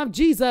name of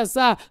Jesus.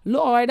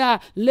 Lord,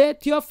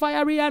 let your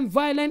fiery and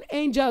violent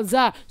angels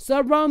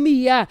surround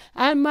me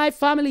and my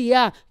family,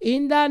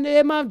 in the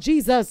name of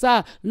Jesus.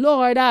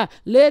 Lord,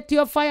 let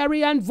your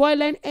fiery and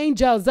violent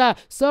angels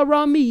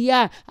surround me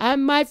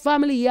and my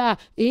family,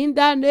 in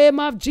the name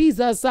of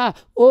Jesus.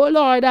 Oh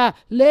Lord,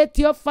 let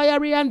your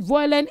fiery and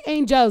violent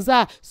angels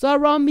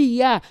surround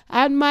me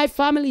and my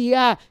family,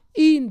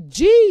 in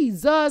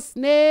Jesus'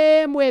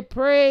 name we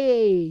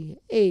pray.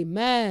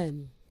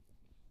 Amen.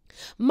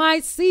 My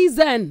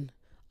season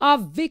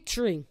of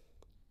victory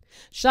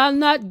shall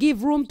not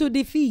give room to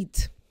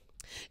defeat.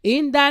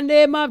 In the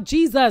name of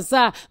Jesus,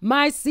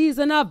 my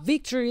season of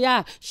victory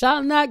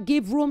shall not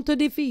give room to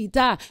defeat.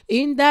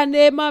 In the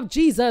name of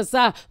Jesus,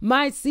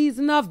 my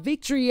season of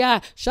victory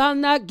shall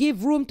not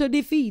give room to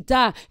defeat.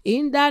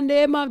 In the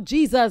name of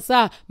Jesus,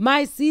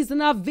 my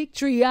season of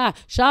victory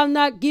shall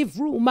not give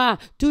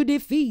room to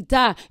defeat.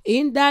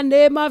 In the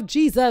name of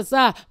Jesus,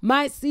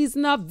 my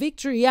season of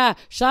victory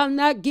shall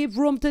not give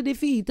room to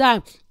defeat.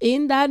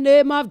 In the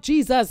name of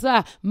Jesus,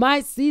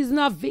 my season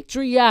of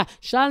victory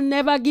shall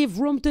never give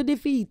room to defeat.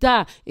 defeat.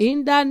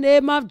 In the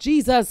name of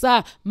Jesus,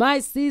 my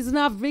season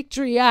of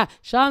victory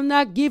shall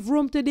not give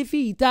room to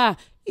defeat.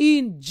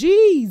 In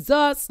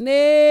Jesus'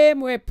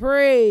 name we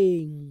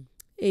pray.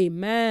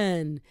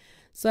 Amen.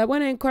 So I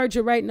want to encourage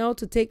you right now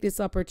to take this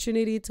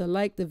opportunity to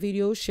like the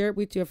video, share it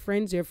with your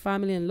friends, your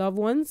family, and loved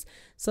ones.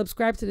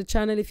 Subscribe to the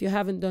channel if you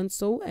haven't done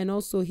so, and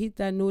also hit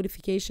that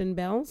notification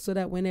bell so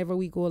that whenever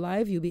we go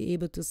live, you'll be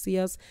able to see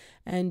us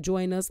and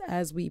join us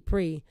as we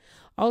pray.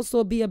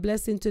 Also, be a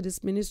blessing to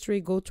this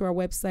ministry. Go to our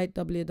website,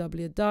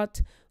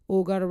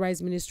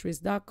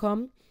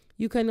 www.ogodariseministries.com.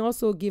 You can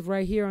also give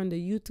right here on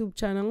the YouTube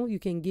channel. You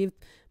can give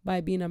by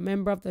being a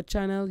member of the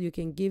channel. You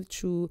can give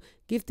through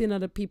gifting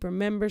other people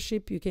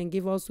membership. You can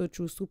give also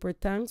through super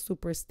thanks,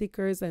 super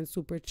stickers, and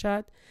super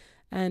chat.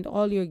 And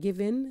all your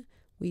giving,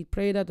 we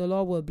pray that the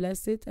Lord will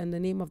bless it and the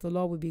name of the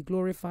Lord will be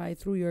glorified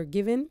through your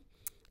giving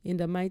in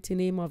the mighty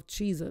name of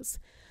Jesus.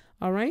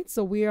 All right,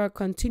 so we are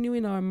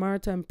continuing our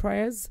marathon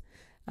prayers.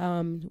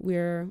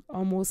 We're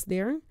almost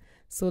there.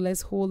 So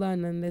let's hold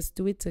on and let's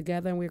do it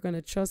together. And we're going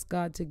to trust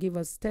God to give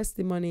us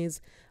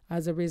testimonies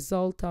as a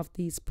result of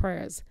these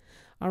prayers.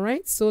 All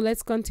right, so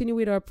let's continue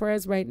with our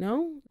prayers right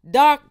now.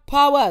 Dark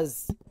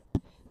powers,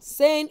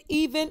 saying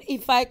even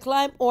if I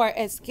climb or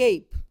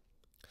escape,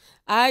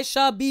 I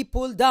shall be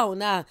pulled down,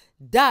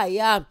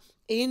 die,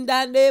 in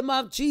the name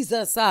of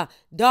Jesus.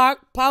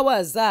 Dark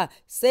powers,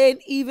 saying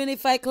even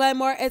if I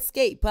climb or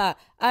escape,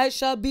 I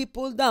shall be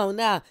pulled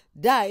down,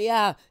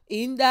 die,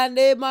 in the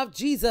name of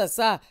Jesus.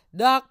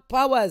 Dark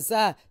powers,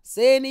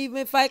 saying even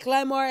if I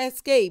climb or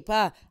escape,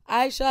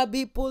 I shall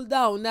be pulled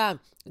down,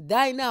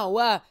 die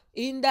now,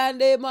 in the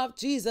name of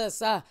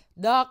Jesus.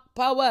 Dark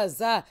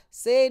powers,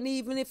 saying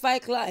even if I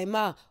climb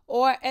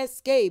or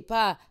escape,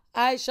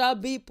 I shall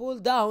be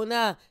pulled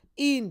down.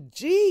 In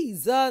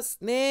Jesus'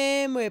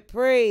 name we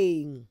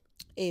pray.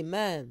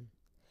 Amen.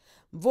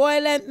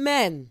 Violent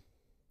men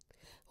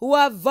who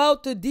have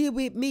vowed to deal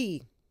with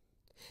me,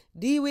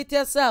 deal with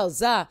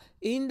yourselves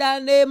in the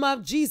name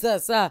of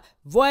Jesus.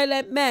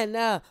 Violent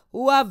men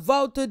who have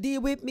vowed to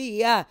deal with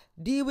me,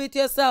 deal with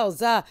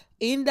yourselves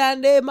in the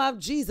name of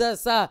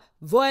Jesus.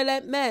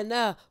 Violent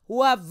men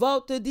who have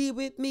vowed to deal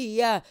with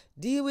me,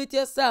 deal with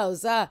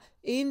yourselves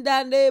in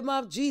the name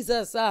of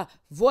Jesus.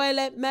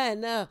 Violent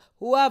men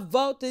who have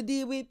vowed to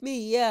deal with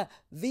me,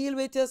 deal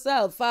with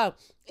yourself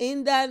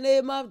in the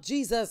name of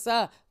Jesus.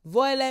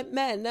 Violent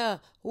men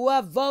who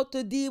have vowed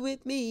to deal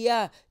with me,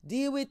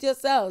 deal with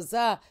yourselves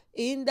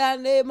in the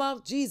name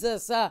of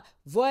Jesus.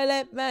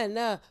 Violent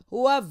men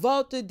who have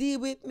vowed to deal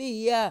with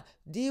me,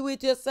 deal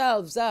with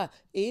yourselves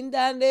in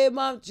the name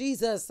of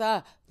Jesus.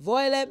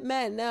 Violent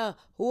men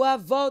who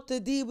have vowed to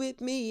deal with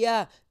me,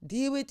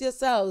 deal with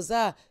yourselves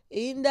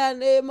in the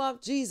name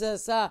of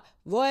Jesus.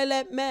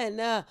 Violent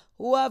men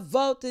who have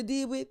vowed to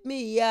deal with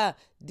me,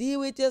 deal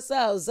with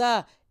yourselves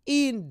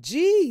in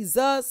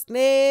Jesus'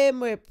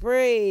 name we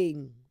pray.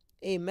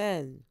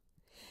 Amen.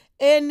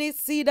 Any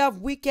seed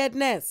of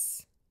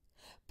wickedness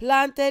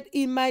planted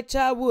in my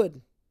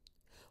childhood,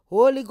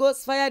 Holy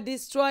Ghost fire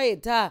destroy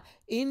it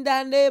in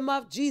the name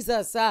of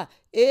Jesus.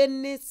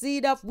 Any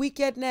seed of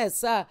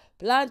wickedness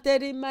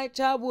planted in my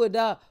childhood,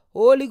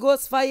 Holy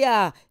Ghost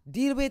fire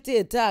deal with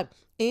it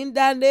in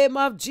the name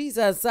of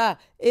Jesus.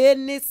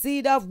 Any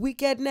seed of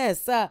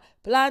wickedness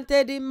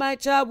planted in my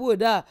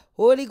childhood,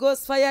 Holy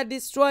Ghost fire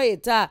destroy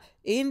it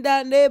in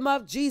the name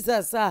of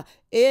Jesus.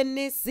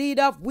 Any seed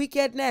of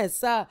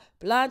wickedness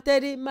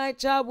planted in my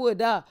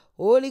childhood,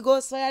 Holy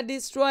Ghost fire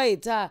destroy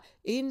it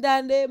in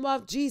the name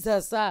of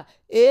Jesus.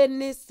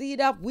 Any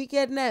seed of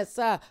wickedness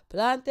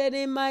planted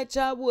in my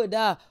childhood,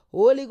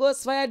 Holy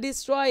Ghost fire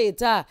destroy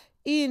it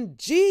in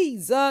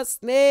Jesus'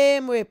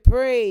 name we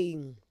pray.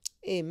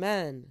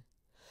 Amen.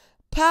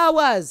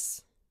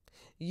 Powers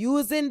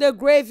using the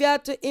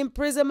graveyard to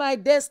imprison my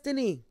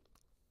destiny,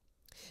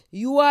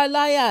 you are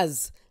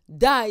liars.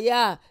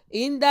 Die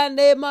in the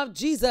name of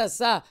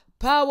Jesus.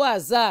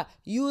 Powers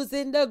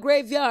using the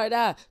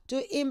graveyard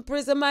to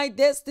imprison my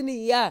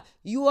destiny,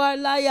 you are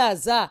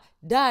liars.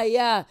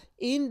 Die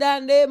in the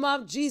name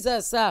of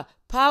Jesus.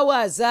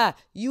 Powers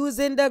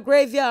using the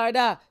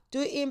graveyard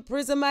to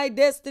imprison my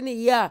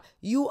destiny,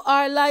 you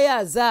are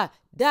liars.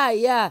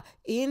 Die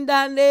in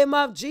the name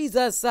of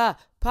Jesus.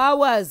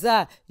 Powers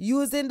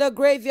using the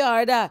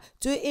graveyard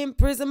to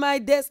imprison my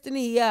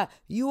destiny,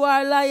 you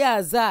are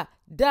liars.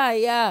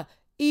 Die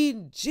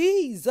in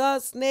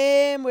Jesus'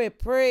 name we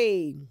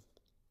pray.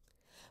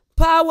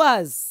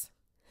 Powers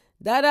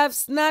that have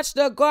snatched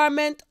the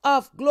garment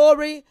of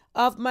glory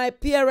of my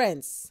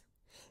parents,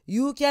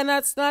 you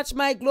cannot snatch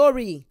my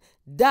glory.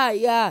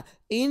 Die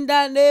in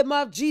the name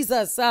of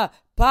Jesus.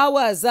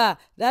 powers that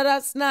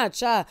have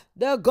snatched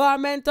the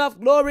garment of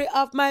glory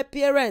of my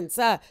parents.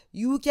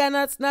 You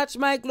cannot snatch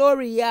my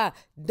glory.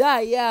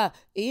 Die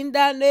in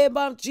the name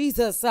of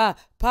Jesus.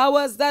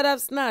 Powers that have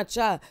snatched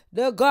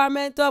the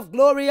garment of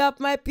glory of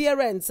my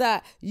parents.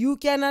 You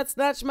cannot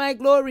snatch my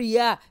glory.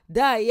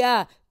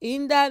 Die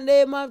in the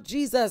name of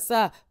Jesus.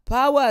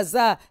 Powers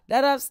that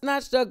have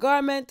snatched the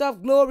garment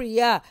of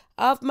glory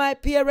of my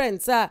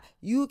parents.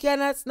 You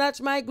cannot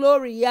snatch my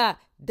glory.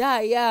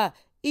 Die.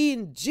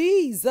 In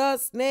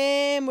Jesus'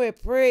 name we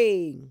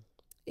pray.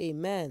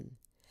 Amen.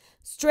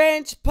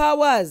 Strange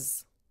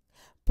powers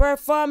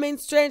performing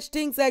strange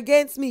things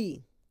against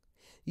me.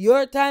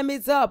 Your time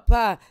is up.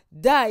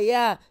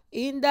 Die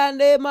in the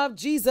name of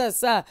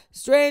Jesus.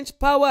 Strange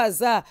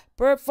powers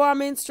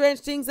performing strange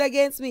things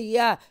against me.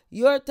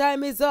 Your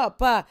time is up.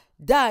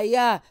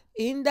 Die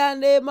in the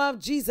name of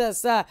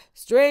Jesus.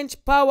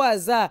 Strange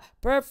powers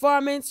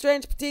performing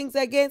strange things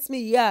against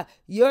me.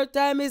 Your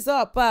time is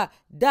up.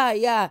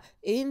 Die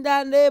in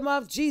the name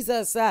of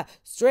Jesus.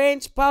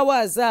 Strange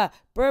powers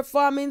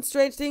performing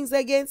strange things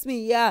against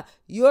me.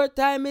 Your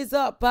time is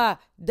up.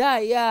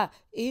 Die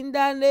in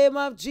the name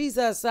of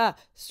Jesus.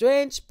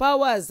 Strange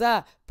powers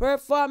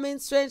performing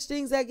strange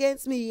things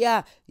against me.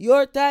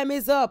 Your time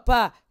is up.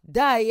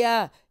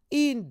 Die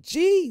in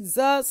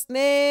Jesus'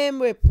 name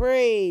we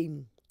pray.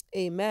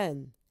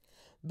 Amen.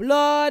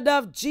 Blood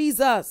of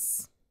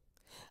Jesus,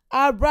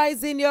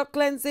 arise in your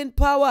cleansing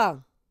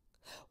power.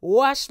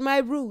 Wash my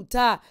root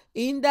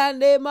in the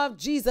name of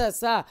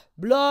Jesus.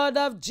 Blood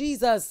of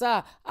Jesus,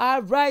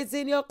 arise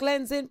in your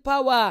cleansing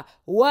power.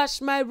 Wash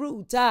my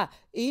root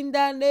in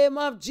the name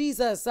of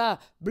Jesus.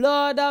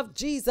 Blood of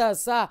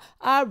Jesus,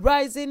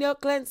 arise in your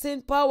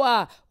cleansing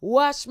power.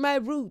 Wash my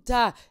root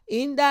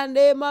in the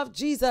name of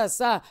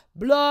Jesus.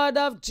 Blood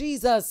of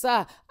Jesus,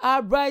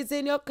 arise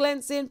in your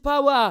cleansing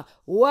power.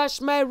 Wash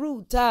my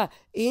root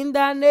in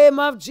the name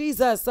of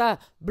Jesus.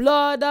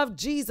 Blood of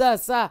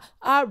Jesus,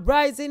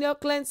 arise in your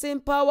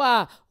cleansing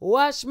power.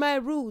 Wash my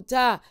root.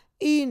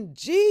 In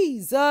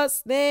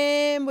Jesus'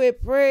 name we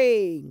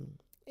pray.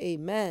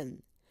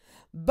 Amen.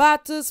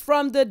 Battles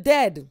from the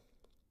dead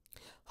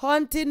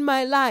haunting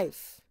my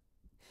life.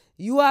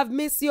 You have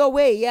missed your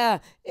way.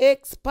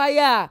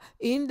 Expire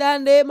in the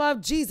name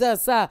of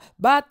Jesus.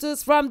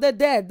 Battles from the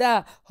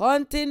dead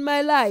haunting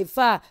my life.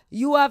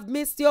 You have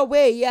missed your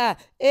way.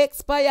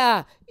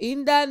 Expire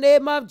in the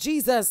name of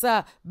Jesus.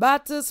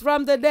 Battles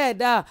from the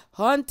dead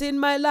haunting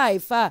my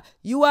life.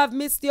 You have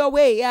missed your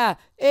way.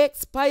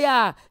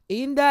 Expire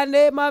in the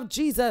name of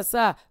Jesus.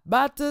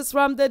 Battles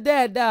from the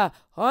dead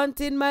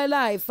haunting my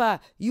life.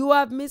 You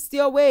have missed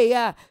your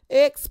way.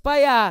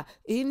 Expire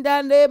in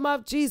the name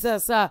of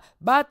Jesus.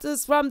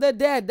 Battles from the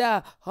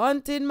dead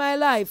haunting my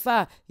life.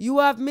 You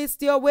have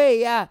missed your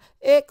way.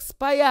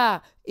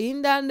 Expire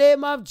in the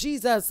name of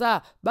Jesus.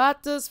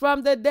 Battles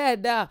from the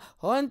dead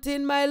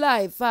haunting my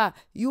life.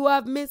 You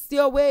have missed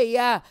your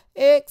way.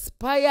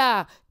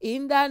 Expire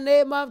in the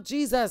name of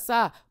Jesus.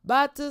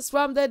 Battles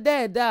from the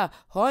dead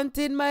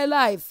haunting my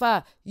life.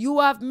 You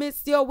have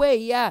missed your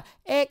way.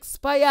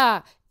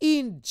 Expire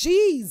in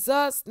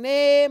Jesus'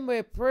 name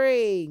we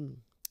pray.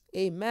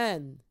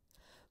 Amen.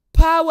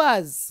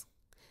 Powers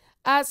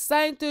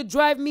assigned to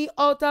drive me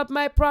out of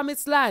my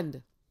promised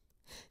land.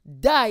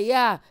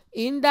 Die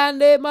in the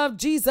name of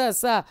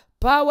Jesus.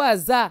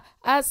 Powers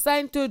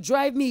assigned to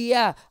drive me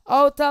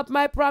out of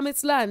my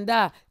promised land.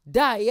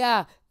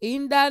 Die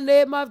in the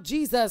name of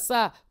Jesus.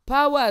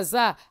 Powers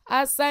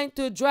assigned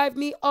to drive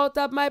me out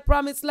of my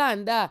promised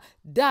land.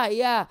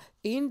 Die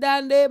in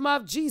the name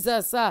of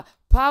Jesus.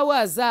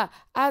 Powers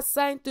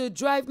assigned to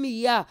drive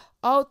me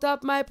out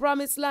of my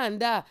promised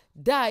land.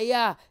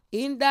 Die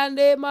in the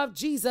name of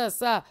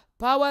Jesus.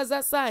 Powers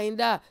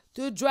assigned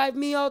to drive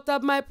me out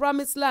of my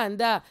promised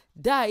land.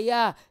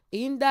 Die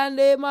in the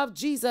name of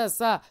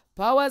Jesus.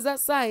 Powers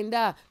assigned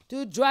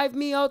to drive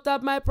me out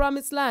of my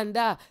promised land.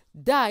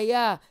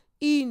 Die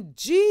in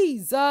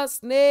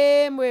Jesus'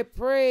 name we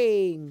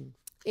pray.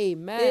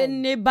 Amen.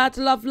 In the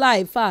battle of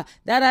life that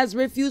has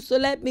refused to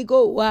let me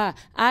go,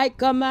 I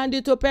command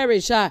you to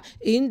perish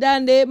in the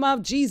name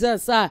of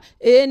Jesus.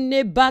 In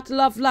the battle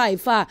of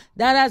life that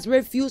has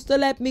refused to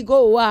let me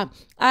go,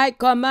 I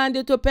command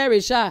you to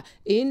perish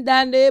in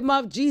the name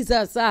of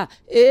Jesus.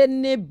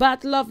 In the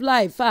battle of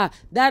life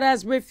that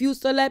has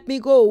refused to let me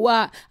go,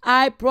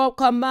 I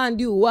command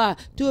you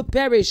to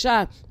perish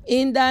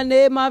in the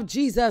name of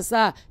Jesus.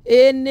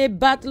 In the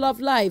battle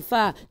of life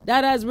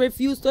that has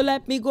refused to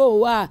let me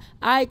go,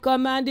 I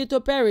command you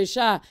to perish.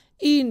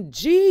 In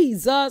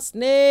Jesus'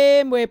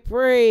 name we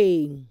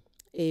pray.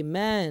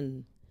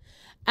 Amen.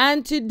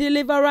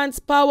 Anti-deliverance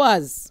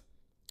powers,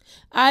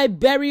 I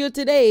bury you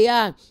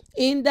today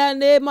in the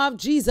name of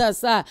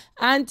Jesus.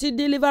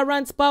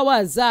 Anti-deliverance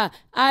powers,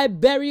 I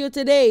bury you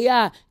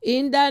today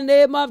in the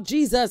name of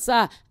Jesus.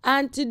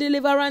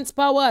 Anti-deliverance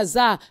powers,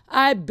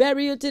 I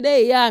bury you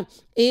today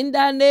in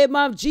the name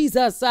of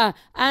Jesus.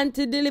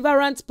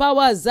 Anti-deliverance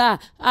powers,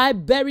 I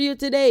bury you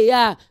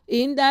today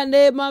in the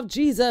name of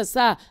Jesus.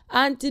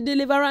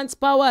 Anti-deliverance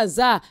powers,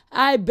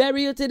 I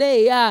bury you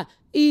today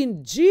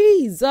In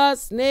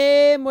Jesus'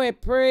 name we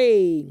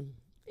pray.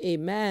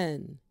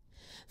 Amen.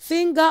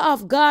 Finger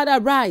of God,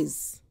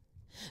 arise.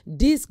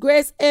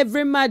 Disgrace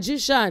every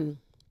magician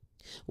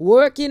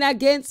working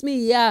against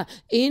me,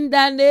 in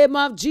the name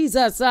of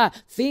Jesus.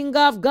 Finger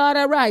of God,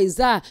 arise.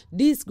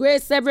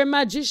 Disgrace every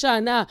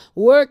magician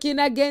working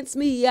against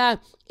me,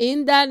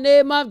 in the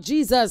name of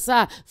Jesus.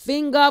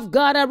 Finger of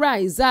God,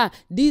 arise.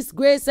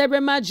 Disgrace every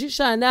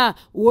magician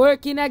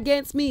working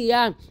against me,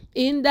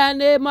 in the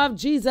name of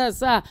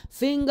Jesus.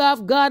 Finger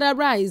of God,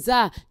 arise.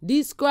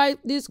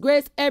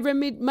 Disgrace every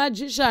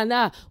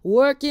magician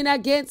working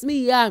against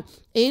me,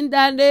 in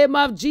the name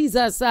of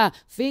Jesus.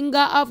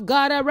 Finger of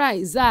God,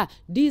 arise.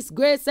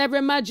 Disgrace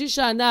every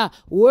magician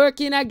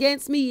working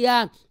against me,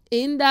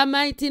 in the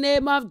mighty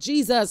name of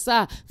Jesus.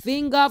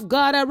 Finger of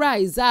God,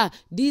 arise.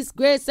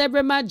 Disgrace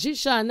every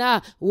magician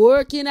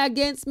working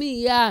against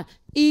me,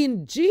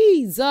 in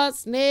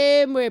Jesus'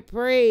 name we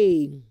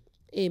pray.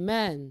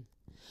 Amen.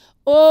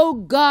 Oh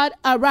God,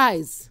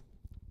 arise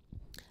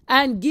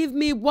and give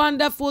me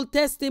wonderful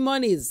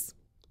testimonies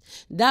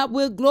that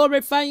will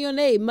glorify your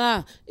name,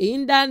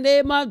 in the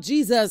name of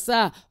Jesus.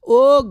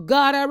 Oh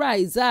God,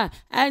 arise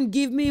and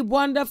give me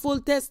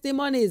wonderful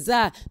testimonies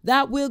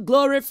that will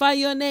glorify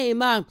your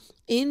name,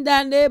 in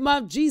the name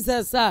of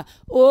Jesus.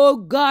 Oh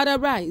God,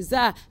 arise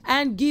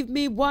and give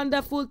me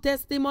wonderful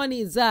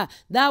testimonies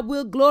that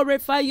will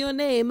glorify your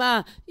name,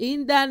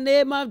 in the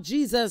name of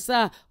Jesus.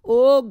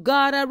 Oh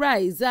God,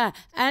 arise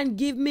and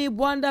give me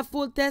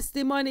wonderful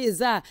testimonies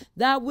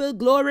that will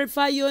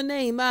glorify your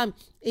name,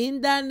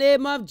 in the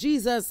name of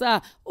Jesus.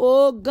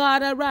 Oh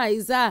God,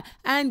 arise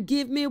and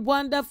give me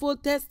wonderful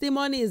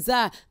testimonies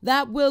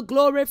that will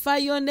glorify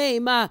your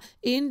name,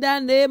 in the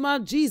name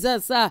of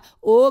Jesus.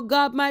 Oh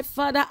God, my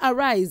Father,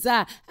 arise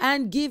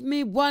and give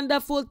me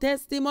wonderful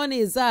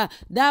testimonies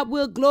that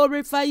will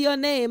glorify your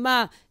name,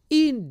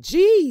 in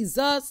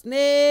Jesus'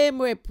 name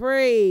we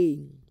pray.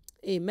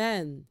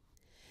 Amen.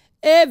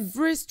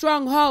 Every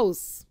strong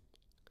house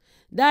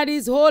that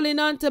is holding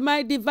on to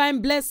my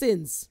divine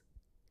blessings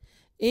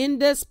in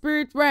the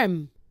spirit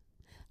realm,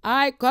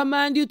 I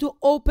command you to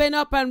open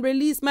up and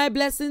release my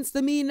blessings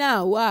to me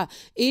now,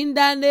 in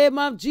the name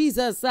of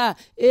Jesus.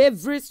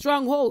 Every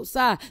stronghold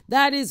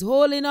that is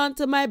holding on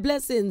to my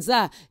blessings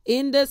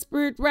in the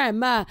spirit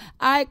realm,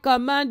 I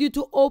command you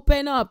to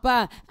open up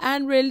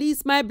and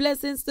release my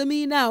blessings to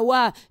me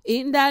now,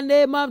 in the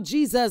name of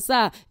Jesus.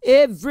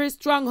 Every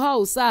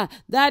stronghold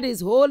that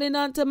is holding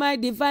on to my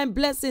divine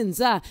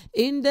blessings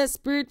in the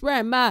spirit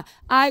realm,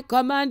 I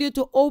command you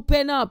to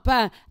open up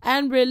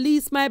and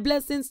release my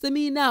blessings to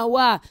me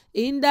now,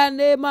 in the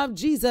name of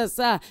Jesus.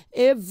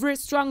 Every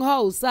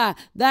stronghold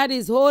that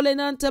is holding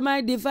on to my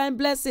divine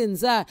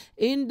blessings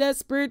in the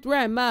spirit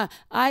realm,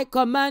 I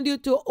command you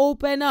to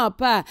open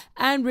up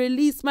and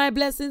release my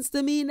blessings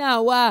to me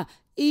now,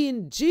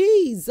 in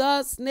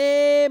Jesus'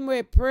 name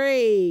we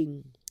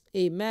pray.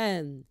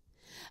 Amen.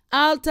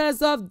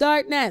 Altars of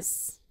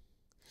darkness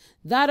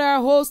that are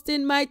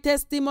hosting my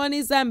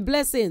testimonies and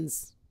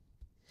blessings,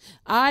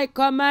 I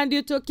command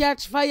you to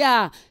catch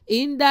fire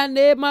in the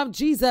name of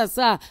Jesus.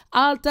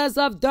 Altars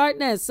of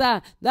darkness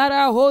that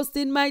are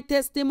hosting my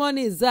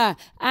testimonies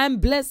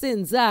and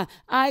blessings,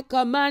 I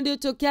command you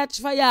to catch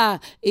fire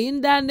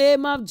in the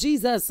name of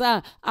Jesus.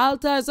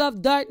 Altars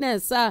of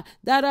darkness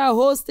that are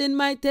hosting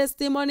my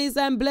testimonies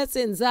and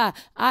blessings,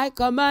 I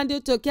command you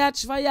to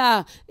catch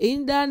fire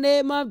in the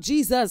name of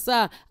Jesus.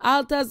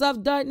 Altars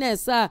of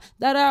darkness that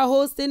are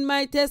hosting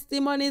my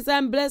testimonies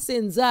and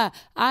blessings,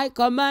 I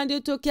command you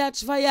to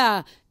catch fire.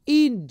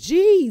 In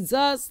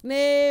Jesus'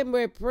 name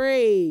we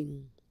pray.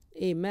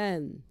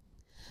 Amen.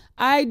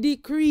 I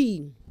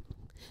decree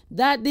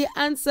that the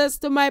answers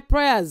to my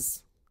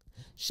prayers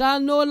shall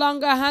no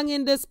longer hang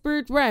in the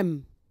spirit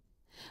realm.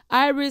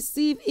 I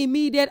receive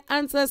immediate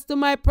answers to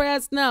my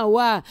prayers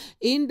now.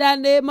 In the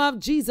name of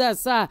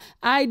Jesus,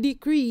 I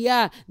decree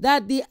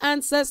that the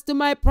answers to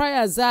my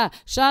prayers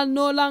shall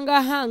no longer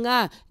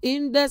hang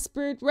in the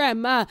spirit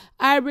realm.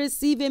 I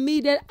receive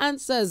immediate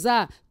answers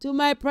to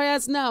my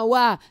prayers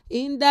now.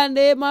 In the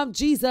name of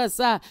Jesus,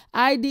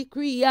 I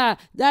decree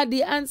that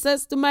the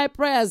answers to my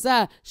prayers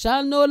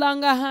shall no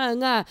longer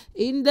hang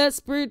in the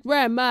spirit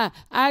realm.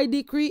 I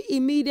decree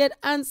immediate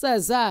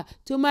answers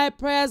to my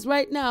prayers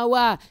right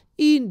now.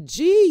 In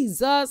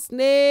Jesus'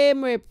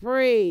 name we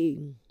pray.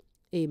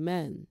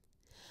 Amen.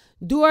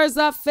 Doors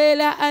of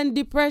failure and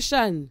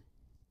depression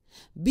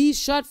be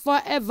shut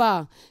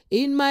forever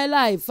in my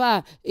life.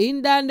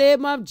 In the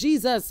name of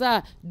Jesus,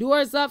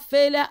 doors of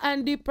failure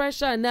and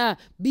depression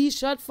be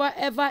shut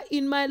forever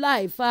in my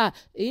life.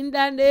 In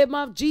the name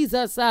of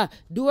Jesus,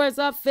 doors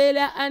of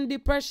failure and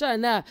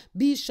depression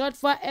be shut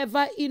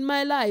forever in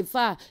my life.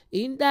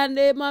 In the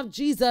name of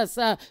Jesus,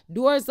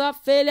 doors of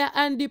failure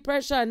and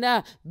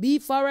depression be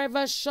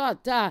forever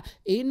shut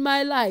in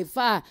my life.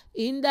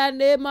 In the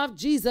name of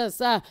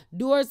Jesus,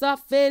 doors of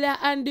failure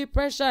and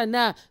depression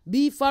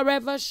be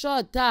forever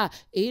shut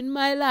in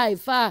my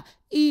life.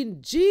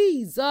 In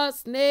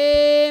Jesus'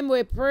 name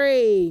we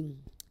pray.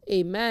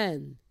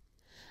 Amen.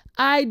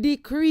 I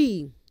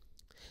decree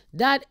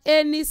that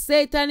any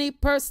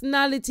satanic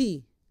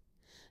personality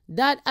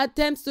that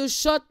attempts to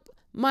shut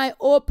my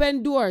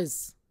open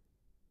doors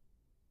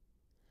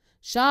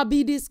shall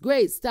be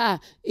disgraced.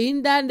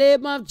 In the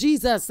name of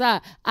Jesus,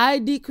 I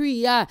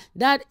decree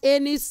that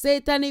any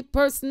satanic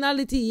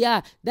personality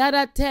that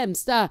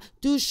attempts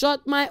to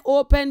shut my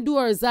open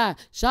doors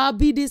shall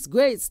be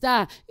disgraced.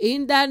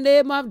 In the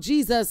name of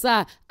Jesus,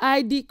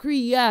 I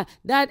decree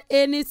that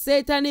any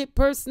satanic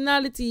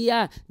personality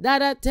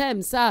that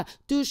attempts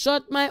to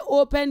shut my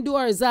open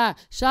doors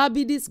shall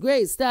be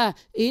disgraced.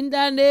 In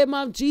the name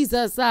of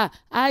Jesus,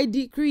 I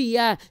decree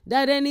that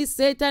any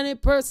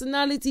satanic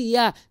personality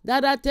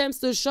that attempts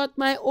to shut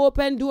my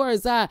open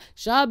doors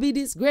shall be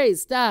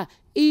disgraced.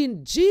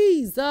 In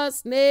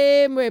Jesus'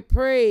 name we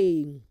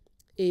pray.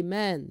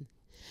 Amen.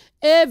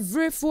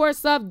 Every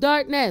force of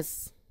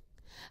darkness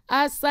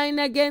assigned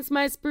against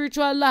my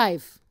spiritual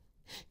life,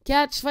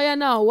 catch fire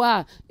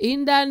now.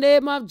 In the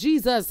name of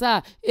Jesus,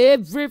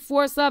 every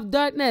force of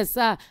darkness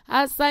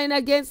assigned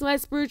against my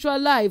spiritual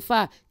life,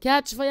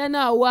 catch fire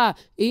now.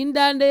 In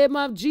the name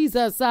of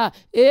Jesus,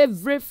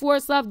 every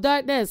force of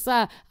darkness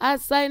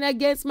assigned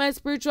against my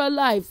spiritual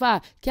life,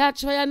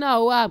 catch fire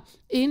now.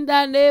 In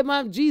the name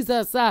of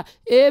Jesus,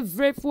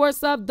 every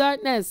force of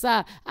darkness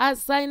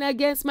assigned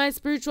against my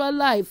spiritual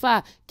life,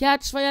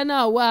 catch fire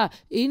now.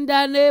 In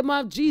the name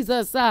of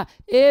Jesus,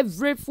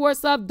 every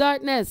force of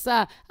darkness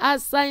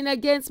assigned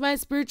against my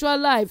spiritual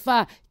life,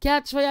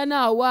 catch fire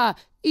now.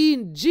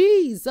 In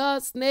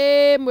Jesus'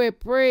 name we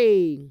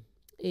pray.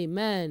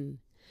 Amen.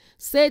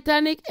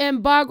 Satanic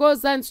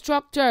embargoes and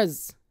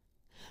structures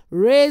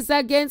raised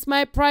against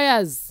my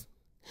prayers,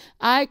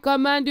 I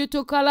command you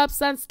to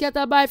collapse and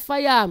scatter by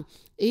fire.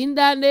 In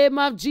the name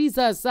of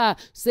Jesus,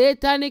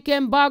 satanic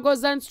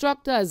embargoes and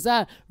structures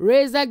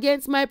raised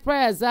against my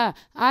prayers,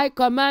 I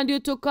command you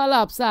to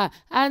collapse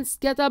and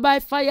scatter by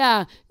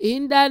fire.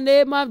 In the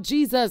name of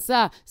Jesus,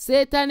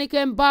 satanic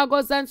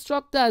embargoes and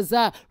structures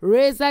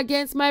raised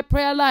against my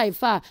prayer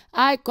life,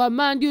 I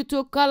command you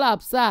to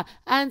collapse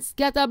and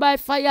scatter by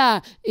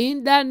fire.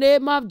 In the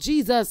name of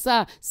Jesus,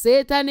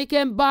 satanic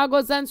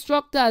embargoes and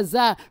structures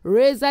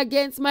raised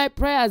against my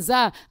prayers,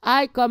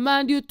 I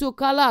command you to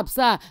collapse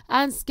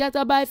and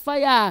scatter by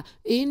fire.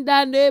 In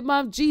the name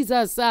of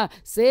Jesus,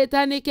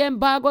 satanic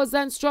embargoes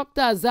and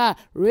structures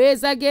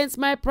raised against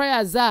my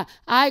prayers,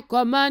 I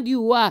command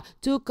you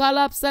to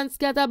collapse and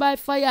scatter by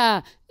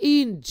fire.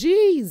 In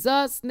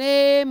Jesus'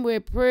 name we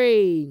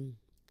pray.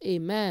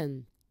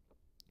 Amen.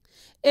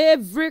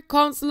 Every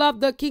counsel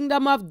of the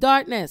kingdom of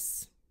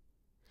darkness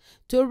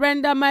to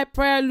render my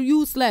prayer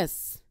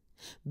useless,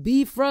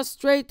 be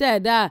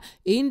frustrated.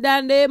 In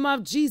the name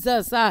of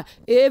Jesus,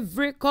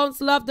 every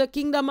counsel of the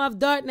kingdom of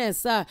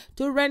darkness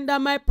to render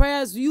my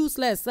prayers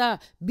useless,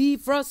 be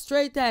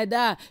frustrated.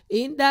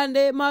 In the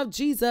name of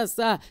Jesus,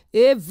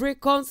 every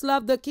counsel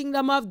of the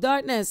kingdom of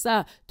darkness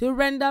to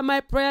render my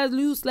prayers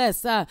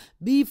useless,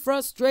 be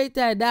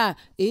frustrated.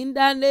 In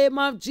the name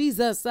of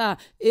Jesus,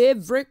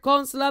 every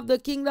counsel of the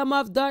kingdom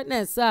of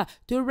darkness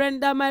to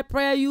render my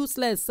prayer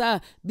useless,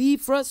 be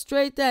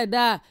frustrated.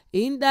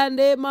 In the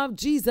name of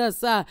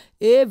Jesus,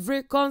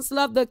 every counsel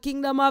of the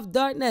kingdom of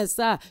darkness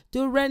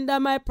to render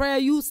my prayer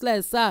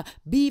useless,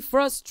 be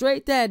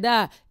frustrated.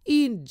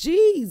 In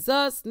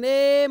Jesus'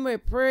 name we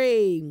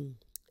pray.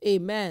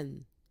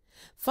 Amen.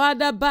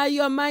 Father, by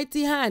your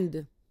mighty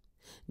hand,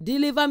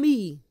 deliver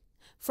me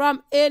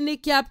from any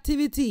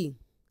captivity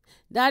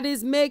that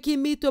is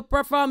making me to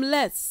perform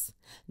less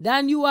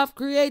than you have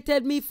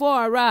created me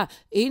for.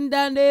 In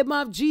the name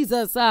of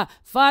Jesus,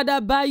 Father,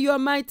 by your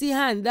mighty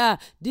hand,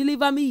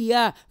 deliver me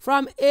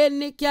from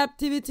any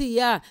captivity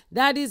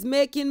that is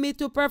making me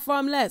to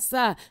perform less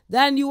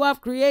than you have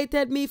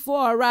created me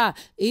for.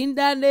 In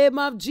the name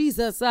of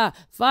Jesus,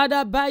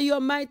 Father, by your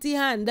mighty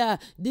hand,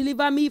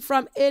 deliver me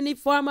from any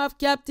form of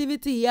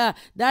captivity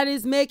that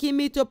is making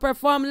me to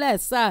perform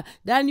less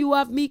than you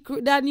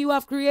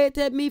have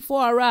created me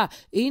for.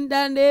 In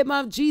the name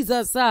of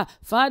Jesus,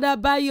 Father,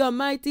 by your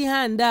mighty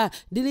hand,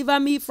 deliver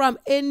me from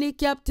any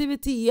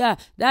captivity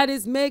that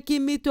is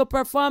making me to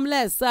perform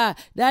less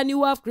than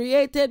you have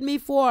created me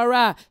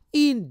for.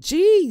 In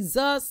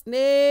Jesus'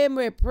 name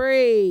we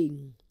pray.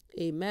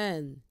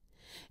 Amen.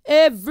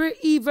 Every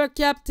evil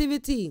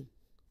captivity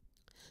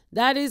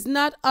that is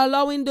not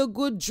allowing the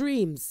good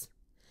dreams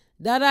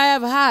that I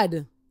have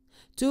had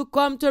to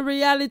come to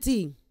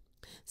reality,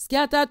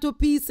 scatter to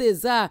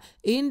pieces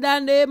in the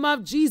name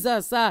of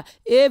Jesus.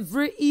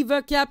 Every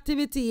evil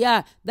captivity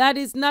that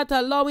is not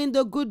allowing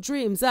the good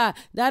dreams that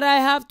I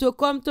have to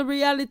come to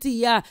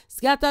reality,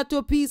 scatter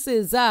to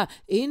pieces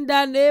in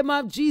the name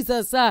of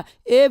Jesus.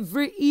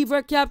 Every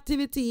evil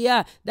captivity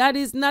that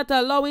is not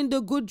allowing the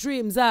good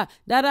dreams that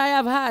I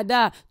have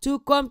had to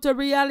come to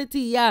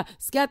reality,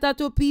 scatter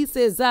to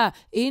pieces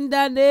in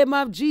the name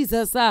of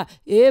Jesus.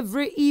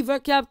 Every evil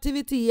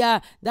captivity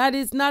that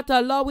is not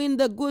allowing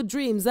the good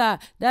dreams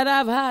that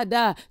I've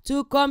had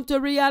to come to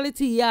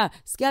reality,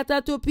 scatter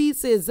to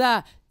pieces.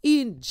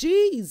 In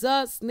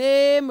Jesus'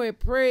 name we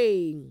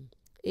pray.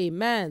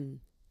 Amen.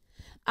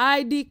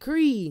 I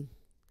decree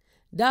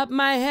that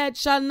my head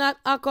shall not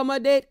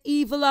accommodate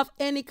evil of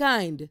any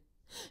kind.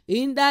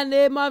 In the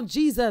name of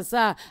Jesus,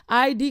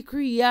 I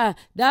decree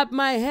that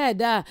my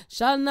head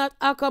shall not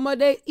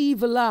accommodate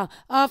evil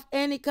of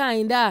any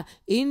kind.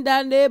 In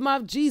the name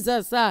of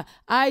Jesus,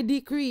 I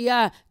decree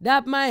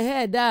that my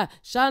head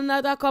shall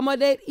not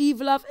accommodate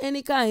evil of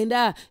any kind.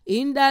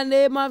 In the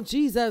name of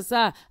Jesus,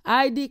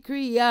 I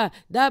decree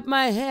that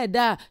my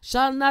head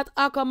shall not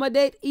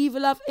accommodate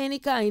evil of any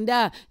kind.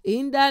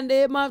 In the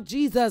name of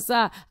Jesus,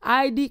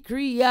 I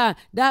decree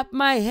that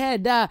my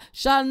head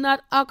shall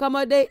not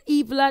accommodate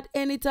evil at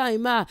any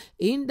time.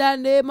 In the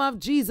name of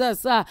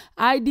Jesus,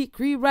 I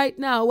decree right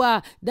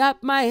now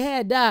that my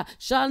head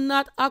shall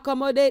not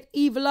accommodate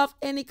evil of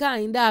any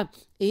kind.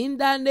 In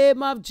the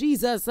name of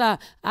Jesus,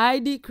 I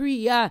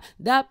decree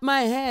that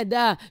my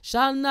head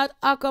shall not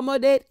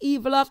accommodate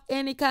evil of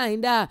any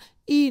kind.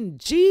 In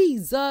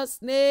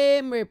Jesus'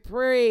 name we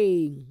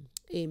pray.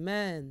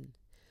 Amen.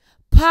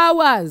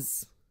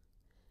 Powers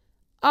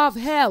of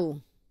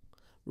hell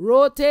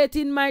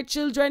rotating my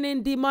children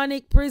in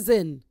demonic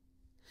prison,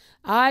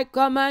 I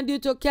command you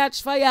to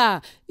catch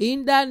fire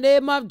in the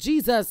name of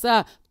Jesus.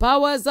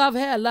 Powers of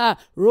hell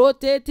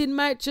rotating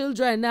my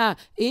children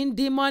in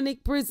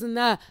demonic prison,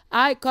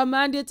 I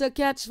command you to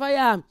catch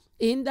fire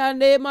in the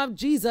name of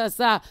Jesus.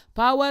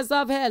 Powers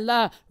of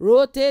hell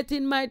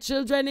rotating my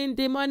children in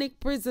demonic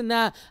prison,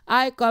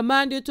 I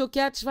command you to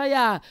catch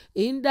fire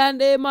in the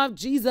name of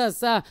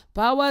Jesus.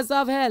 Powers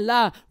of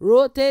hell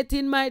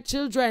rotating my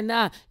children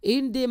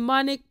in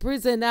demonic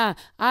prison,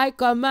 I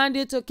command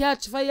you to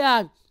catch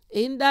fire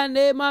in the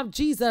name of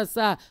Jesus.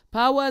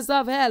 Powers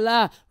of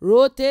hell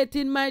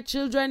rotating my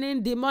children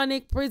in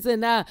demonic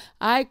prison,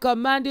 I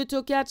command you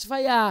to catch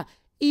fire.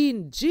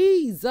 In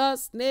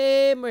Jesus'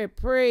 name we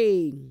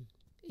pray.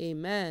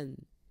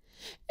 Amen.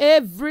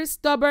 Every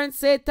stubborn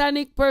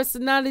satanic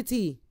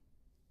personality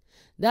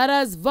that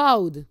has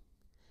vowed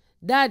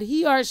that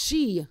he or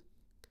she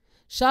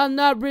shall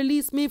not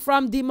release me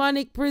from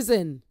demonic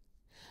prison,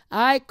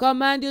 I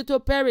command you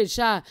to perish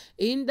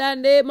in the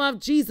name of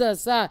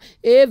Jesus.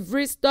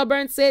 Every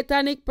stubborn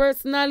satanic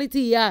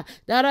personality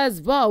that has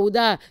vowed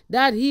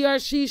that he or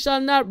she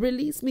shall not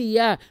release me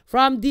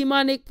from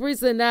demonic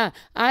prison,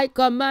 I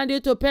command you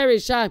to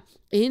perish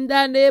in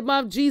the name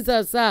of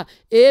Jesus.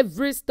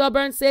 Every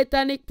stubborn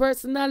satanic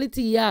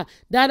personality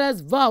that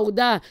has vowed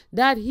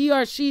that he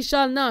or she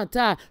shall not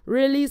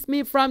release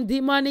me from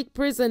demonic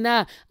prison,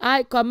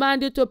 I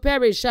command you to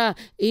perish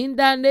in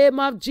the name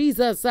of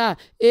Jesus.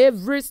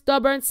 Every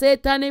stubborn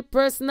satanic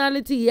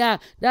personality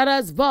that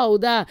has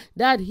vowed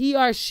that he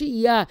or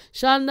she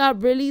shall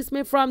not release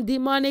me from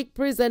demonic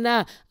prison,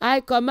 I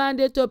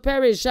command you to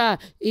perish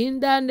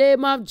in the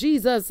name of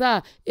Jesus.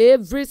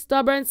 Every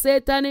stubborn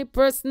satanic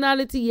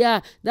personality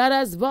that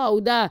has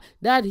vowed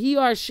that he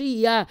or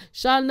she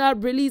shall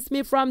not release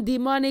me from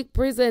demonic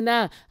prison,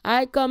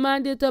 I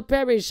command you to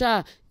perish.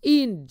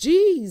 In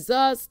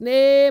Jesus'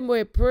 name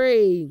we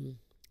pray.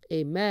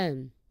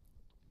 Amen.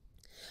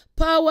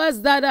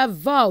 Powers that have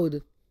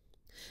vowed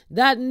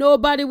that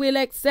nobody will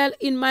excel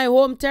in my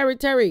home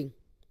territory,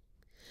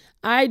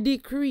 I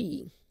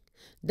decree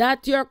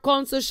that your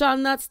counsel shall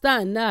not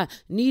stand,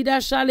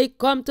 neither shall it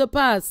come to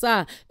pass.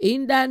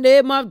 In the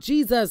name of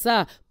Jesus,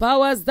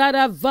 powers that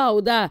have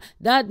vowed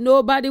that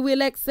nobody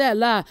will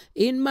excel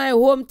in my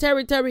home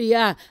territory,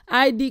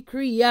 I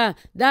decree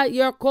that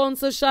your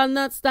counsel shall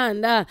not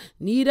stand,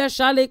 neither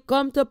shall it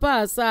come to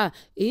pass.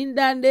 In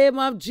the name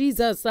of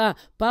Jesus,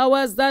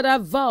 powers that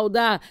have vowed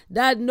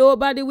that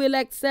nobody will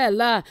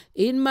excel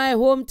in my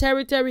home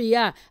territory,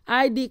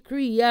 I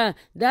decree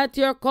that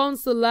your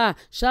counsel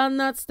shall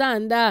not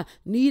stand,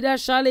 neither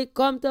shall it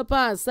come to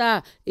pass.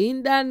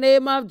 In the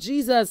name of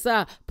Jesus,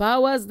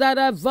 powers that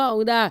have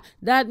vowed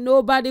that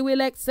nobody will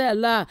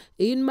excel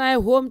in my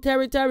home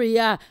territory,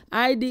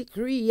 I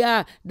decree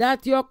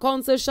that your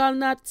counsel shall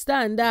not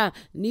stand,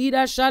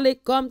 neither shall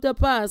it come to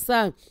pass.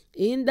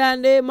 In the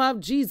name of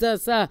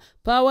Jesus,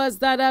 powers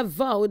that have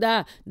vowed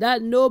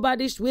that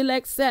nobody will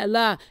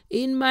excel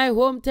in my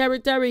home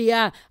territory,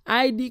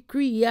 I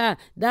decree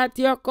that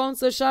your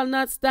counsel shall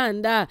not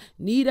stand,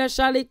 neither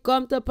shall it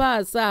come to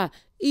pass.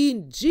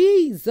 In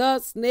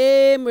Jesus'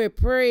 name we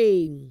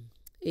pray.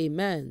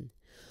 Amen.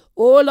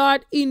 O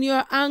Lord, in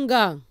your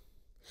anger,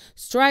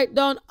 strike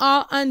down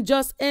all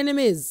unjust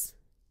enemies.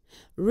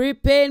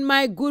 Repay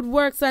my good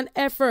works and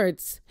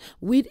efforts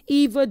with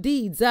evil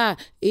deeds.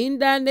 In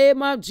the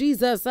name of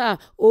Jesus, O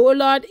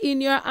Lord, in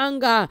your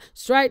anger,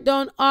 strike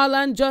down all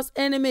unjust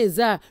enemies.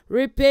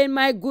 Repay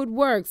my good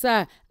works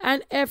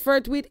and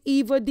effort with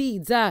evil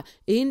deeds.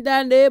 In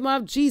the name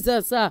of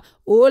Jesus,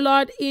 O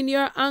Lord, in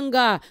your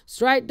anger,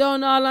 strike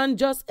down all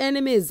unjust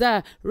enemies.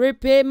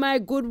 Repay my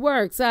good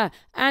works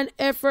and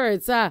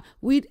efforts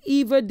with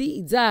evil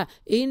deeds.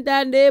 In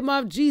the name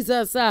of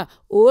Jesus, O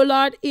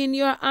Lord, in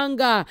your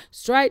anger,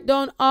 strike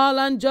down all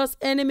unjust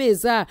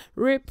enemies.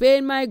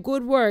 Repay my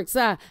good works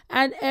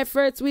and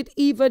efforts with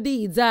evil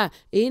deeds.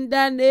 In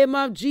the name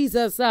of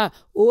Jesus, O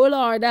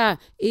Lord,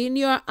 in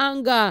your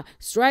anger,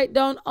 strike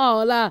down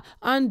all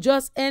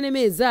unjust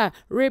enemies.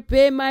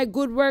 Repay my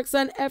good works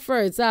and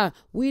efforts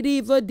with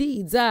evil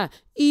deeds.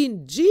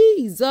 In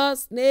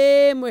Jesus'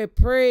 name we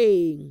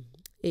pray.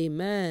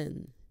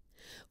 Amen.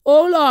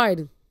 O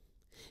Lord,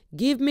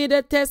 give me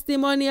the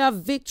testimony of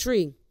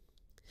victory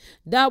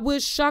that will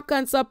shock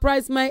and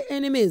surprise my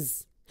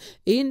enemies.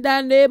 In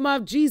the name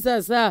of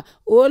Jesus, oh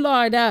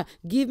Lord,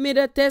 give me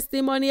the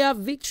testimony of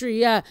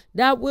victory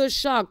that will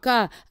shock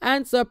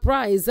and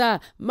surprise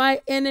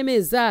my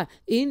enemies.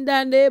 In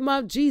the name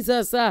of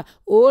Jesus, oh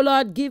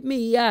Lord, give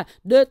me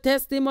the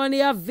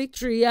testimony of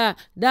victory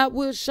that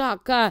will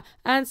shock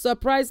and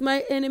surprise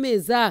my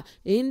enemies.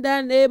 In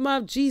the name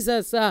of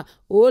Jesus, oh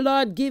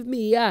Lord, give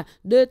me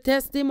the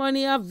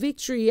testimony of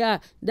victory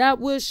that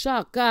will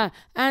shock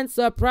and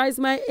surprise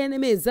my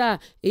enemies.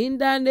 In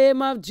the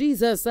name of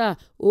Jesus,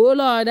 oh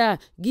Lord,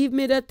 give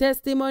me the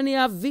testimony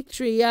of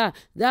victory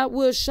that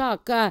will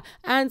shock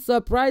and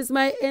surprise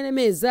my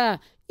enemies.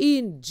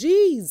 In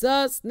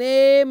Jesus'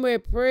 name we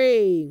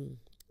pray.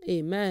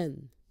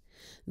 Amen.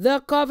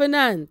 The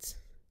covenant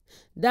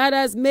that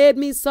has made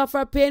me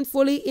suffer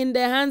painfully in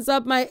the hands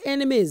of my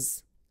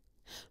enemies,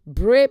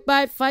 break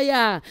by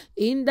fire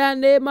in the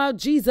name of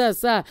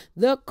Jesus.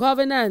 The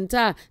covenant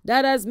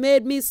that has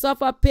made me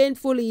suffer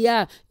painfully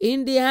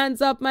in the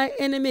hands of my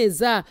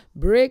enemies,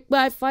 break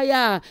by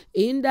fire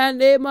in the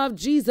name of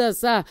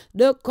Jesus.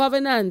 The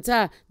covenant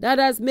that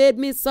has made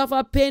me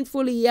suffer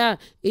painfully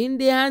in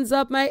the hands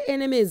of my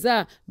enemies,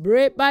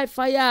 break by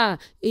fire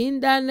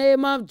in the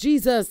name of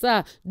Jesus.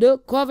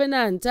 The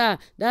covenant that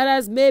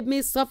has made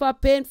me suffer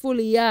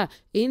painfully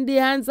in the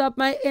hands of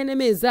my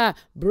enemies,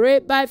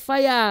 break by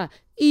fire.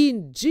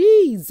 In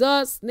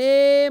Jesus'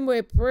 name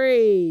we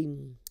pray.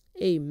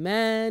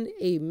 Amen,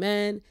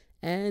 amen,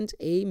 and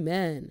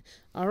amen.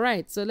 All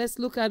right, so let's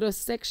look at a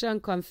section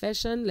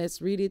confession.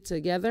 Let's read it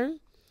together.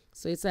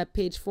 So it's at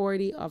page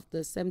 40 of the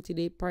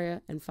 70-day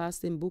prayer and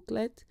fasting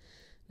booklet.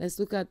 Let's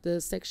look at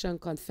the section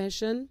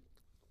confession.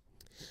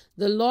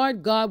 The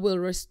Lord God will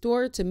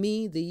restore to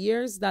me the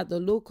years that the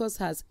locust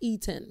has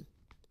eaten.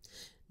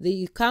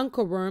 The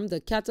cankerworm, the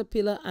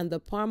caterpillar, and the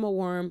palmer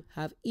worm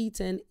have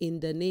eaten in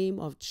the name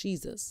of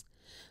Jesus.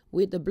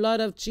 With the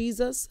blood of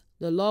Jesus,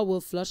 the Lord will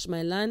flush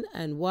my land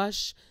and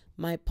wash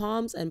my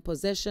palms and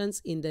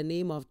possessions in the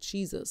name of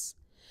Jesus.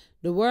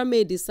 The worm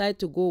may decide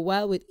to go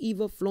wild with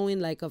evil flowing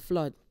like a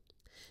flood.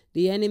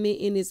 The enemy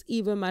in his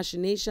evil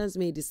machinations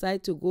may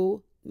decide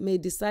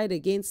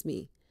against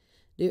me.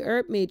 The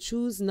earth may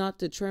choose not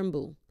to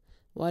tremble.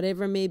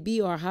 Whatever may be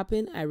or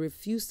happen, I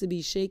refuse to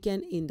be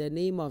shaken in the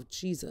name of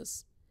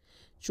Jesus.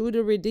 Through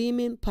the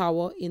redeeming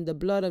power in the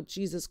blood of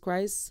Jesus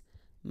Christ,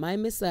 my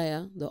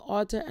Messiah, the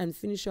author and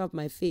finisher of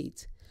my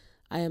faith,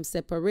 I am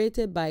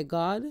separated by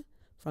God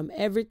from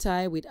every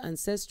tie with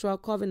ancestral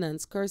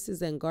covenants,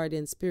 curses, and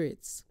guardian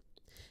spirits.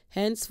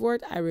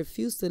 Henceforth, I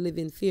refuse to live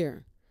in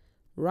fear.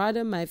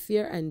 Rather, my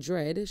fear and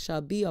dread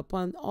shall be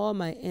upon all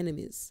my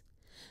enemies.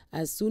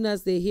 As soon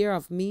as they hear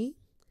of me,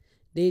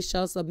 they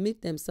shall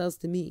submit themselves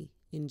to me,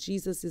 in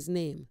Jesus'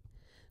 name.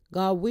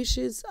 God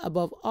wishes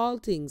above all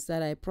things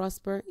that I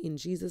prosper in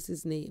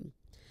Jesus' name.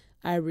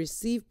 I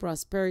receive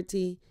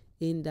prosperity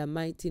in the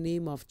mighty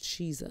name of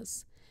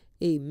Jesus.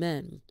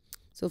 Amen.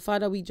 So,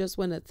 Father, we just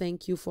want to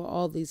thank you for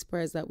all these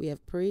prayers that we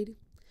have prayed.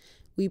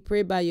 We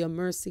pray by your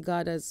mercy,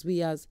 God, as we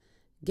have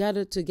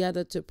gathered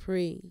together to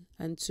pray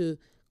and to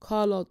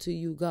call out to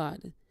you,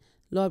 God.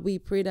 Lord, we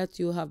pray that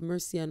you have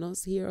mercy on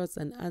us, hear us,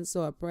 and answer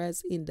our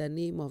prayers in the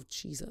name of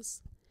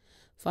Jesus.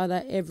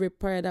 Father, every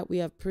prayer that we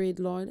have prayed,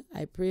 Lord,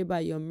 I pray by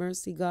your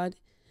mercy, God,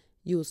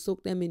 you will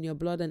soak them in your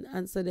blood and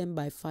answer them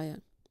by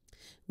fire.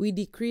 We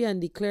decree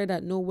and declare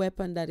that no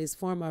weapon that is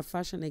formed or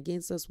fashioned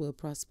against us will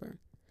prosper.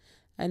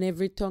 And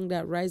every tongue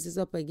that rises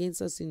up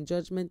against us in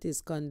judgment is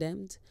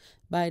condemned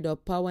by the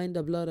power and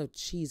the blood of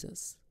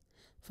Jesus.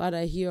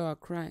 Father, hear our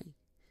cry.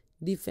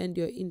 Defend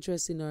your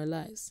interest in our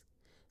lives.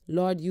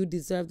 Lord, you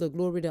deserve the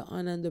glory, the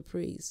honor, and the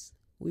praise.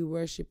 We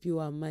worship you,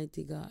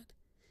 Almighty God.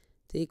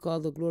 Take all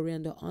the glory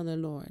and the honor,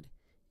 Lord.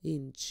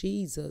 In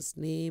Jesus'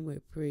 name we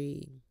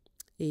pray.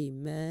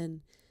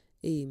 Amen,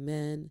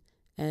 amen,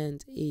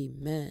 and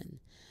amen.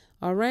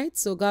 All right,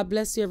 so God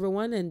bless you,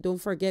 everyone. And don't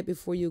forget,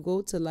 before you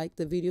go, to like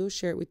the video,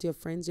 share it with your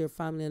friends, your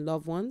family, and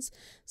loved ones.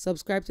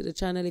 Subscribe to the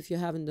channel if you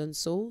haven't done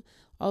so.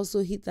 Also,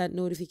 hit that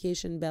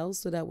notification bell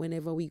so that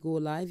whenever we go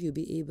live, you'll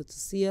be able to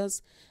see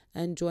us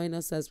and join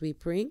us as we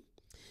pray.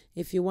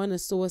 If you want to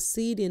sow a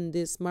seed in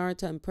this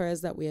marathon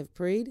prayers that we have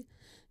prayed,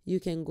 you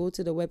can go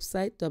to the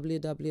website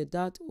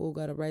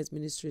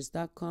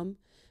www.ogodofriseministries.com,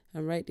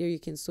 and right there you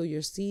can sow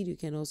your seed. You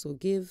can also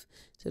give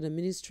to the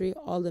ministry.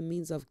 All the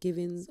means of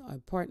giving or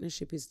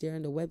partnership is there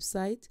on the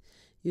website.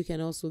 You can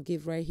also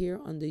give right here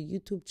on the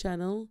YouTube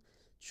channel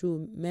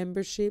through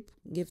membership,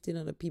 gifting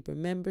other people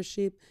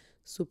membership,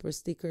 super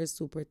stickers,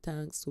 super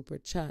thanks, super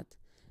chat.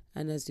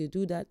 And as you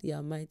do that, the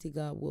Almighty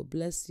God will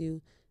bless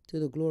you to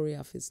the glory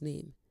of his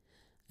name.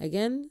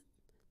 Again,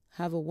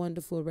 have a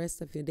wonderful rest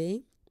of your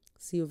day.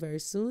 See you very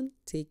soon.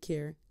 Take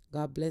care.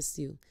 God bless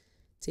you.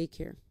 Take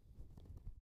care.